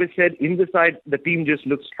 Travis said in the side, the team just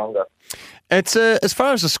looks stronger. It's as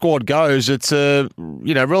far as the squad goes, it's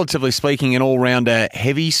relatively speaking, an all-rounder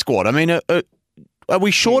heavy squad. I mean, are we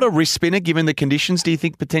short a wrist spinner given the conditions, do you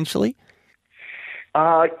think, potentially?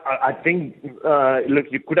 I think,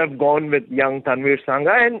 you could have gone with young Tanvir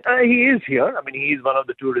Sangha, and he is here. I mean, he is one of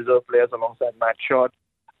the 2 reserve players alongside Matt Short.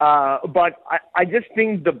 But I just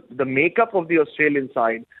think the makeup of the Australian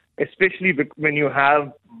side, especially when you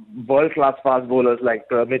have world-class fast bowlers like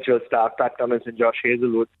Mitchell Stark, Pat Cummins and Josh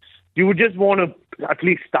Hazelwood, you would just want to at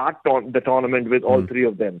least start the tournament with all 3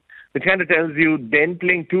 of them. Which kind of tells you then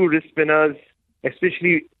playing 2 wrist spinners,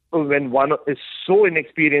 especially when one is so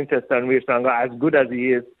inexperienced as Tanvir Sangha, as good as he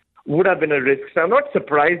is, would have been a risk. So I'm not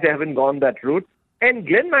surprised they haven't gone that route. And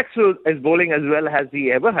Glenn Maxwell is bowling as well as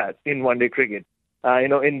he ever has in one-day cricket.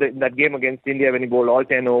 In that game against India when he bowled all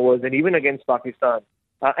 10 overs, and even against Pakistan.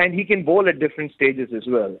 And he can bowl at different stages as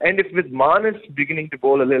well. And if with Manas beginning to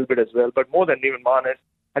bowl a little bit as well, but more than even Manas,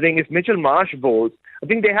 I think if Mitchell Marsh bowls, I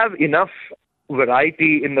think they have enough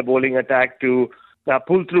variety in the bowling attack to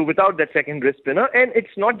pull through without that second wrist spinner. And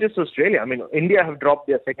it's not just Australia. I mean, India have dropped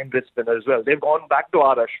their second wrist spinner as well. They've gone back to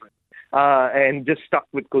R. Ashwin and just stuck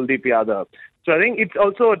with Kuldeep Yadav. So I think it's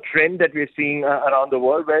also a trend that we're seeing around the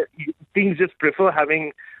world where teams just prefer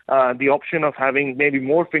having the option of having maybe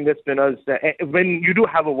more finger spinners when you do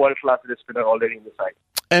have a world-class wrist spinner already in the side.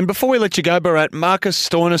 And before we let you go, Bharat, Marcus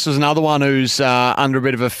Stoinis is another one who's under a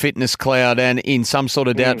bit of a fitness cloud and in some sort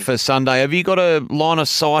of doubt for Sunday. Have you got a line of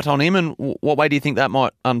sight on him, and what way do you think that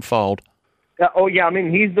might unfold? I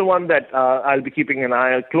mean, he's the one that I'll be keeping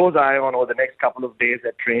a close eye on over the next couple of days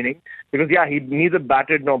at training. Because, he neither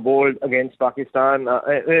batted nor bowled against Pakistan.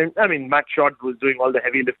 I mean, Matt Shott was doing all the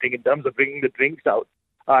heavy lifting in terms of bringing the drinks out.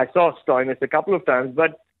 I saw Stoinis a couple of times,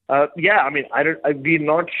 but we're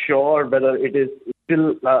not sure whether it is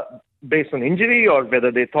still based on injury or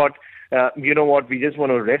whether they thought, we just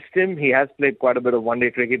want to rest him. He has played quite a bit of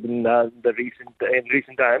one-day cricket in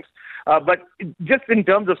recent times. But just in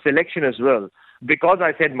terms of selection as well, because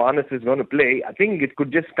I said Manas is going to play, I think it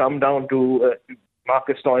could just come down to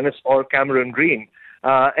Marcus Stoinis or Cameron Green.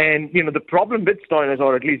 The problem with Stoinis,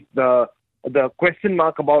 or at least the question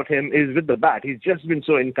mark about him, is with the bat. He's just been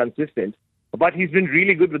so inconsistent. But he's been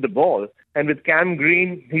really good with the ball. And with Cam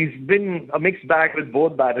Green, he's been a mixed bag with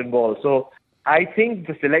both bat and ball. So I think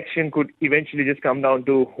the selection could eventually just come down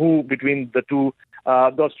to who between the two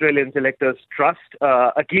the Australian selectors trust,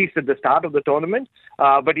 at least at the start of the tournament.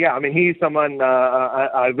 He's someone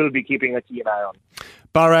I will be keeping a keen eye on.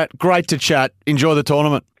 Bharat, great to chat. Enjoy the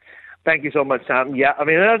tournament. Thank you so much, Sam. Yeah, I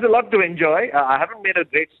mean, there's a lot to enjoy. I haven't made a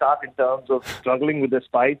great start in terms of struggling with the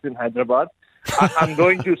spikes in Hyderabad. I'm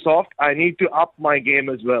going too soft. I need to up my game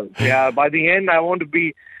as well. Yeah, by the end, I want to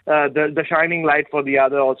be the shining light for the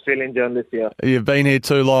other Australian journalists here. You've been here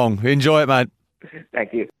too long. Enjoy it, mate.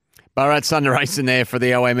 Thank you. Bharat Sundaresan there for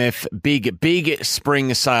the OMF big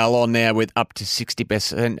spring sale on now with up to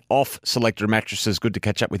 60% off selected mattresses. Good to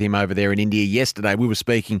catch up with him over there in India yesterday. We were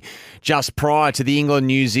speaking just prior to the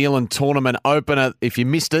England-New Zealand tournament opener. If you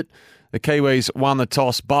missed it, the Kiwis won the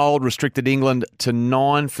toss, bowled, restricted England to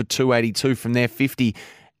 9 for 282 from their 50,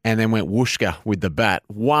 and then went whooshka with the bat.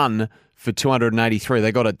 1 for 283.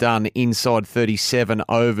 They got it done inside 37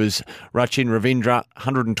 overs. Rachin Ravindra,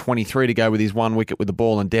 123 to go with his one wicket with the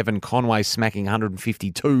ball, and Devon Conway smacking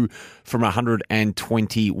 152 from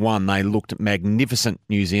 121. They looked magnificent,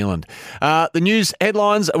 New Zealand. The news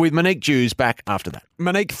headlines are with Monique Dews back after that.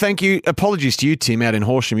 Monique, thank you. Apologies to you, Tim, out in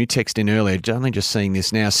Horsham. You texted in earlier. Only just seeing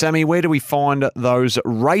this now. Sammy, where do we find those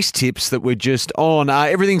race tips that we're just on?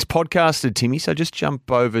 Everything's podcasted, Timmy, so just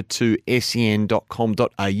jump over to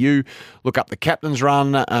sen.com.au. Look up the Captain's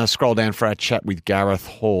Run, scroll down for our chat with Gareth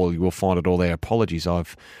Hall. You will find it all there. Apologies,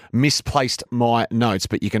 I've misplaced my notes,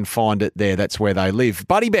 but you can find it there. That's where they live.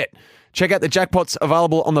 Buddy Bet. Check out the jackpots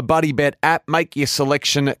available on the Buddy Bet app. Make your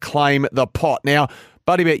selection, claim the pot. Now,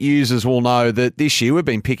 Buddy Bet users will know that this year we've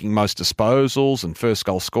been picking most disposals and first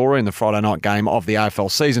goal scorer in the Friday night game of the AFL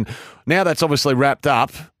season. Now that's obviously wrapped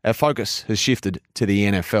up, our focus has shifted to the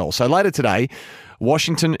NFL. So later today,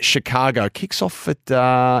 Washington, Chicago kicks off kicked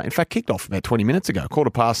off about 20 minutes ago,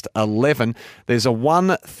 11:15. There's a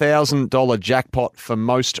 $1,000 jackpot for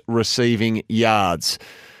most receiving yards.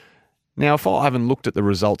 Now, I haven't looked at the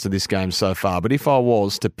results of this game so far, but if I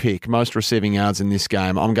was to pick most receiving yards in this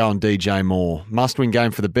game, I'm going DJ Moore. Must-win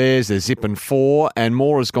game for the Bears. They're zipping 4, and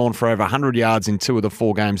Moore has gone for over 100 yards in 2 of the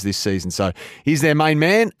 4 games this season. So he's their main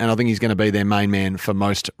man, and I think he's going to be their main man for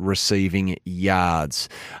most receiving yards.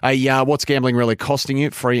 What's gambling really costing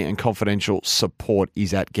you? Free and confidential support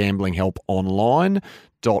is at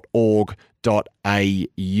gamblinghelponline.org.au.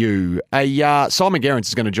 Simon Gerrans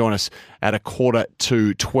is going to join us at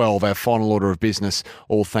 11:45, our final order of business,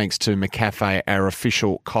 all thanks to McCafe, our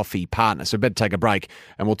official coffee partner. So better take a break,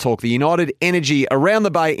 and we'll talk the United Energy around the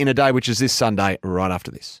Bay in a day, which is this Sunday, right after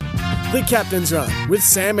this. The Captain's Run with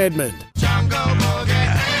Sam Edmund.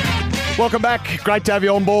 Welcome back. Great to have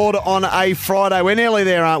you on board on a Friday. We're nearly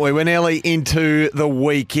there, aren't we? We're nearly into the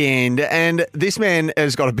weekend. And this man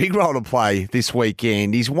has got a big role to play this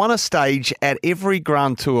weekend. He's won a stage at every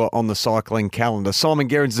Grand Tour on the cycling calendar. Simon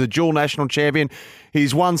Gerrans is a dual national champion.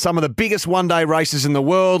 He's won some of the biggest one-day races in the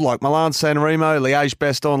world, like Milan-San Remo,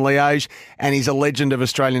 Liège-Bastogne-Liège, and he's a legend of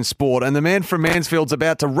Australian sport. And the man from Mansfield's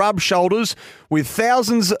about to rub shoulders with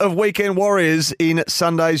thousands of weekend warriors in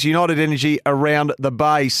Sunday's United Energy around the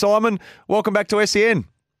Bay. Simon, welcome back to SEN.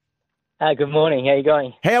 Good morning. How are you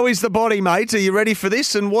going? How is the body, mate? Are you ready for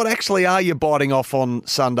this? And what actually are you biting off on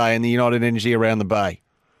Sunday in the United Energy around the Bay?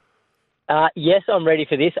 Yes, I'm ready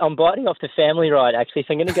for this. I'm biting off the family ride, actually.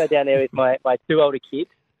 So I'm going to go down there with my 2 older kids.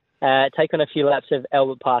 take on a few laps of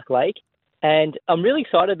Albert Park Lake. And I'm really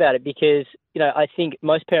excited about it because, I think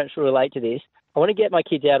most parents will relate to this. I want to get my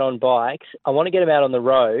kids out on bikes. I want to get them out on the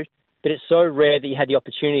road, but it's so rare that you had the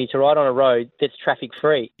opportunity to ride on a road that's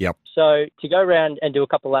traffic-free. Yep. So to go around and do a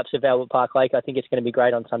couple of laps of Albert Park Lake, I think it's going to be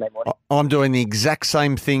great on Sunday morning. I'm doing the exact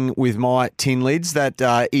same thing with my tin lids. That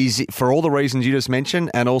is for all the reasons you just mentioned,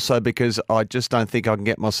 and also because I just don't think I can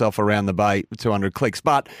get myself around the bay with 200 clicks.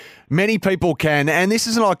 But many people can, and this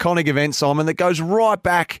is an iconic event, Simon, that goes right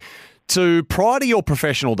back to prior to your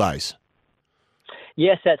professional days.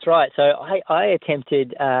 Yes, that's right. So I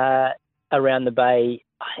attempted around the bay.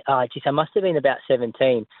 I must have been about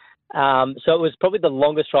 17. So it was probably the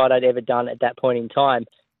longest ride I'd ever done at that point in time.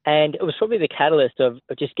 And it was probably the catalyst of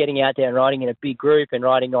just getting out there and riding in a big group and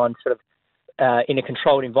riding on sort of in a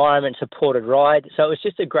controlled environment, supported ride. So it was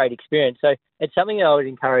just a great experience. So it's something that I would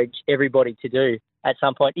encourage everybody to do at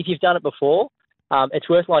some point. If you've done it before, it's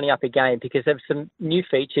worth lining up again because there's some new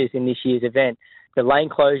features in this year's event. The lane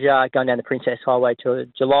closure going down the Princess Highway to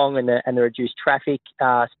Geelong and the reduced traffic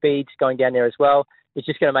speeds going down there as well. It's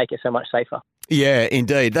just going to make it so much safer. Yeah,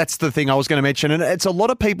 indeed. That's the thing I was going to mention. And it's a lot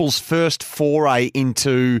of people's first foray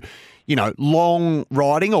into, long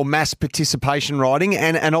riding or mass participation riding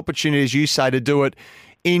and an opportunity, as you say, to do it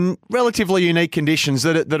in relatively unique conditions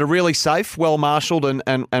that are really safe, well-marshalled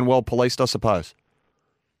and well-policed, I suppose.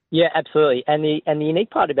 Yeah, absolutely. And the unique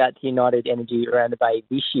part about the United Energy Around the Bay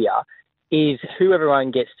this year is who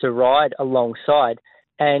everyone gets to ride alongside.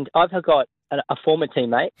 And I've got a former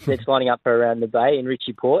teammate that's lining up for Around the Bay in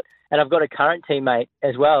Richie Port, and I've got a current teammate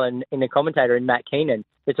as well in the commentator in Matt Keenan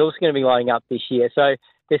that's also going to be lining up this year. So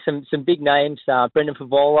there's some big names. Brendan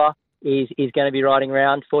Favola is going to be riding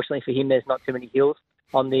around. Fortunately for him, there's not too many hills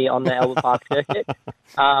on the Albert Park circuit.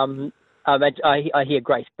 I hear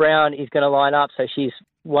Grace Brown is going to line up, so she's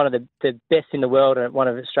one of the best in the world and one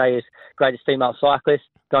of Australia's greatest female cyclists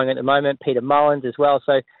going at the moment. Peter Mullins as well.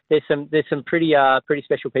 So there's some pretty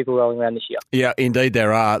special people rolling around this year. Yeah, indeed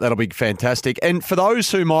there are. That'll be fantastic. And for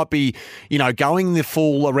those who might be, going the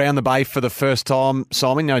full Around the Bay for the first time,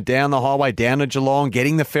 Simon, down the highway, down to Geelong,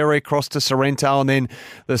 getting the ferry across to Sorrento and then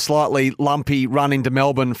the slightly lumpy run into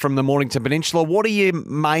Melbourne from the Mornington Peninsula, what are your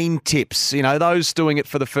main tips? Those doing it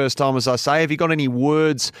for the first time, as I say, have you got any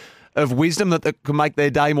words of wisdom that can make their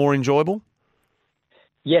day more enjoyable?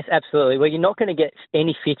 Yes, absolutely. Well, you're not going to get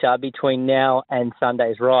any fitter between now and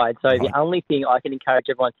Sunday's ride. So The only thing I can encourage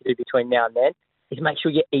everyone to do between now and then is make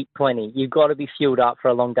sure you eat plenty. You've got to be fueled up for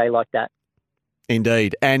a long day like that.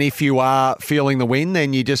 Indeed. And if you are feeling the wind,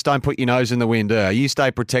 then you just don't put your nose in the wind. You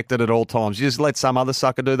stay protected at all times. You just let some other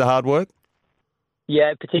sucker do the hard work.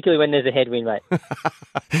 Yeah, particularly when there's a headwind, mate.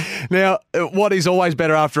 Now, what is always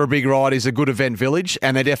better after a big ride is a good event village,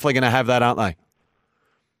 and they're definitely going to have that, aren't they?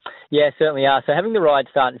 Yeah, certainly are. So having the ride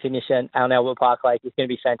start and finish on Albert Park Lake is going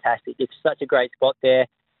to be fantastic. It's such a great spot there.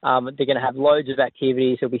 They're going to have loads of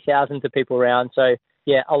activities. There'll be thousands of people around. So,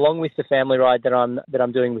 yeah, along with the family ride that I'm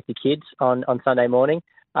doing with the kids on Sunday morning,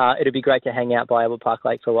 it'll be great to hang out by Albert Park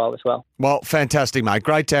Lake for a while as well. Well, fantastic, mate.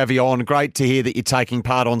 Great to have you on. Great to hear that you're taking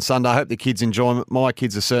part on Sunday. I hope the kids enjoy it. My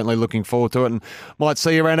kids are certainly looking forward to it and might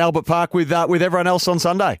see you around Albert Park with everyone else on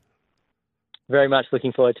Sunday. Very much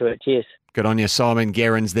looking forward to it. Cheers. Good on you, Simon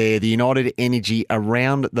Gerrans there. The United Energy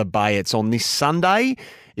Around the Bay. It's on this Sunday.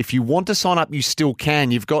 If you want to sign up, you still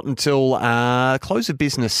can. You've got until close of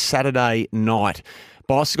business Saturday night.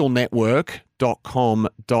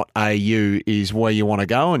 bicyclenetwork.com.au is where you want to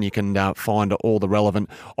go, and you can find all the relevant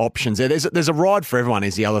options there. There's a ride for everyone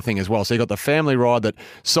is the other thing as well. So you've got the family ride that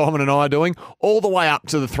Simon and I are doing all the way up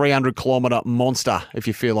to the 300-kilometre monster if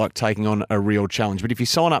you feel like taking on a real challenge. But if you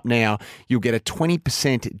sign up now, you'll get a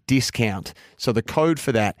 20% discount. So the code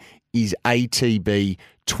for that is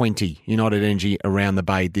ATB20, United Energy Around the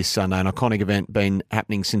Bay this Sunday. An iconic event been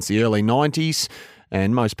happening since the early 90s.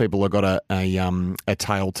 And most people have got a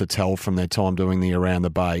tale to tell from their time doing the Around the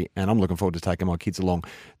Bay. And I'm looking forward to taking my kids along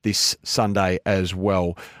this Sunday as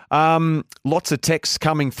well. Lots of texts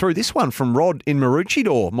coming through. This one from Rod in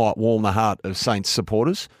Maroochydore might warm the heart of Saints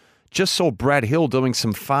supporters. Just saw Brad Hill doing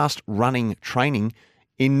some fast running training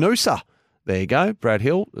in Noosa. There you go. Brad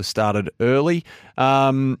Hill started early.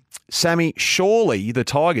 Sammy, surely the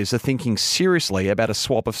Tigers are thinking seriously about a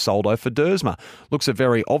swap of Soldo for Dersma. Looks a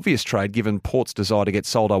very obvious trade given Port's desire to get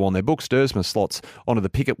Soldo on their books. Dersma slots onto the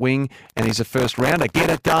picket wing and he's a first rounder. Get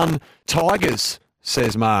it done, Tigers,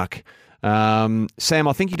 says Mark. Sam,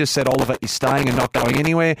 I think you just said Oliver is staying and not going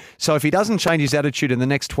anywhere. So if he doesn't change his attitude in the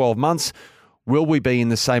next 12 months, will we be in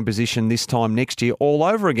the same position this time next year all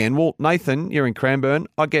over again? Well, Nathan, you're in Cranbourne.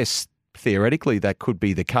 I guess theoretically, that could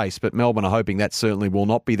be the case, but Melbourne are hoping that certainly will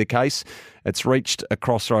not be the case. It's reached a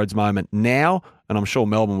crossroads moment now, and I'm sure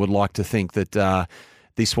Melbourne would like to think that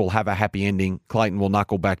this will have a happy ending. Clayton will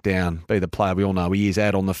knuckle back down, be the player we all know he is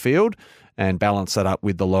out on the field, and balance that up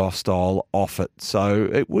with the lifestyle off it. So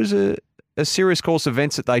it was a serious course of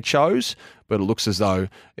events that they chose, but it looks as though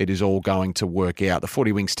it is all going to work out. The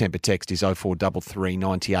 40 Wings temper text is 0433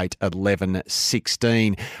 98 11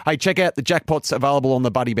 16. Hey, check out the jackpots available on the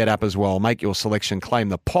Buddy Bet app as well. Make your selection, claim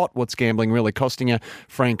the pot. What's gambling really costing you?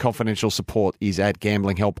 Free and confidential support is at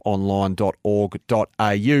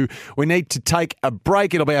gamblinghelponline.org.au. We need to take a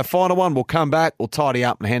break. It'll be our final one. We'll come back, we'll tidy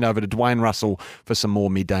up and hand over to Dwayne Russell for some more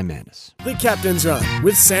Midday Madness. The Captain's Run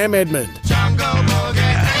with Sam Edmund.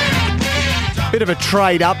 Bit of a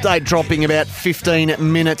trade update dropping about 15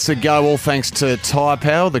 minutes ago, all thanks to Tyre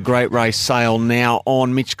Power. The Great Race sale now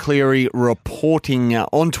on. Mitch Cleary reporting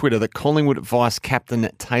on Twitter that Collingwood Vice Captain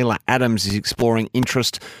Taylor Adams is exploring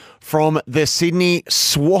interest from the Sydney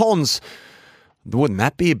Swans. Wouldn't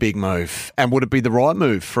that be a big move? And would it be the right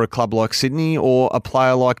move for a club like Sydney or a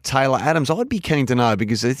player like Taylor Adams? I'd be keen to know,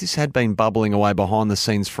 because this had been bubbling away behind the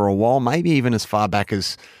scenes for a while, maybe even as far back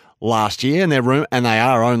as last year, and they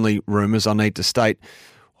are only rumours, I need to state.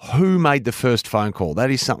 Who made the first phone call?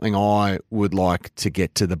 That is something I would like to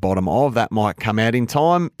get to the bottom of. That might come out in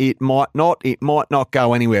time. It might not. It might not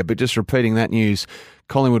go anywhere. But just repeating that news,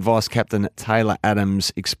 Collingwood Vice Captain Taylor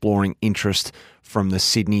Adams exploring interest from the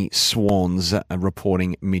Sydney Swans,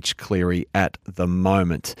 reporting Mitch Cleary at the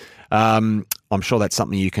moment. I'm sure that's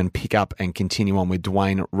something you can pick up and continue on with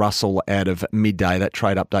Dwayne Russell out of midday. That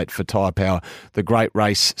trade update for Tyre Power, the Great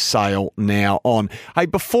Race sale now on. Hey,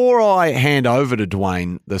 before I hand over to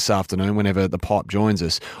Dwayne this afternoon, whenever the pipe joins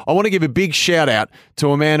us, I want to give a big shout out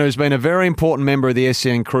to a man who's been a very important member of the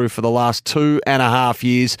SEN crew for the last 2.5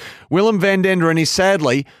 years. Willem van Denderen is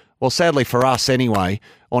sadly for us anyway,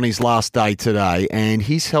 on his last day today, and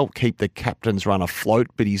he's helped keep the Captain's Run afloat,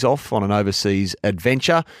 but he's off on an overseas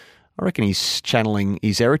adventure. I reckon he's channeling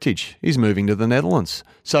his heritage. He's moving to the Netherlands.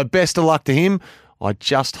 So best of luck to him. I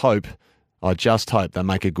just hope they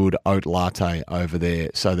make a good oat latte over there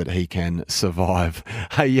so that he can survive.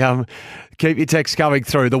 Hey, keep your texts coming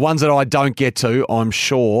through. The ones that I don't get to, I'm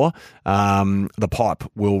sure the pipe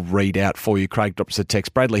will read out for you. Craig drops a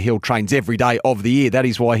text. Bradley Hill trains every day of the year. That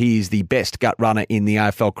is why he is the best gut runner in the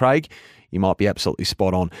AFL, Craig. You might be absolutely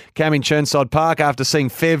spot on. Cam in Churnside Park, after seeing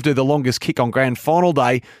Fev do the longest kick on grand final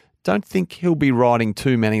day, don't think he'll be riding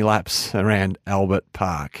too many laps around Albert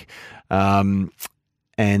Park. And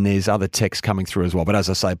there's other texts coming through as well. But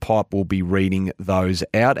as I say, Pipe will be reading those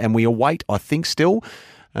out. And we await, I think still,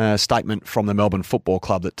 a statement from the Melbourne Football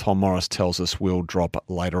Club that Tom Morris tells us will drop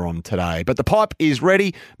later on today. But the Pipe is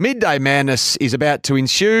ready. Midday Madness is about to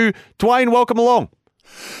ensue. Dwayne, welcome along.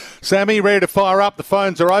 Sammy, ready to fire up. The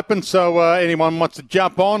phones are open, so anyone wants to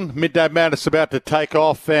jump on. Midday Madness about to take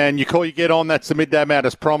off, and you call, you get on. That's the Midday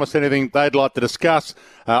Madness promise. Anything they'd like to discuss.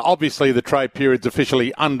 Obviously, the trade period's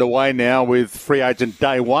officially underway now with free agent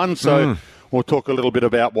day one, so we'll talk a little bit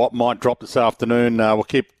about what might drop this afternoon. We'll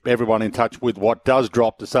keep everyone in touch with what does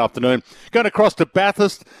drop this afternoon. Going across to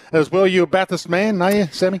Bathurst as well. You a Bathurst man, are you,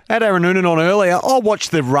 Sammy? Had Aaron Noonan on earlier. I'll watch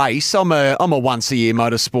the race. I'm a once-a-year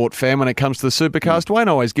motorsport fan when it comes to the supercars. Dwayne,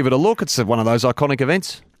 always give it a look. It's one of those iconic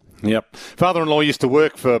events. Yep. Father-in-law used to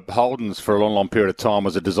work for Holden's for a long, long period of time,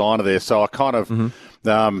 was a designer there. So I kind of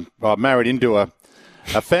I married into a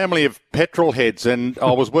family of petrol heads, and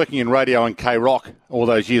I was working in radio and K-Rock all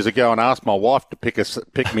those years ago, and asked my wife to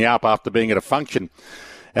pick me up after being at a function.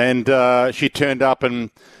 And she turned up, and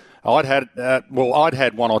I'd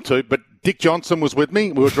had one or two, but Dick Johnson was with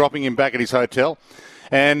me. We were dropping him back at his hotel.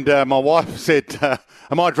 And my wife said,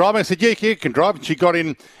 am I driving? I said, yeah, you can drive. And she got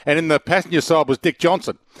in, and in the passenger side was Dick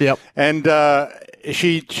Johnson. Yep. And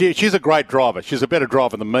she's a great driver. She's a better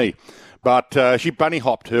driver than me. But she bunny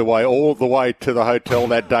hopped her way all the way to the hotel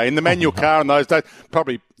that day. In the manual car in those days,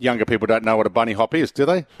 probably younger people don't know what a bunny hop is, do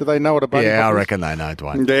they? Do they know what a bunny hop is? Yeah, I reckon they know,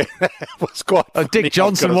 Dwayne. Yeah, it was quite funny, Dick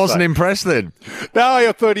Johnson wasn't impressed then. No,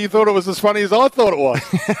 I thought he thought it was as funny as I thought it Right.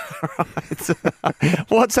 was.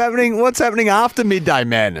 What's happening after Midday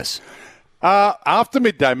Madness? After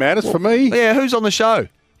Midday Madness, for me? Yeah, who's on the show?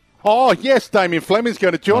 Oh, yes, Damien Fleming's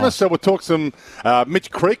going to join us, so we'll talk some...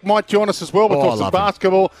 Mitch Creek might join us as well. We'll talk some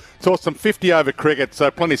basketball, talk some 50-over cricket,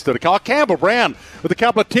 so plenty still to come. Campbell Brown with a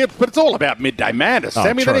couple of tips, but it's all about Midday Madness.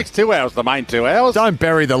 Sammy, the next 2 hours, the main 2 hours. Don't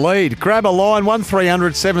bury the lead. Grab a line,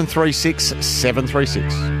 1300 736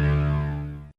 736.